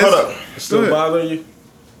 hold up. Still bothering you?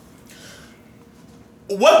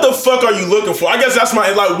 What the fuck are you looking for? I guess that's my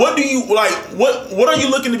like. What do you like? What are you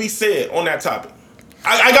looking to be said on that topic?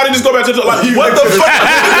 I gotta just go back to like what the fuck?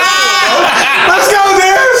 Let's go,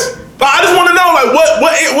 Darius. I just want to know, like,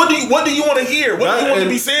 what do you want to hear? What do you want to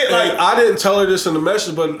be said? Like, I didn't tell her this in the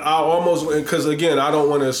message, but I almost, because again, I don't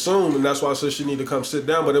want to assume, and that's why I said she need to come sit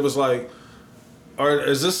down. But it was like,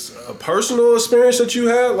 is this a personal experience that you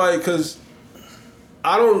had? Like, because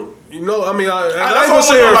I don't, you know, I mean, I ain't gonna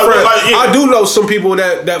say her friend. I do know some people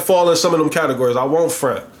that fall in some of them categories. I won't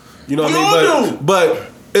front. You know what I mean? But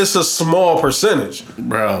it's a small percentage,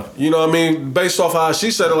 bro. You know what I mean? Based off how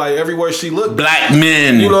she said it, like everywhere she looked, black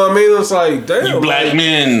men. You know what I mean? It's like, damn, you black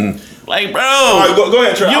men. Like, bro. All right, go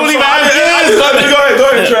ahead, Trav. You don't even Go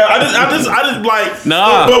ahead, Trav. I just like.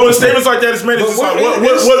 Nah. But when statements like that is made, it's like,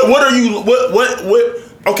 what are you? What?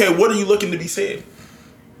 Okay, what are you looking to be said?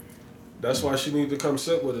 That's why she need to come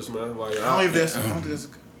sit with us, man. Like, I don't think that's.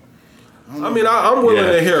 I'm willing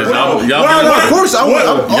to hear. Y'all Of course,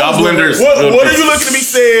 y'all blenders. What are you looking to be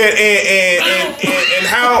said, and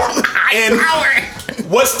how, and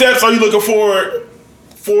what steps are you looking for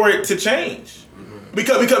it to change?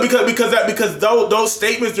 Because those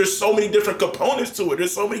statements, there's so many different components to it.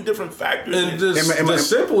 There's so many different factors. And the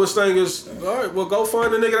simplest thing is, all right, well, go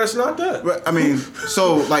find a nigga that's not that. But, I mean,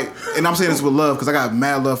 so like, and I'm saying this with love because I got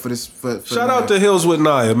mad love for this. For Shout out to Hills with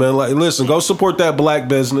Naya, man. Like, listen, go support that black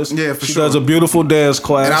business. Yeah, for she sure. does a beautiful dance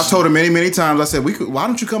class. And I've told her many times. I said, why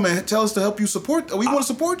don't you come and tell us to help you support? We want to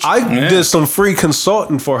support you. I did some free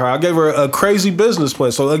consulting for her. I gave her a crazy business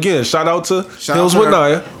plan. So again, shout out to Hills with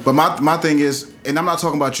Naya. But my thing is, and I'm not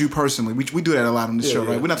talking about you personally. We do that a lot on this show,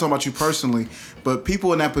 right? We're not talking about you personally, but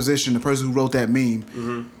people in that position, the person who wrote that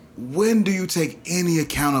meme, when do you take any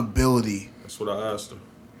accountability? That's what I asked her.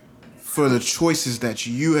 For the choices that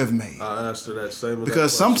you have made. I asked her that same.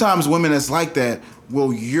 Because sometimes women that's like that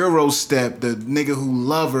will Euro step the nigga who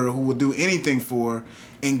love her, who will do anything for her,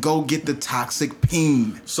 and go get the toxic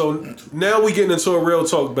peen. So now we getting into a real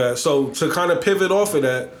talk back. So to kind of pivot off of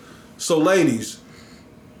that, so ladies,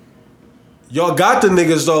 y'all got the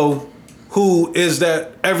niggas though who is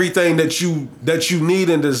that everything that you need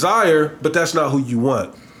and desire, but that's not who you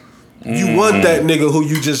want. You want that nigga who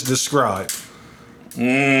you just described.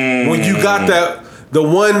 When you got the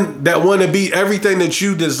one that want to be everything that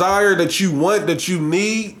you desire, that you want, that you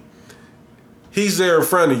need, he's there in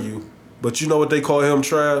front of you. But you know what they call him,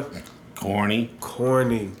 Trav? Corny.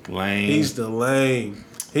 Lame. He's the lame.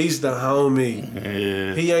 He's the homie.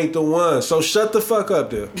 Yeah. He ain't the one. So shut the fuck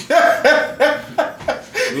up there.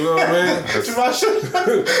 You know what I mean?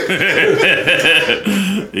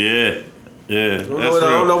 Yeah. I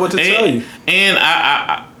don't know what to tell you. And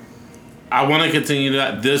I want to continue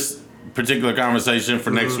this particular conversation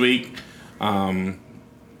for next week.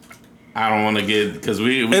 I don't want to get because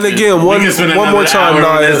we and again one more time,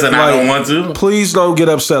 Naya, and I don't want to. Please don't get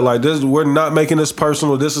upset like this. We're not making this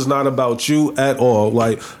personal. This is not about you at all.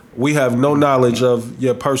 Like, we have no knowledge of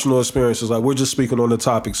your personal experiences. Like, we're just speaking on the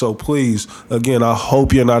topic. So please, again, I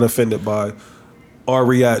hope you're not offended by our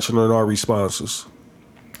reaction and our responses.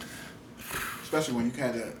 Especially when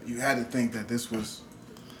you had to think that this was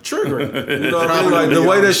triggering. You know what I mean? Like the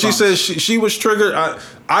way that she said she was triggered.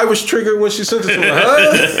 I was triggered when she sent it to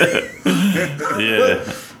her.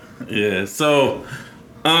 Yeah. So,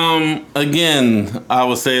 again, I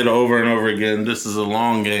will say it over and over again. This is a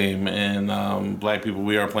long game, and black people,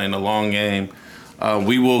 we are playing a long game.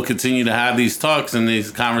 We will continue to have these talks and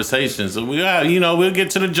these conversations. So we'll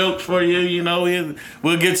get to the jokes for you.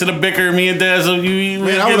 We'll get to the bicker. Me and Dad. So I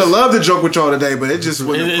would have loved to joke with y'all today, but it just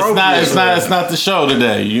wasn't appropriate. It's not the show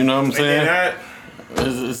today. You know what I'm saying?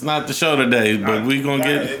 It's not the show today, but we gonna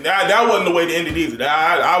get. That wasn't the way to end it either.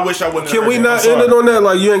 I wish I wouldn't. Can we not end it on that?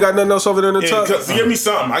 Like, you ain't got nothing else over there in the top? Give me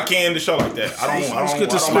something. I can't end the show like that. Let's get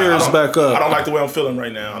the spirits back up. I don't like the way I'm feeling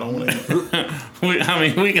right now. I don't want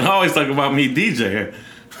to. We can always talk about me DJing.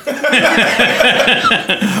 But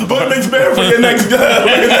it's better for your next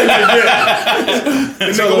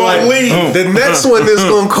The next one is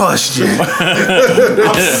gonna cost you.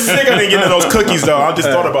 I'm sick of getting those cookies though. I just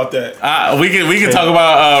thought about that. We can talk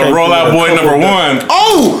about Rollout Boy number 1.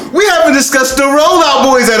 Oh, we haven't discussed the Rollout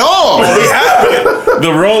Boys at all. We haven't. The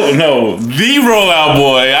Rollout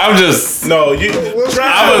Boy. I'm just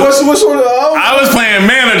What's one of those? I was playing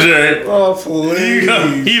manager. Oh, please.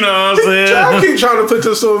 You know what I'm saying? I keep trying to put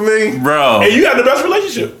this on me, bro. And you have the best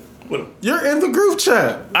relationship with him. You're in the group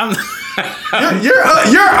chat. You're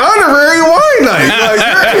honorary wine night.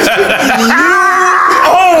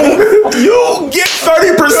 You get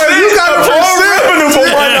 30%. You got of all revenue for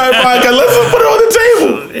wine night podcast. Let's put it on the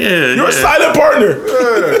table. Yeah, you're a silent partner.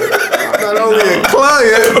 I'm not only a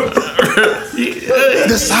client.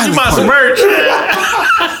 You buy some merch.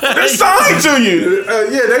 They're signed to you.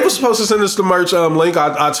 They were supposed to send us the merch link.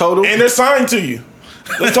 I told them. And they're signed to you.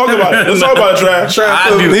 Let's talk about it.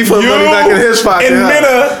 Trav. He put money back in his pocket. And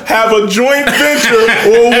Minna have a joint venture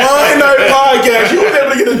with Wine Night Podcast. You were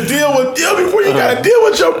able to get a deal with them before you got a deal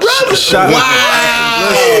with your brother. Shout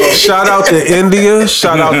out to India.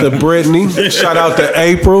 Shout out to Brittany. Shout out to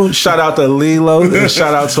April. Shout out to Lilo. And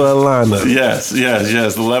shout out to Alana. Yes.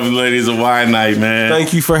 11 ladies of Wine Night, man.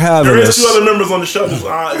 Thand you for having us. There is 2 other members on the show.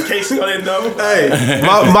 In case you didn't know. Hey,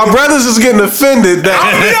 my brothers is getting offended that.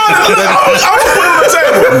 I was putting on the table.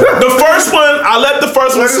 The first one, I let the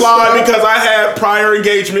first one slide because I had prior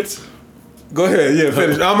engagements Go ahead, yeah,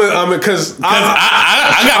 finish. I'm because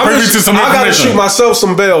I got privy to some I gotta information. shoot myself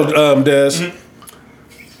some bail, Des.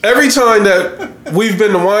 Every time that we've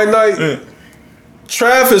been to wine night,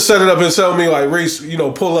 Trav has set it up and tell me like, Reese,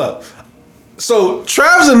 pull up. So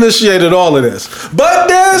Trav's initiated all of this, but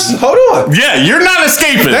Des, hold on. Yeah, you're not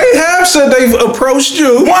escaping. They have said they've approached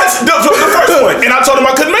you. Once the first one, and I told them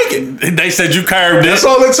I couldn't make it. They said you curved it. That's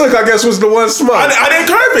all it took, I guess, was the one smoke. I didn't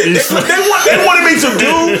curve it. They wanted me to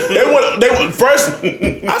do. They first.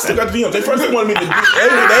 I still got the DMs. They wanted me to do.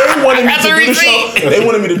 They wanted me to do the show. They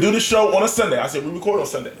wanted me to do the show on a Sunday. I said we record on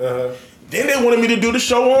Sunday. Then they wanted me to do the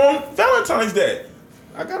show on Valentine's Day.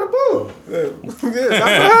 I got a boo.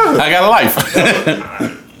 I got a life.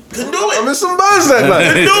 Couldn't do it. I'm in some buzz that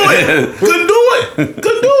night. Couldn't do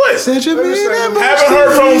it. Said you mean that much Haven't to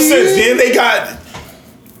heard from them me. since. Then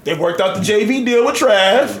they worked out the JV deal with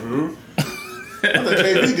Trav. The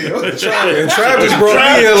JV deal. And Travis brought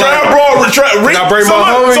me in like, I bring my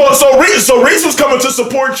homie? So Reese was coming to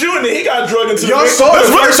support you, and then he got drugged into Y'all the saw Let's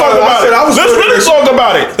the really first talk time. I about said it. I was Let's really really talk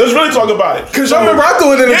about it. Let's really talk about it. Cause y'all remember I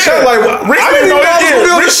threw it in the chat like, Reese I didn't didn't know know I was gonna be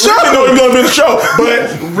on the Reese show. didn't know he was gonna be on the show, but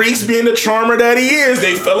Reese being the charmer that he is,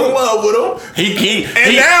 they fell in love with him.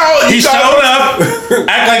 Now he showed up,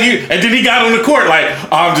 act like you, and then he got on the court like,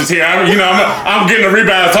 I'm just here. I'm getting a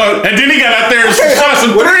rebound, and then he got out there and shot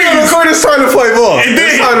some When he on the threes. court, it's time to play ball. And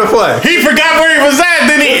then It's time to play. He forgot where he was at.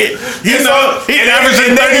 Then he's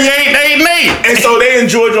averaging 38, 8, and 8. And so they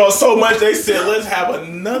enjoyed y'all so much, they said, let's have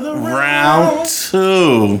another Round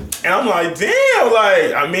 2. And I'm like, damn,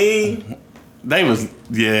 They was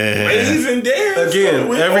ladies and dance.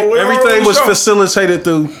 Again, everything was facilitated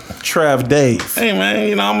through Trav Dave. Hey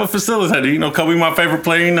man, I'm a facilitator. Kobe, my favorite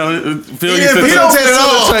player. Phil, He didn't facilitate at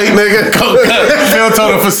all. nigga. Phil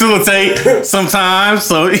told him to facilitate sometimes.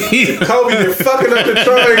 So Kobe, you're fucking up the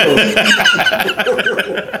triangle.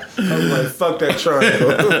 I'm like, fuck that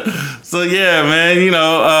triangle. So yeah,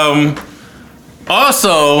 man.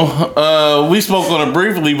 Also, we spoke on it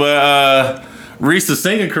briefly, but Reese's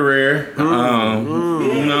singing career. You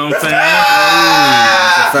know what I'm saying?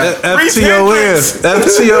 FTON.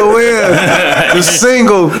 The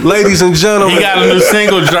single, ladies and gentlemen. He got a new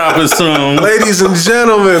single dropping soon. Ladies and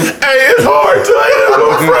gentlemen. Hey, it's hard to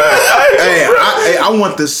I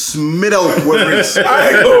want the Smitto words.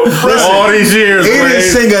 All these years, He didn't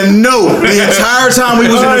sing a note the entire time we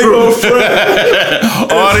was in the group.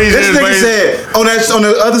 all these This years, nigga baby. said on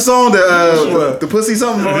the other song, the pussy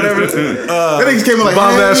something or whatever. That nigga came in like,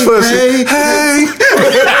 Bomb ass pussy. hey.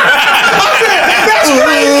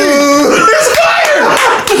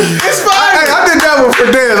 It's fire. Hey, I did that one for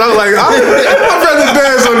dance. I was like, I'd rather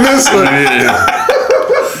dance on this one.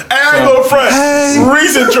 I ain't gonna front.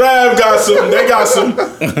 Reese and Trav got some.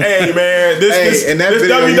 Hey man, this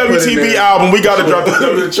WWTB album, we gotta drop this.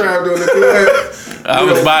 Trav doing it. I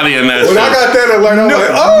was bodying that When shit. I got that, I'm like,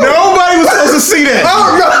 Nobody was supposed to see that.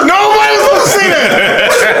 Nobody was supposed to see that.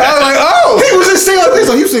 I was like, He was just singing like this.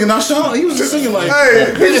 He was singing not Sean. He was just singing like.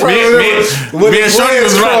 hey, Me and Shorty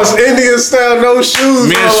was cross rocking. Indian style, no shoes.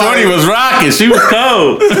 Me and Shorty was rocking. She was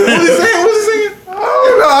cold. What was he saying? What was he singing? Oh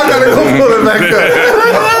no, I gotta go pull it back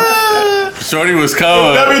up. Shorty was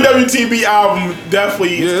cold. WWTB album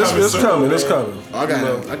definitely It's coming. coming. I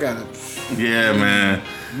got a Yeah, man.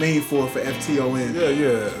 name for FTON.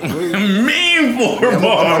 Yeah. Mean for I'm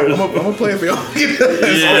bars. gonna play it for y'all.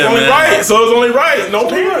 Yeah, Only man. right, so it's only right. No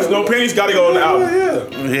pennies gotta go on the album.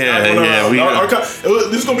 Yeah.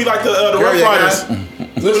 This is gonna be like the Rough yeah, Riders.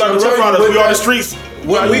 This is like the Rough Riders. We on the streets.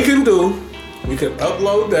 What we can do, we can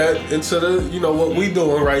upload that into the, what we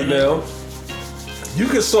doing right now. You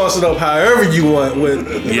can sauce it up however you want with.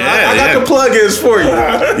 I got the plugins for you.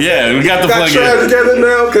 Yeah, we got the Got plug Trav in. together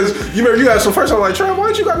now because you remember you had some first. I'm like, Trav, why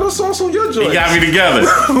ain't you got no sauce on your joint? He got me together.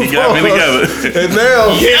 And now,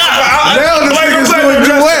 now the niggas doing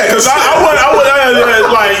duets. Cause I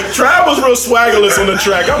like Trav was real swaggerless on the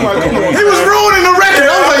track. I'm like, come on. He was ruining the record.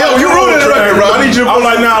 I was like, yo, you ruining the record, bro. I need you. I'm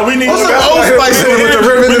like, nah, we need. What's the Old Spice in with the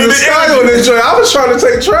ribbon and the sky on this joint. I was trying to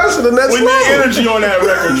take Trav to the next We level. need energy on that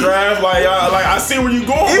record, Trav. Like I see where you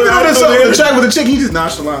going. Even but on I the feel song, the energy. track with the chick, he just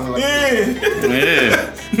nonchalant. Like,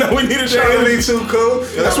 Yeah. No, we need a Trying to be change. too cool.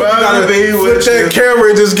 That's what you gotta be Flip with that camera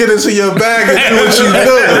and just get into your bag and do what you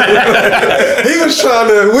do. He was trying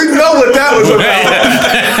to. We know what that was about.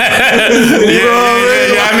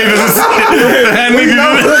 I need to see. We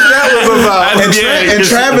know what that was about. And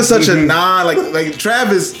Trav is such a like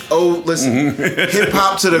Trav is listen, hip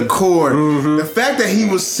hop to the core. The fact that he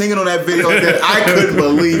was singing on that video like that, I couldn't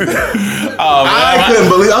believe it. I couldn't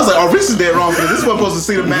believe it. I was like, oh, Reese is dead wrong for this. This is supposed to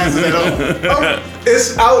see the masses at all.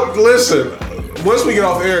 It's out. Listen, once we get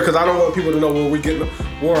off air, because I don't want people to know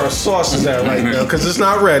where our sauce is at right now, because it's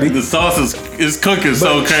not ready. The sauce is cooking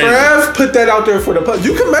so crazy. Trav put that out there for the public.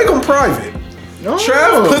 You can make them private. No.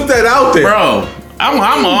 Trav put that out there, bro.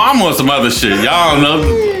 I'm on some other shit. Y'all know.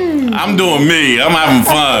 I'm doing me. I'm having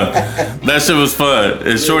fun. That shit was fun.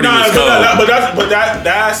 And Shorty was cold. But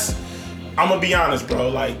that's. I'm gonna be honest, bro.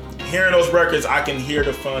 Like hearing those records, I can hear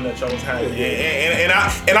the fun that y'all was having. And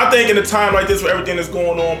I think in a time like this with everything that's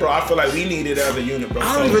going on, bro, I feel like we need it as a unit, bro.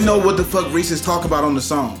 I don't even know what the fuck Reese's talk about on the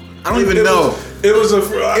song. I don't even know. It was a.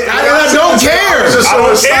 I don't care. I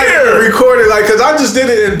don't care. Recorded like, cause I just did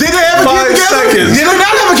it in. Did they have a kid together? Seconds. Did they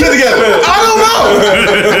not have a kid together? I don't know.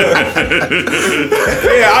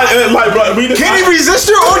 Can he resist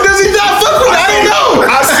her or does he not fuck with her? I don't know.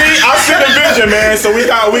 I see the vision, man. So we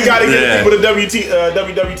got to get people the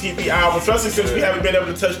WWTP album, especially since we haven't been able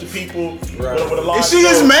to touch the people with a lot. Is she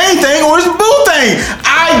his main thing or his boo thing?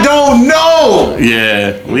 I don't know.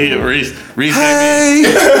 Yeah, Reese. Hey.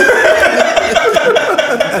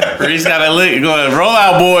 Reese got a lick going. Roll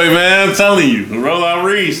out, boy, man. I'm telling you, roll out,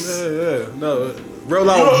 Reese. No. Roll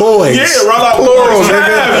out boys. Yeah, roll out boys.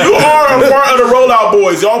 You are a part of the rollout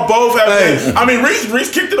boys. Y'all both have. Hey. I mean,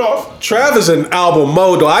 Reese kicked it off. Trav is in album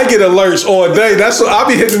mode though. I get alerts all day. That's what I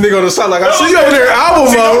be hitting the nigga on the side like I see you over there in album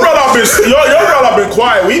mode. Your rollout been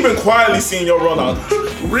quiet. We've been quietly seeing your rollout.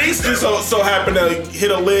 Reese just so happened to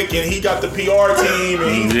hit a lick and he got the PR team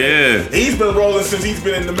and he's been rolling since he's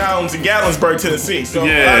been in the mountains in Gatlinburg, Tennessee. So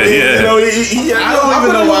you know, I don't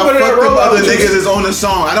even know why fucking other niggas is on the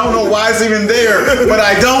song. I don't know why it's even there, but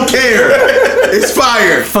I don't care. It's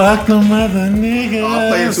fire. Fuck them other niggas. I'll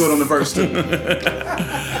play into it on the verse too.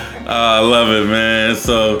 I love it, man.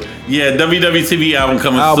 So yeah, WWTV album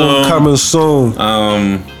coming soon.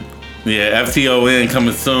 FTON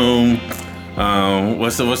coming soon.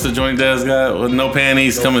 What's the joint Dez got? With No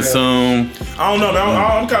Panties coming soon. I don't know, man.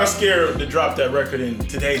 I'm kind of scared to drop that record in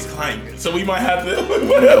today's climate, so we might have to.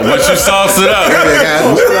 Once you sauce it up,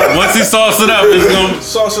 once he sauce it up, it's gonna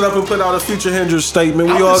sauce it up and put out a Future Hendrix statement.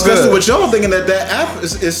 We all discussing good. with y'all thinking that app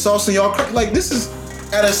is saucing y'all like this is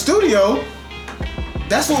at a studio.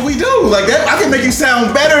 That's what we do. Like that, I can make you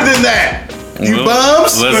sound better than that. You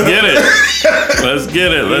bums. Let's get it. Let's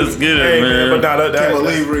get it, man. But can't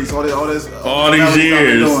believe Reese all these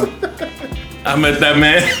years. I met that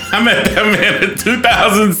man in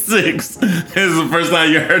 2006. This is the first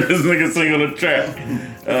time you heard this nigga sing on the track.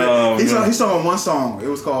 He sung on one song. It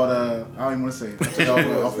was called I don't even want to say it. I'll take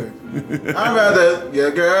it off here. I'd rather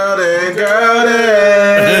girl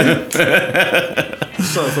then.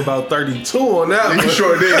 Sung for about 32 on that one. You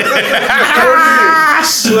sure did.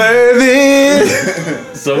 Sweating.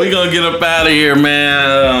 So we gonna get up out of here,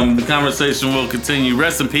 man. The conversation will continue.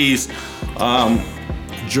 Rest in peace,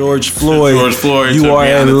 George Floyd. You are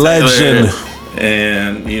a legend.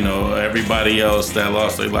 And you know everybody else that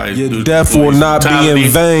lost their life. Your death will not be in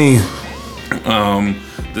vain.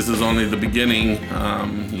 This is only the beginning,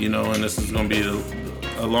 you know, and this is gonna be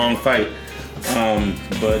a long fight.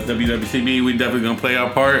 But WWTB, we definitely gonna play our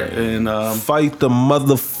part and fight the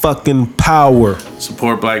motherfucking power.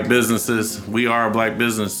 Support black businesses. We are a black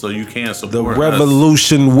business, so you can support The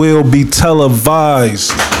revolution will be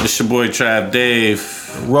televised. It's your boy Trav Dave.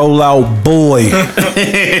 Roll out boy.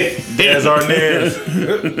 There's our names.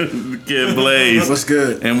 Kid Blaze. What's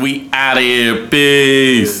good? And we out of here.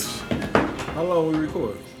 Peace. How long we record?